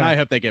 Yep. And I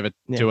hope they give it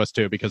to us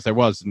too, because there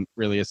wasn't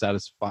really a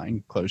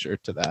satisfying closure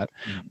to that.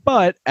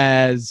 But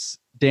as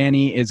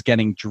Danny is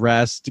getting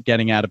dressed,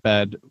 getting out of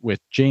bed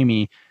with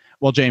Jamie,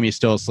 well, Jamie's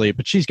still asleep,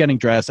 but she's getting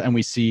dressed, and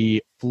we see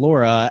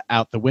Flora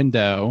out the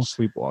window.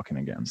 Sleepwalking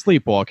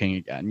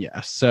again,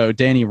 yes. So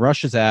Danny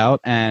rushes out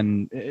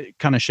and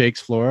kind of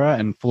shakes Flora,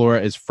 and Flora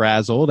is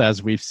frazzled,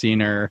 as we've seen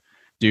her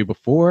do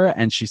before,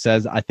 and she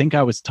says, "I think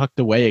I was tucked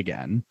away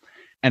again."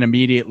 And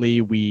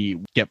immediately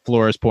we get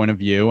Flora's point of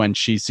view, and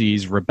she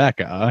sees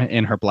Rebecca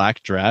in her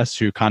black dress,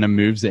 who kind of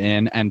moves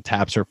in and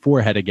taps her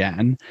forehead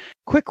again.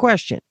 Quick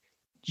question.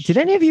 Did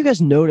any of you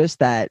guys notice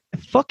that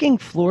fucking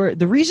Flora,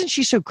 the reason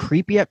she's so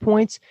creepy at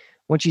points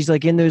when she's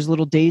like in those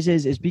little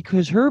dazes is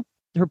because her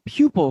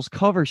pupils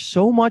cover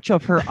so much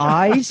of her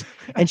eyes,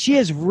 and she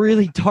has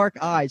really dark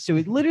eyes. So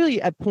it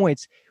literally at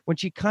points when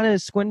she kind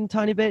of squints a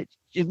tiny bit,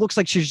 it looks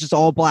like she's just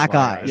all black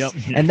eyes. Yep.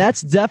 And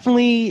that's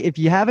definitely, if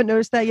you haven't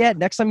noticed that yet,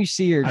 next time you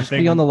see her, just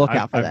be on the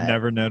lookout for that. I've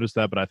never noticed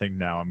that, but I think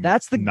now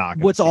that's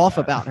what's off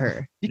about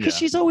her, because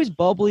she's always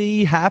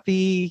bubbly,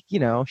 happy. You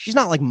know, she's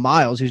not like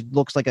Miles, who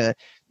looks like a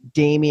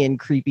Damien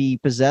creepy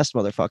possessed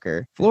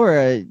motherfucker.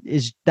 Flora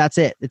that's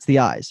it. It's the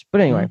eyes.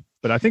 But anyway.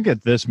 But I think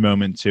at this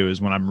moment too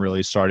is when I'm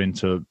really starting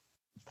to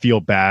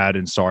feel bad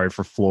and sorry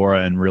for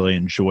Flora and really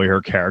enjoy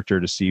her character,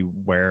 to see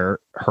where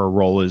her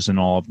role is in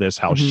all of this,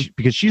 how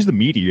because she's the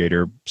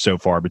mediator so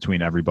far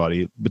between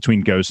everybody, between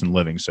ghosts and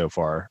living so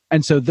far.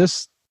 And so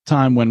this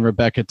time when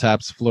Rebecca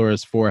taps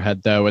Flora's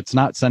forehead, though, it's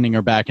not sending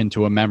her back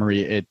into a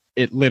memory.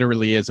 It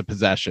literally is a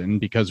possession,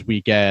 because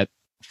we get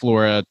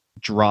Flora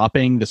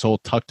dropping this whole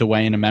tucked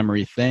away in a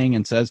memory thing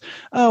and says,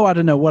 "Oh, I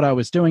don't know what I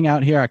was doing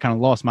out here. I kind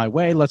of lost my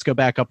way. Let's go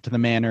back up to the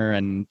manor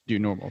and do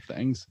normal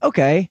things."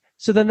 Okay,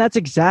 so then that's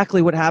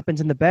exactly what happens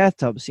in the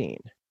bathtub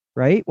scene,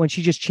 right? When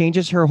she just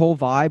changes her whole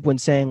vibe when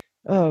saying,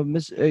 "Oh,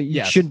 Miss,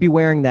 you shouldn't be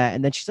wearing that,"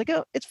 and then she's like,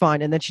 "Oh, it's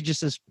fine," and then she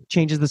just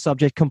changes the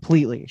subject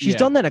completely. She's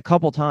done that a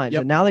couple times,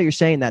 and now that you're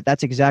saying that,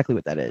 that's exactly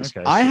what that is.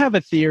 Okay, I have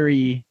a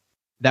theory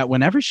that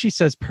whenever she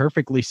says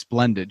 "perfectly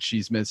splendid,"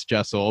 she's Miss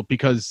Jessel,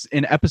 because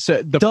in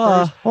episode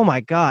first, oh my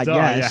god,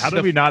 yes. Yeah, how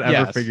did we not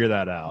ever figure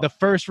that out? The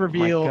first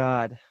reveal. Oh my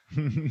god.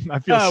 I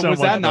feel so was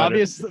much that an better.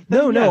 obvious?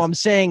 No, I'm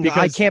saying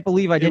I can't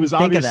believe I didn't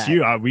think of that. It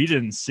was obvious we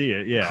didn't see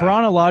it. Yeah.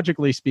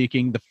 Chronologically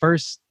speaking, the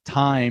first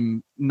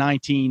time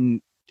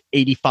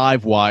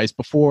 1985 wise,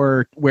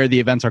 before where the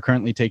events are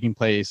currently taking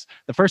place,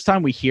 the first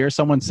time we hear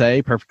someone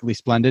say "perfectly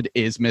splendid"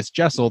 is Miss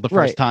Jessel. The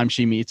first time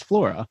she meets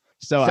Flora.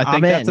 So I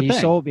think that's a you thing.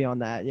 sold me on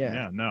that.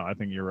 Yeah, no, I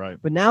think you're right.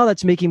 But now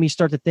that's making me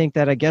start to think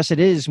that I guess it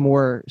is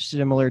more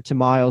similar to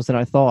Miles than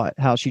I thought.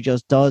 How she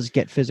just does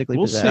get physically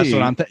possessed. That's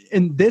what I'm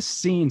in this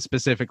scene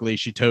specifically,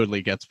 she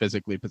totally gets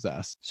physically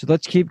possessed. So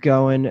let's keep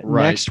going.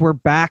 Right. Next, we're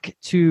back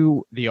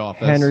to the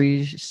office.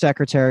 Henry's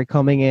secretary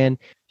coming in.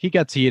 He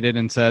gets heated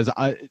and says,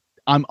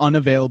 I'm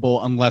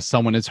unavailable unless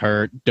someone is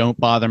hurt. Don't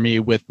bother me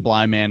with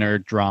Bly Manor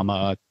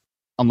drama.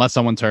 Unless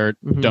someone's hurt,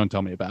 don't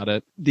tell me about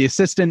it. The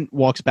assistant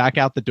walks back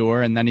out the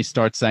door, and then he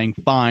starts saying,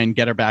 "Fine,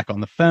 get her back on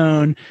the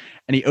phone."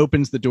 And he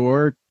opens the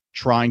door,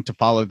 trying to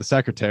follow the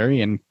secretary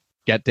and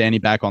get Danny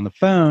back on the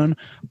phone.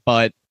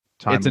 But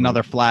it's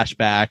another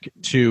flashback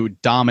to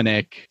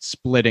Dominic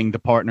splitting the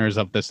partners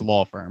of this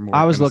law firm.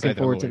 I was looking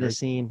forward to this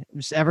scene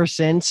ever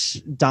since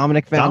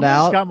Dominic found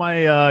out. Got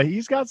my,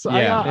 he's got.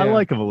 I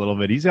like him a little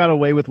bit. He's got a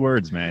way with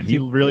words, man. He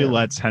really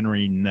lets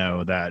Henry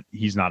know that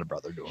he's not a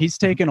brother to him. He's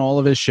taken all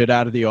of his shit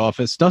out of the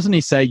office. Doesn't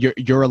he say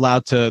you're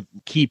allowed to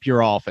keep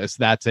your office?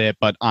 That's it.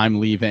 But I'm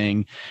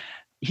leaving.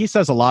 He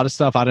says a lot of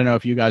stuff. I don't know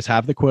if you guys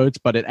have the quotes,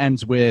 but it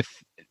ends with,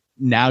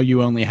 "Now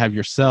you only have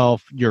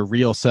yourself, your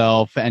real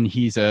self," and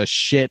he's a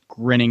shit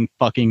grinning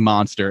fucking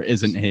monster,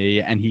 isn't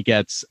he? And he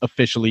gets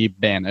officially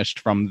banished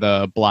from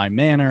the Bly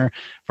Manor,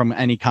 from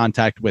any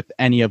contact with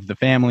any of the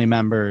family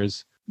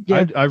members.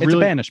 Yeah, it's a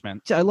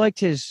banishment. I liked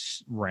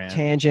his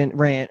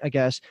rant, I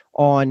guess,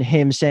 on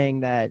him saying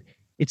that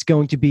it's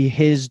going to be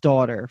his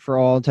daughter for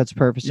all intents and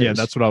purposes. Yeah,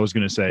 that's what I was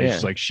going to say. Yeah.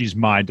 It's like, she's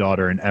my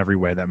daughter in every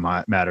way that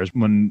matters.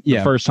 When the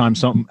first time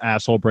some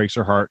asshole breaks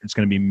her heart, it's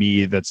going to be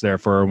me that's there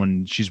for her.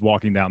 When she's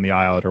walking down the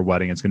aisle at her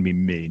wedding, it's going to be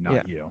me,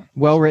 not you.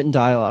 Well-written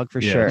dialogue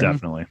for sure.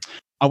 Definitely.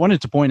 I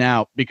wanted to point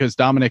out, because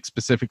Dominic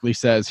specifically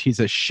says he's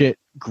a shit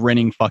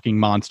grinning fucking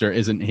monster,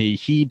 isn't he?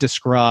 He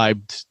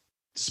described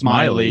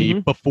Smiley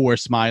before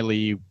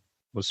Smiley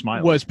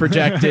was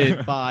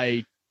projected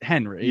by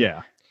Henry.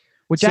 Yeah.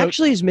 Which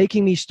actually is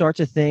making me start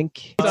to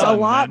think it's a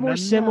lot more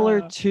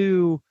similar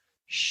to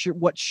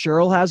what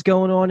Cheryl has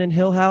going on in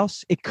Hill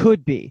House. It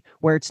could be,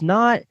 where it's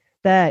not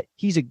that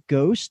he's a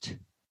ghost,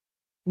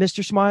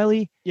 Mr.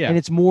 Smiley, and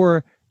it's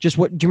more just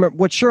do you remember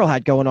what Cheryl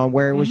had going on,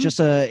 where it was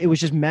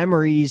just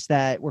memories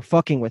that were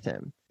fucking with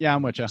him. Yeah,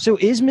 I'm with you. So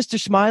is Mr.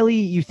 Smiley,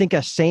 you think,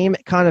 a same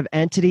kind of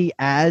entity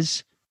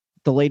as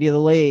the Lady of the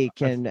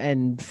Lake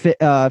and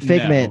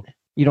Figment? No.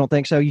 You don't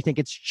think so? You think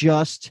it's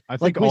just? I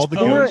think all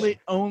the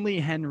only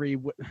Henry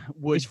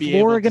would be.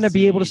 Flora going to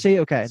be able to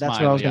see? Okay, that's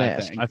what I was going to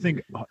ask. I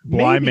think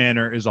Bly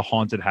Manor is a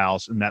haunted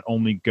house, and that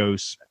only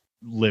ghosts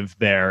live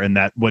there, and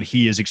that what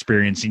he is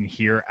experiencing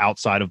here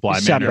outside of Bly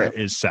Manor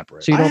is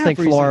separate. So you don't think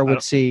Flora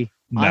would see?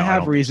 No, I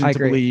have reason to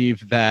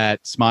believe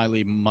that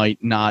Smiley might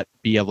not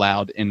be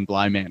allowed in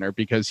Bly Manor,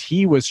 because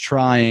he was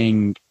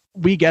trying.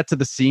 We get to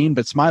the scene,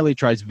 but Smiley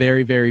tries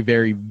very, very,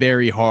 very,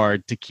 very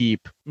hard to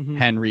keep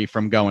Henry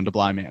from going to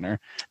Bly Manor.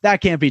 That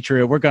can't be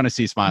true. We're going to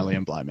see Smiley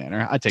in Bly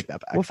Manor. I take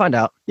that back. We'll find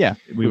out. Yeah,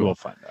 we will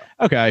find out.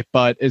 Okay,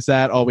 but is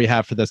that all we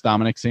have for this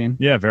Dominic scene?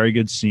 Yeah, very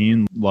good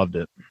scene. Loved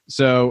it.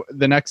 So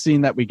the next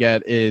scene that we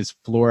get is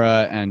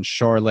Flora and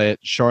Charlotte.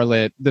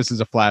 Charlotte, this is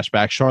a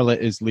flashback.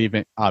 Charlotte is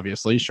leaving.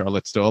 Obviously,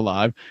 Charlotte's still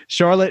alive.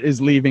 Charlotte is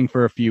leaving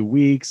for a few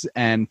weeks,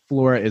 and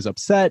Flora is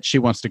upset. She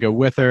wants to go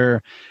with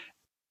her.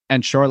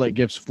 And Charlotte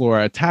gives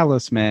Flora a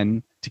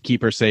talisman to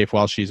keep her safe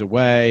while she's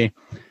away.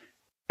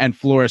 And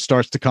Flora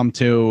starts to come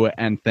to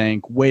and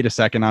think, wait a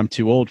second, I'm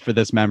too old for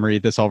this memory.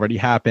 This already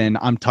happened.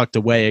 I'm tucked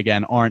away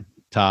again, aren't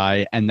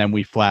I? And then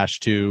we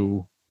flash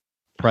to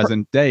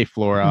present day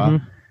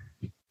Flora,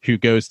 who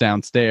goes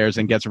downstairs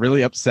and gets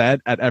really upset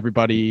at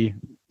everybody,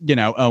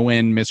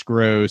 Owen, Miss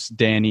Gross,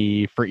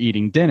 Danny, for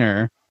eating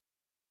dinner.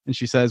 And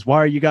she says, why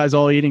are you guys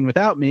all eating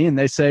without me? And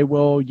they say,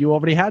 well, you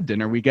already had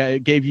dinner. We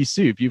gave you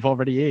soup. You've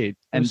already ate.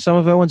 And some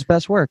of Owen's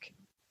best work.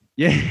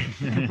 Yeah.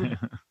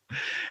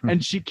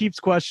 And she keeps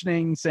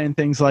questioning, saying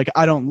things like,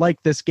 I don't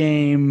like this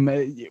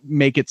game.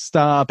 Make it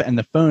stop. And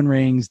the phone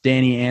rings.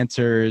 Danny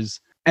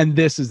answers. And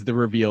this is the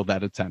reveal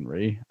that it's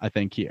Henry, I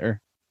think, here.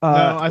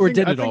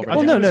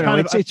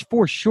 It's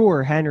for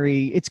sure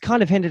Henry. It's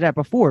kind of hinted at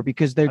before,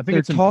 because they're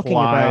talking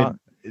about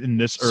in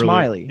this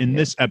Smiley.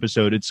 This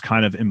episode, it's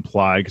kind of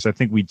implied, because I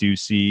think we do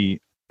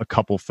see a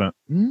couple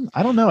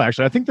I don't know,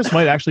 actually. I think this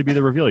might actually be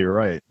the reveal. You're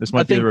right. This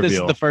might be the reveal. This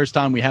is the first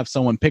time we have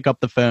someone pick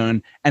up the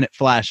phone and it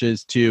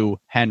flashes to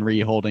Henry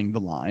holding the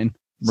line.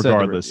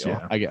 Regardless,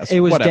 reveal, I guess. It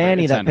was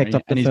Danny that picked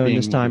up the phone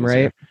this time,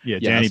 right? Yeah,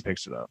 Danny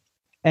picks it up.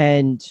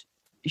 And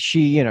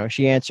she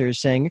answers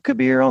saying it could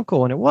be your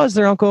uncle, and it was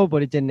their uncle,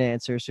 but it didn't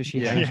answer, so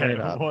she hangs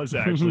it up. It was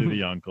actually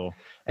the uncle.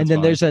 And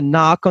then there's a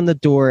knock on the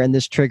door, and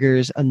this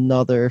triggers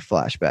another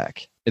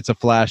flashback. It's a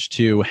flash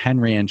to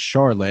Henry and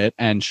Charlotte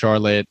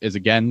is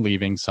again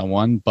leaving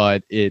someone,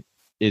 but it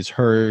is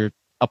her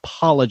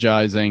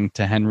apologizing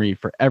to Henry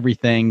for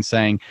everything,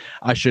 saying,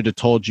 I should have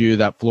told you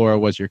that Flora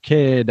was your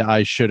kid.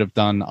 I should have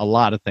done a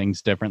lot of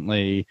things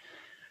differently.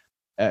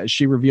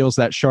 She reveals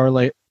that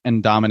Charlotte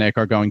and Dominic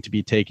are going to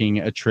be taking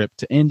a trip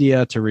to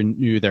India to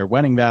renew their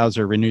wedding vows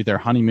or renew their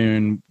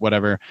honeymoon,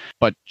 whatever.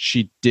 But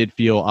she did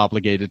feel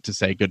obligated to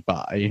say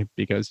goodbye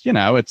because,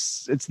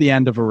 it's the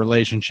end of a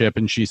relationship.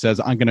 And she says,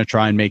 I'm going to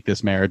try and make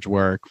this marriage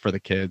work for the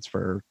kids.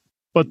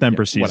 But then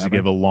proceeds to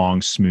give a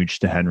long smooch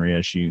to Henry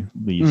as she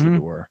leaves the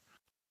door.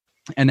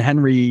 And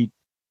Henry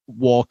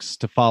walks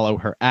to follow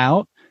her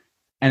out.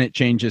 And it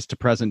changes to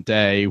present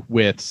day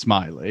with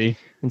Smiley.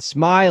 And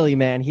Smiley,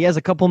 man, he has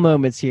a couple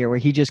moments here where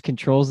he just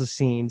controls the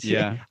scenes.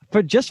 Yeah.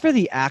 But just for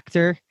the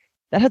actor,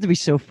 that had to be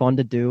so fun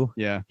to do.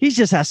 Yeah. He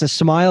just has to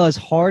smile as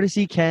hard as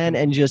he can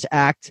and just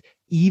act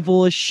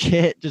evil as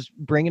shit, just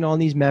bringing on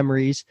these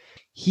memories.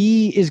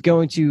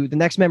 The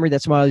next memory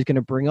that Smiley's going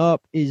to bring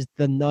up is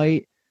the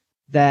night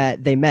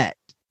that they met,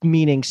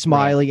 meaning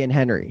Smiley and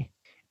Henry.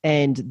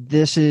 And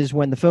this is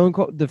when the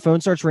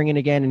phone starts ringing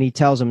again, and he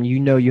tells him,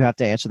 you have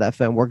to answer that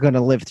phone. We're going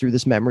to live through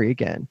this memory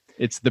again.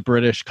 It's the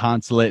British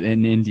consulate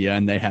in India,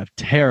 and they have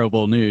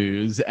terrible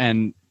news.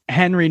 And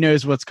Henry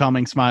knows what's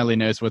coming. Smiley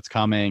knows what's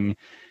coming.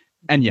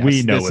 And yes,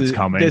 we know what's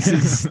coming. This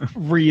is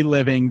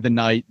reliving the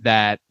night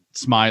that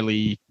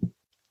Smiley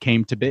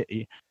came to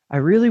be. I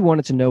really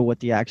wanted to know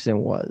what the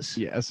accident was.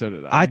 Yeah, so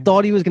did I. I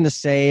thought he was going to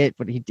say it,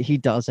 but he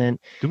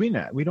doesn't. Do we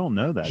not? We don't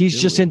know that. He's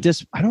just in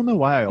I don't know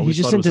why. He's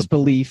just in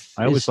disbelief.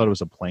 I always thought it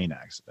was a plane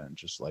accident,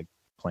 just like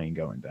plane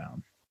going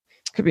down.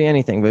 Could be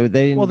anything, but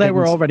they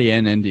were already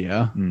in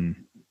India.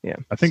 Yeah,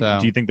 I think.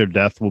 Do you think their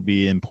death will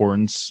be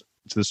importance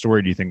to the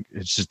story? Do you think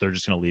they're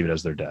just going to leave it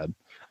as they're dead?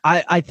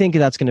 I think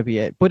that's going to be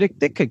it, but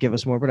it could give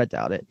us more, but I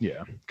doubt it.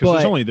 Yeah,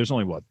 because there's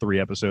only what 3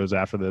 episodes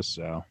after this,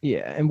 so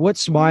yeah. And what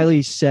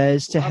Smiley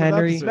says to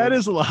Henry, that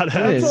is a lot of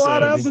episodes. That's a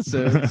lot of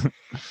episodes.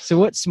 So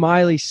what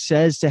Smiley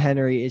says to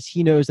Henry is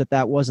he knows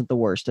that wasn't the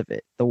worst of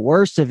it. The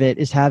worst of it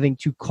is having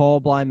to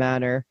call Bly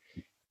Manor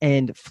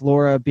and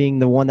Flora being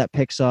the one that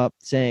picks up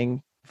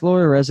saying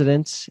Florida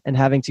residence and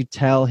having to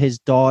tell his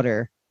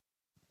daughter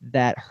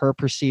that her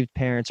perceived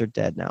parents are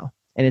dead now.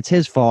 And it's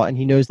his fault, and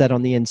he knows that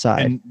on the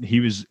inside. And he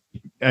was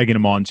egging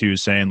him on too,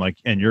 saying like,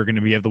 and you're going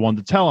to be the one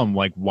to tell him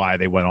like why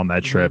they went on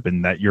that trip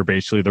and that you're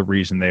basically the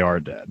reason they are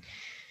dead.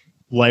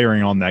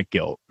 Layering on that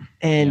guilt.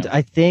 And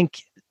I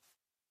think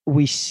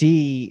we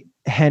see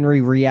Henry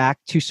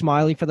react to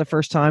Smiley for the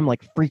first time,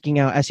 like freaking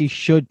out as he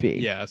should be.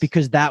 Yes.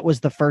 Because that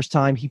was the first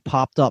time he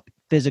popped up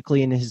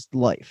physically in his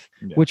life,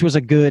 which was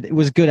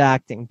good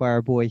acting by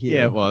our boy here.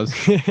 Yeah, it was.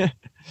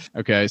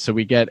 Okay, so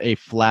we get a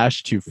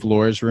flash to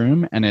Flora's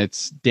room, and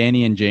it's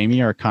Danny and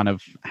Jamie are kind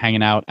of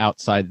hanging out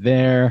outside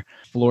there.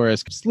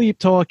 Flora's sleep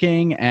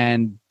talking,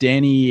 and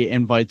Danny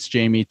invites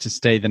Jamie to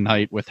stay the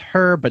night with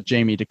her, but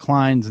Jamie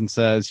declines and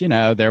says,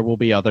 there will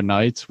be other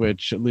nights,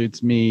 which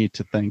leads me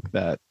to think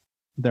that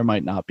there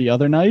might not be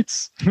other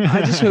nights.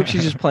 I just hope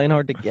she's just playing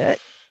hard to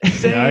get.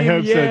 Yeah, I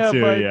hope so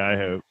too. Yeah, I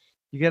hope.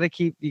 You gotta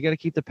keep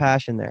the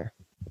passion there.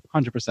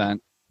 100%.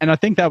 And I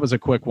think that was a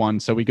quick one.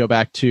 So we go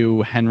back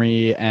to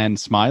Henry and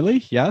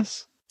Smiley.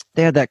 Yes.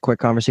 They had that quick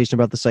conversation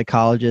about the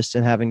psychologist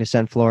and having to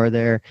send Flora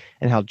there,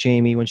 and how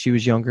Jamie, when she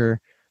was younger,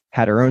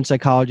 had her own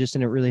psychologist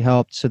and it really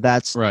helped. So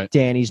that's right.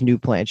 Danny's new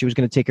plan. She was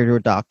going to take her to a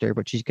doctor,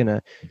 but she's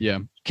going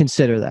to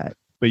consider that.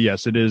 But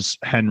yes, it is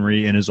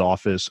Henry in his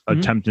office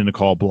attempting to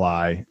call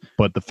Bly,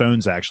 but the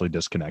phone's actually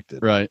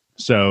disconnected. Right.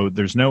 So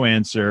there's no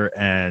answer.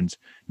 And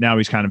now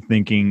he's kind of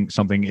thinking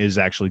something is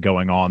actually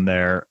going on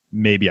there.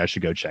 Maybe I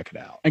should go check it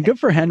out. And good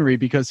for Henry,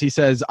 because he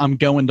says, I'm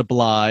going to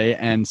Bly.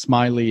 And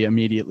Smiley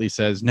immediately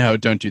says, no,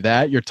 don't do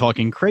that. You're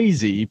talking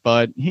crazy.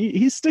 But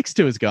he sticks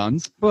to his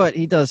guns. But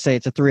he does say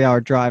it's a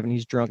 3-hour drive and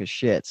he's drunk as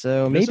shit.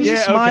 So maybe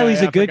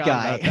Smiley's a good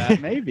guy.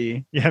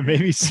 Maybe. Yeah,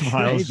 maybe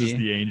Smile's just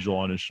the angel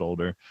on his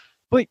shoulder.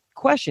 But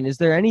question, is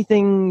there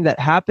anything that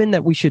happened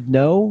that we should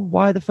know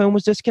why the phone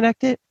was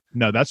disconnected?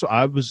 No, that's what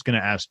I was going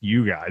to ask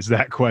you guys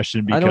that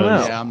question, I don't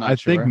because know. I'm not I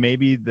sure. think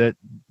maybe that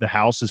the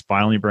house is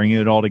finally bringing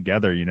it all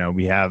together.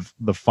 We have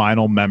the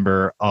final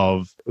member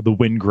of the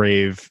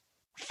Wingrave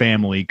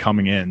family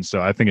coming in. So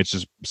I think it's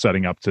just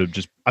setting up to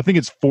I think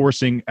it's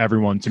forcing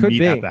everyone to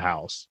meet at the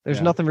house. There's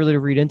nothing really to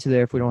read into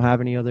there if we don't have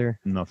any other.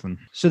 Nothing.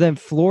 So then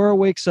Flora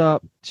wakes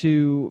up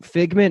to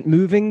Figment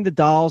moving the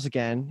dolls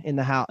again in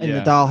the house, in the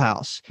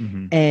dollhouse.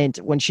 Mm-hmm. And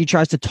when she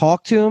tries to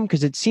talk to him,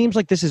 because it seems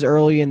like this is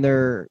early in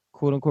their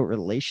quote unquote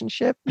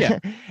relationship.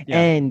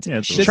 And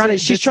she's trying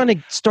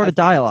to start a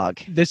dialogue.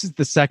 This is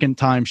the second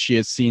time she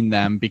has seen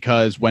them,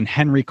 because when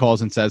Henry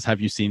calls and says, have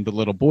you seen the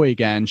little boy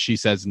again? She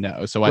says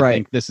no. So I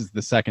think this is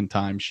the second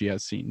time she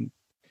has seen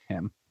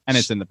him. And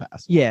it's in the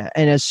past. Yeah.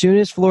 And as soon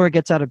as Flora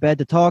gets out of bed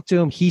to talk to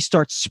him, he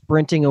starts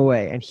sprinting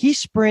away. And he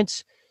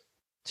sprints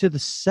to the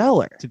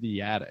cellar. To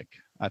the attic,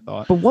 I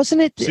thought. But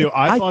wasn't it? So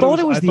I thought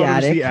it was the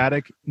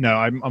attic. No,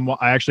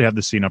 I actually have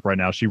the scene up right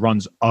now. She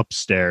runs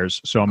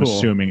upstairs. So I'm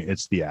assuming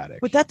it's the attic.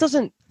 But that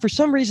doesn't, for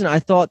some reason, I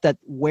thought that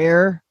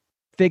where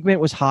Figment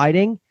was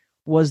hiding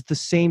was the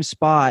same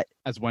spot.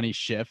 As when he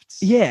shifts?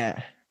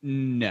 Yeah.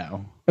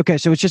 No. Okay,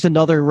 so it's just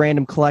another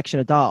random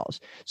collection of dolls.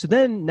 So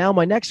then now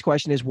my next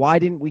question is, why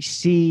didn't we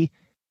see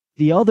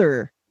the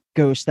other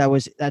ghost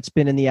that's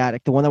been in the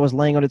attic, the one that was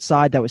laying on its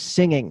side that was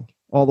singing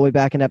all the way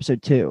back in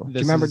episode 2? Do you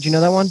remember? Do you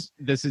know that one?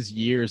 This is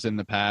years in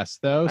the past,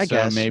 though. I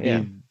guess,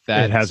 maybe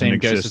that same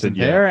ghost isn't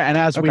there. And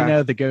as we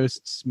know, the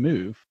ghosts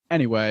move.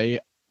 Anyway,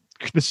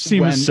 this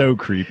scene is so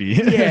creepy.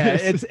 Yeah,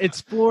 it's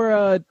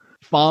Flora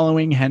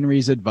following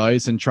Henry's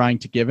advice and trying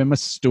to give him a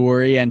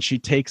story, and she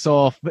takes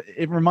off.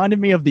 It reminded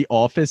me of the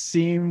Office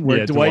scene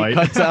where Dwight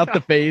cuts out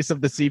the face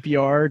of the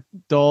CPR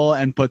doll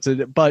and puts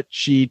it, but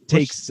she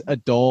takes a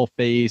doll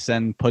face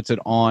and puts it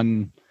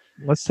on.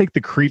 Let's take the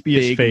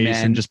creepiest face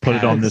and just put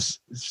it on this.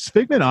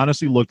 Figment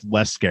honestly looked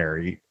less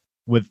scary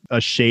with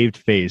a shaved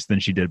face than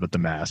she did with the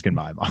mask in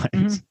my mind.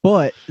 Mm-hmm.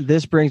 But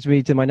this brings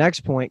me to my next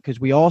point, because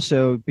we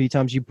also,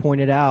 B-Times, you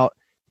pointed out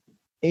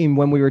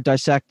when we were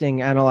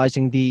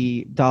analyzing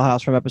the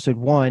dollhouse from episode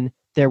 1,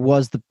 there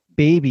was the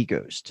baby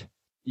ghost.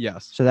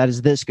 Yes. So that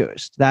is this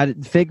ghost.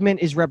 That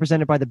Figment is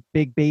represented by the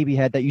big baby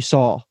head that you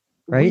saw,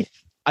 right?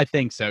 I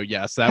think so,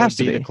 yes. That would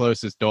be the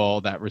closest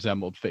doll that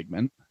resembled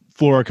Figment.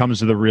 Flora comes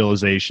to the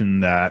realization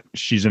that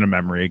she's in a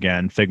memory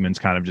again. Figment's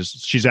kind of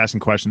she's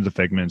asking questions of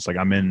Figment. It's like,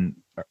 I'm in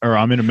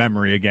a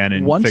memory again.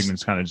 And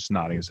Figment's kind of just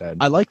nodding his head.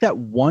 I like that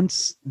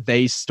once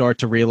they start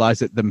to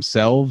realize it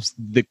themselves,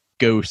 the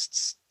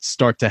ghosts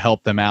start to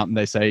help them out, and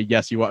they say,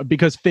 yes, you are,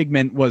 because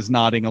Figment was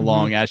nodding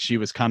along as she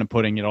was kind of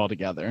putting it all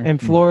together.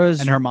 And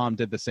and her mom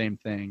did the same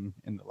thing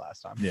in the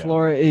last time. Yeah.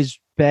 Flora is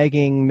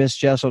begging Miss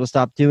Jessel to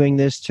stop doing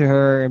this to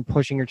her and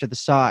pushing her to the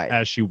side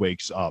as she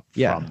wakes up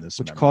from this,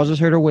 which causes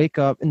her to wake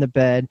up in the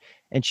bed,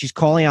 and she's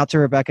calling out to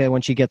Rebecca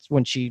when she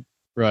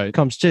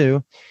comes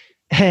to,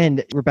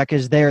 and Rebecca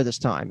is there this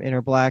time in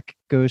her black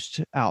ghost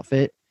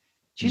outfit.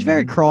 She's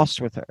very cross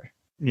with her.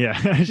 Yeah.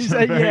 She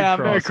said, I'm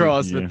very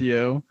cross with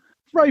you.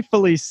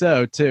 Rightfully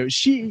so, too.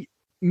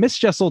 Miss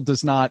Jessel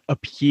does not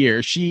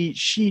appear.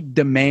 She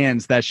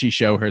demands that she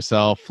show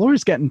herself.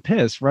 Flora's getting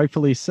pissed,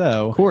 rightfully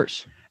so. Of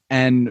course.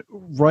 And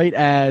right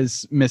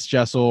as Miss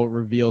Jessel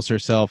reveals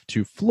herself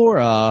to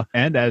Flora,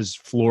 and as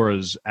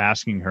Flora's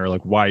asking her,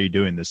 like, why are you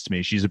doing this to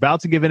me? She's about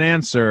to give an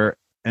answer,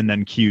 and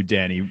then cue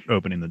Danny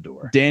opening the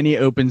door. Danny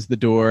opens the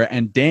door,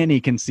 and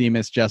Danny can see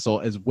Miss Jessel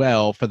as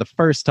well for the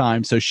first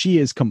time. So she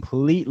is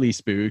completely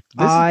spooked.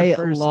 I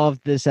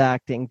loved this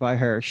acting by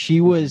her. She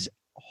was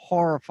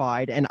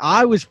horrified, and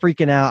I was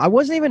freaking out. I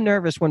wasn't even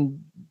nervous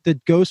when the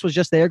ghost was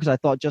just there because I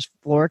thought just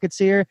Flora could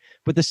see her.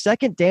 But the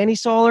second Danny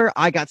saw her,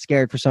 I got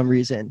scared for some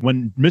reason.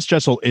 When Miss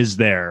Jessel is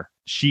there,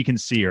 she can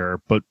see her,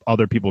 but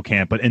other people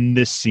can't. But in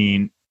this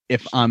scene,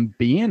 if I'm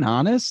being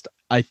honest,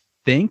 I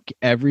think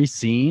every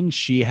scene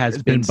she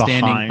has been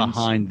standing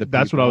behind the people.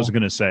 That's what I was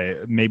going to say.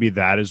 Maybe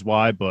that is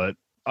why, but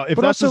if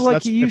but that's also,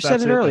 just, like you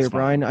said it earlier,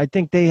 Brian, I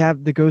think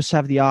the ghosts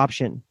have the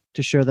option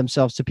to show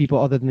themselves to people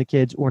other than the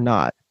kids or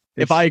not.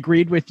 If I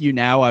agreed with you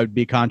now, I would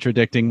be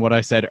contradicting what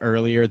I said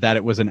earlier, that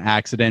it was an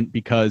accident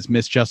because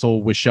Miss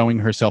Jessel was showing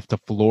herself to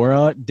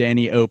Flora.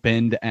 Danny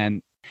opened,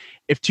 and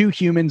if two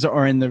humans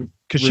are in the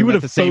because she would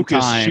have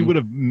focused, she would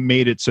have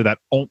made it so that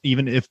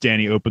even if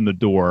Danny opened the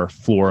door,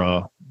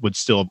 Flora would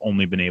still have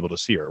only been able to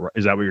see her.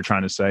 Is that what you're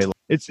trying to say?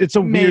 It's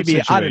a weird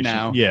situation. I don't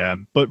know. Yeah,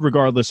 but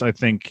regardless, I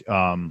think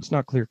it's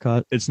not clear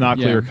cut. It's not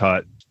clear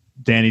cut.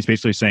 Danny's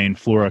basically saying,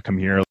 Flora, come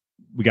here.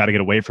 We got to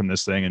get away from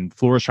this thing. And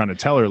Flora's trying to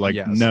tell her, like,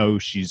 no,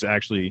 she's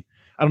actually,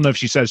 I don't know if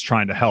she says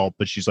trying to help,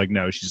 but she's like,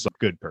 no, she's a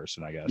good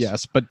person, I guess.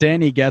 Yes, but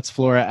Danny gets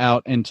Flora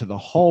out into the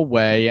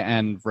hallway,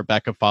 and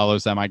Rebecca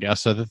follows them, I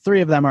guess. So the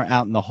three of them are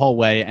out in the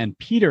hallway, and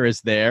Peter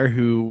is there,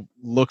 who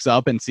looks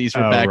up and sees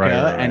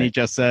Rebecca, and he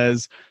just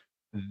says,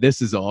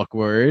 this is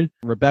awkward.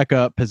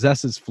 Rebecca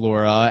possesses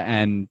Flora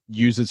and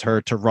uses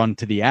her to run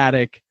to the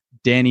attic.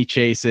 Danny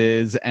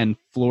chases, and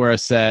Flora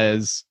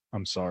says,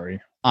 I'm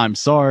sorry.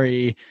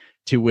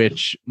 To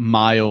which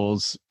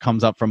Miles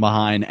comes up from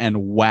behind and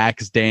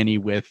whacks Danny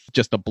with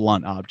just a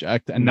blunt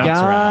object and knocks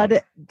her out.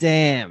 God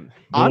damn.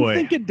 I'm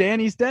thinking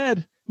Danny's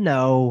dead.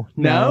 No.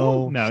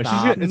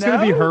 It's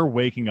gonna be her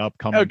waking up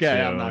coming okay,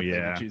 to. I'm not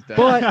thinking she's dead.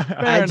 But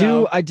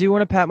I do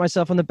want to pat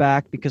myself on the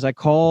back because I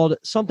called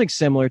something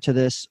similar to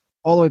this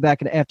all the way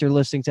back after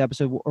listening to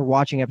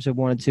watching episode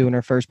 1 and 2 in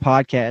our first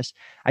podcast.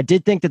 I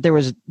did think that there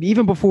was,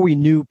 even before we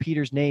knew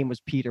Peter's name was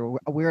Peter,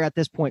 we were at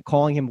this point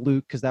calling him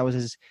Luke because that was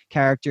his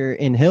character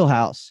in Hill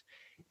House.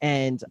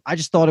 And I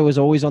just thought it was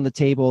always on the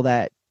table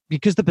that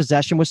because the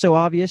possession was so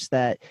obvious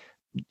that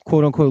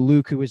quote unquote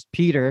Luke, who was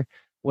Peter,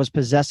 was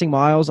possessing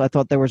Miles, I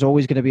thought there was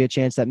always going to be a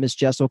chance that Miss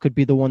Jessel could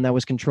be the one that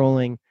was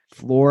controlling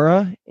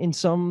Flora in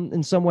some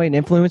way and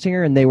influencing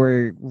her, and they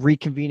were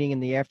reconvening in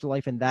the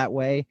afterlife in that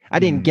way. I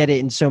didn't get it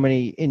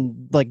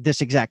in like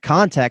this exact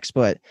context,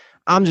 but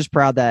I'm just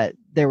proud that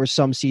there were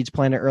some seeds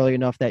planted early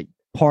enough that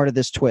part of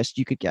this twist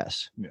you could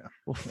guess. Yeah.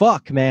 Well,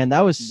 fuck, man,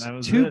 that was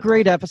two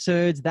great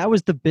episodes. That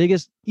was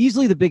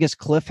easily the biggest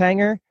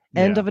cliffhanger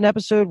end of an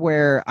episode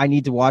where I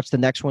need to watch the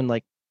next one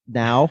like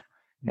now.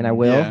 And I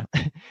will,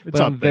 but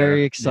I'm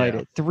very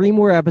excited. 3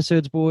 more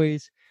episodes,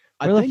 boys.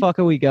 Where the fuck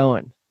are we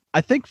going?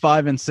 I think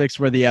 5 and 6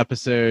 were the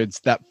episodes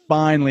that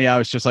finally I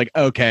was just like,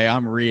 okay,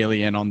 I'm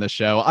really in on this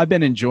show. I've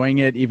been enjoying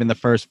it, even the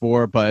first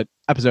 4, but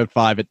episode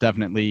 5, it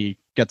definitely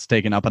gets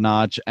taken up a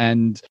notch.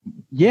 And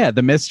yeah,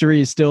 the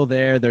mystery is still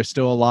there. There's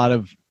still a lot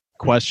of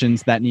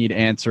questions that need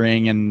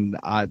answering. And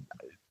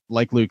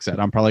like Luke said,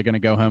 I'm probably going to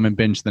go home and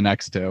binge the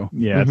next 2.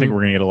 Yeah, I think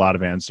we're going to get a lot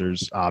of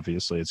answers.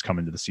 Obviously, it's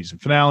coming to the season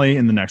finale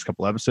in the next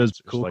couple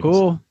episodes.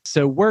 Cool.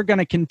 So we're going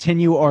to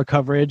continue our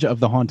coverage of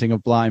The Haunting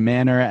of Bly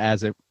Manor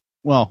as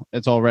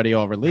it's already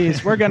all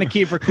released. We're going to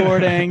keep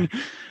recording.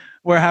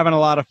 We're having a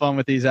lot of fun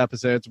with these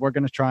episodes. We're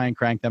going to try and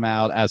crank them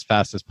out as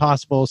fast as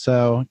possible,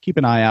 so keep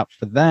an eye out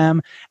for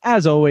them.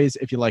 As always,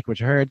 if you like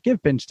what you heard,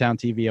 give Bingetown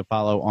TV a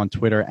follow on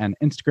Twitter and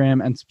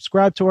Instagram, and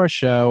subscribe to our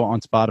show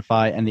on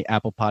Spotify and the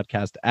Apple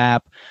Podcast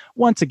app.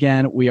 Once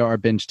again, we are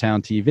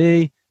Bingetown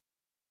TV,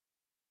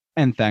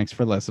 and thanks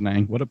for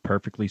listening. What a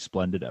perfectly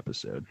splendid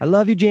episode. I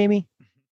love you, Jamie.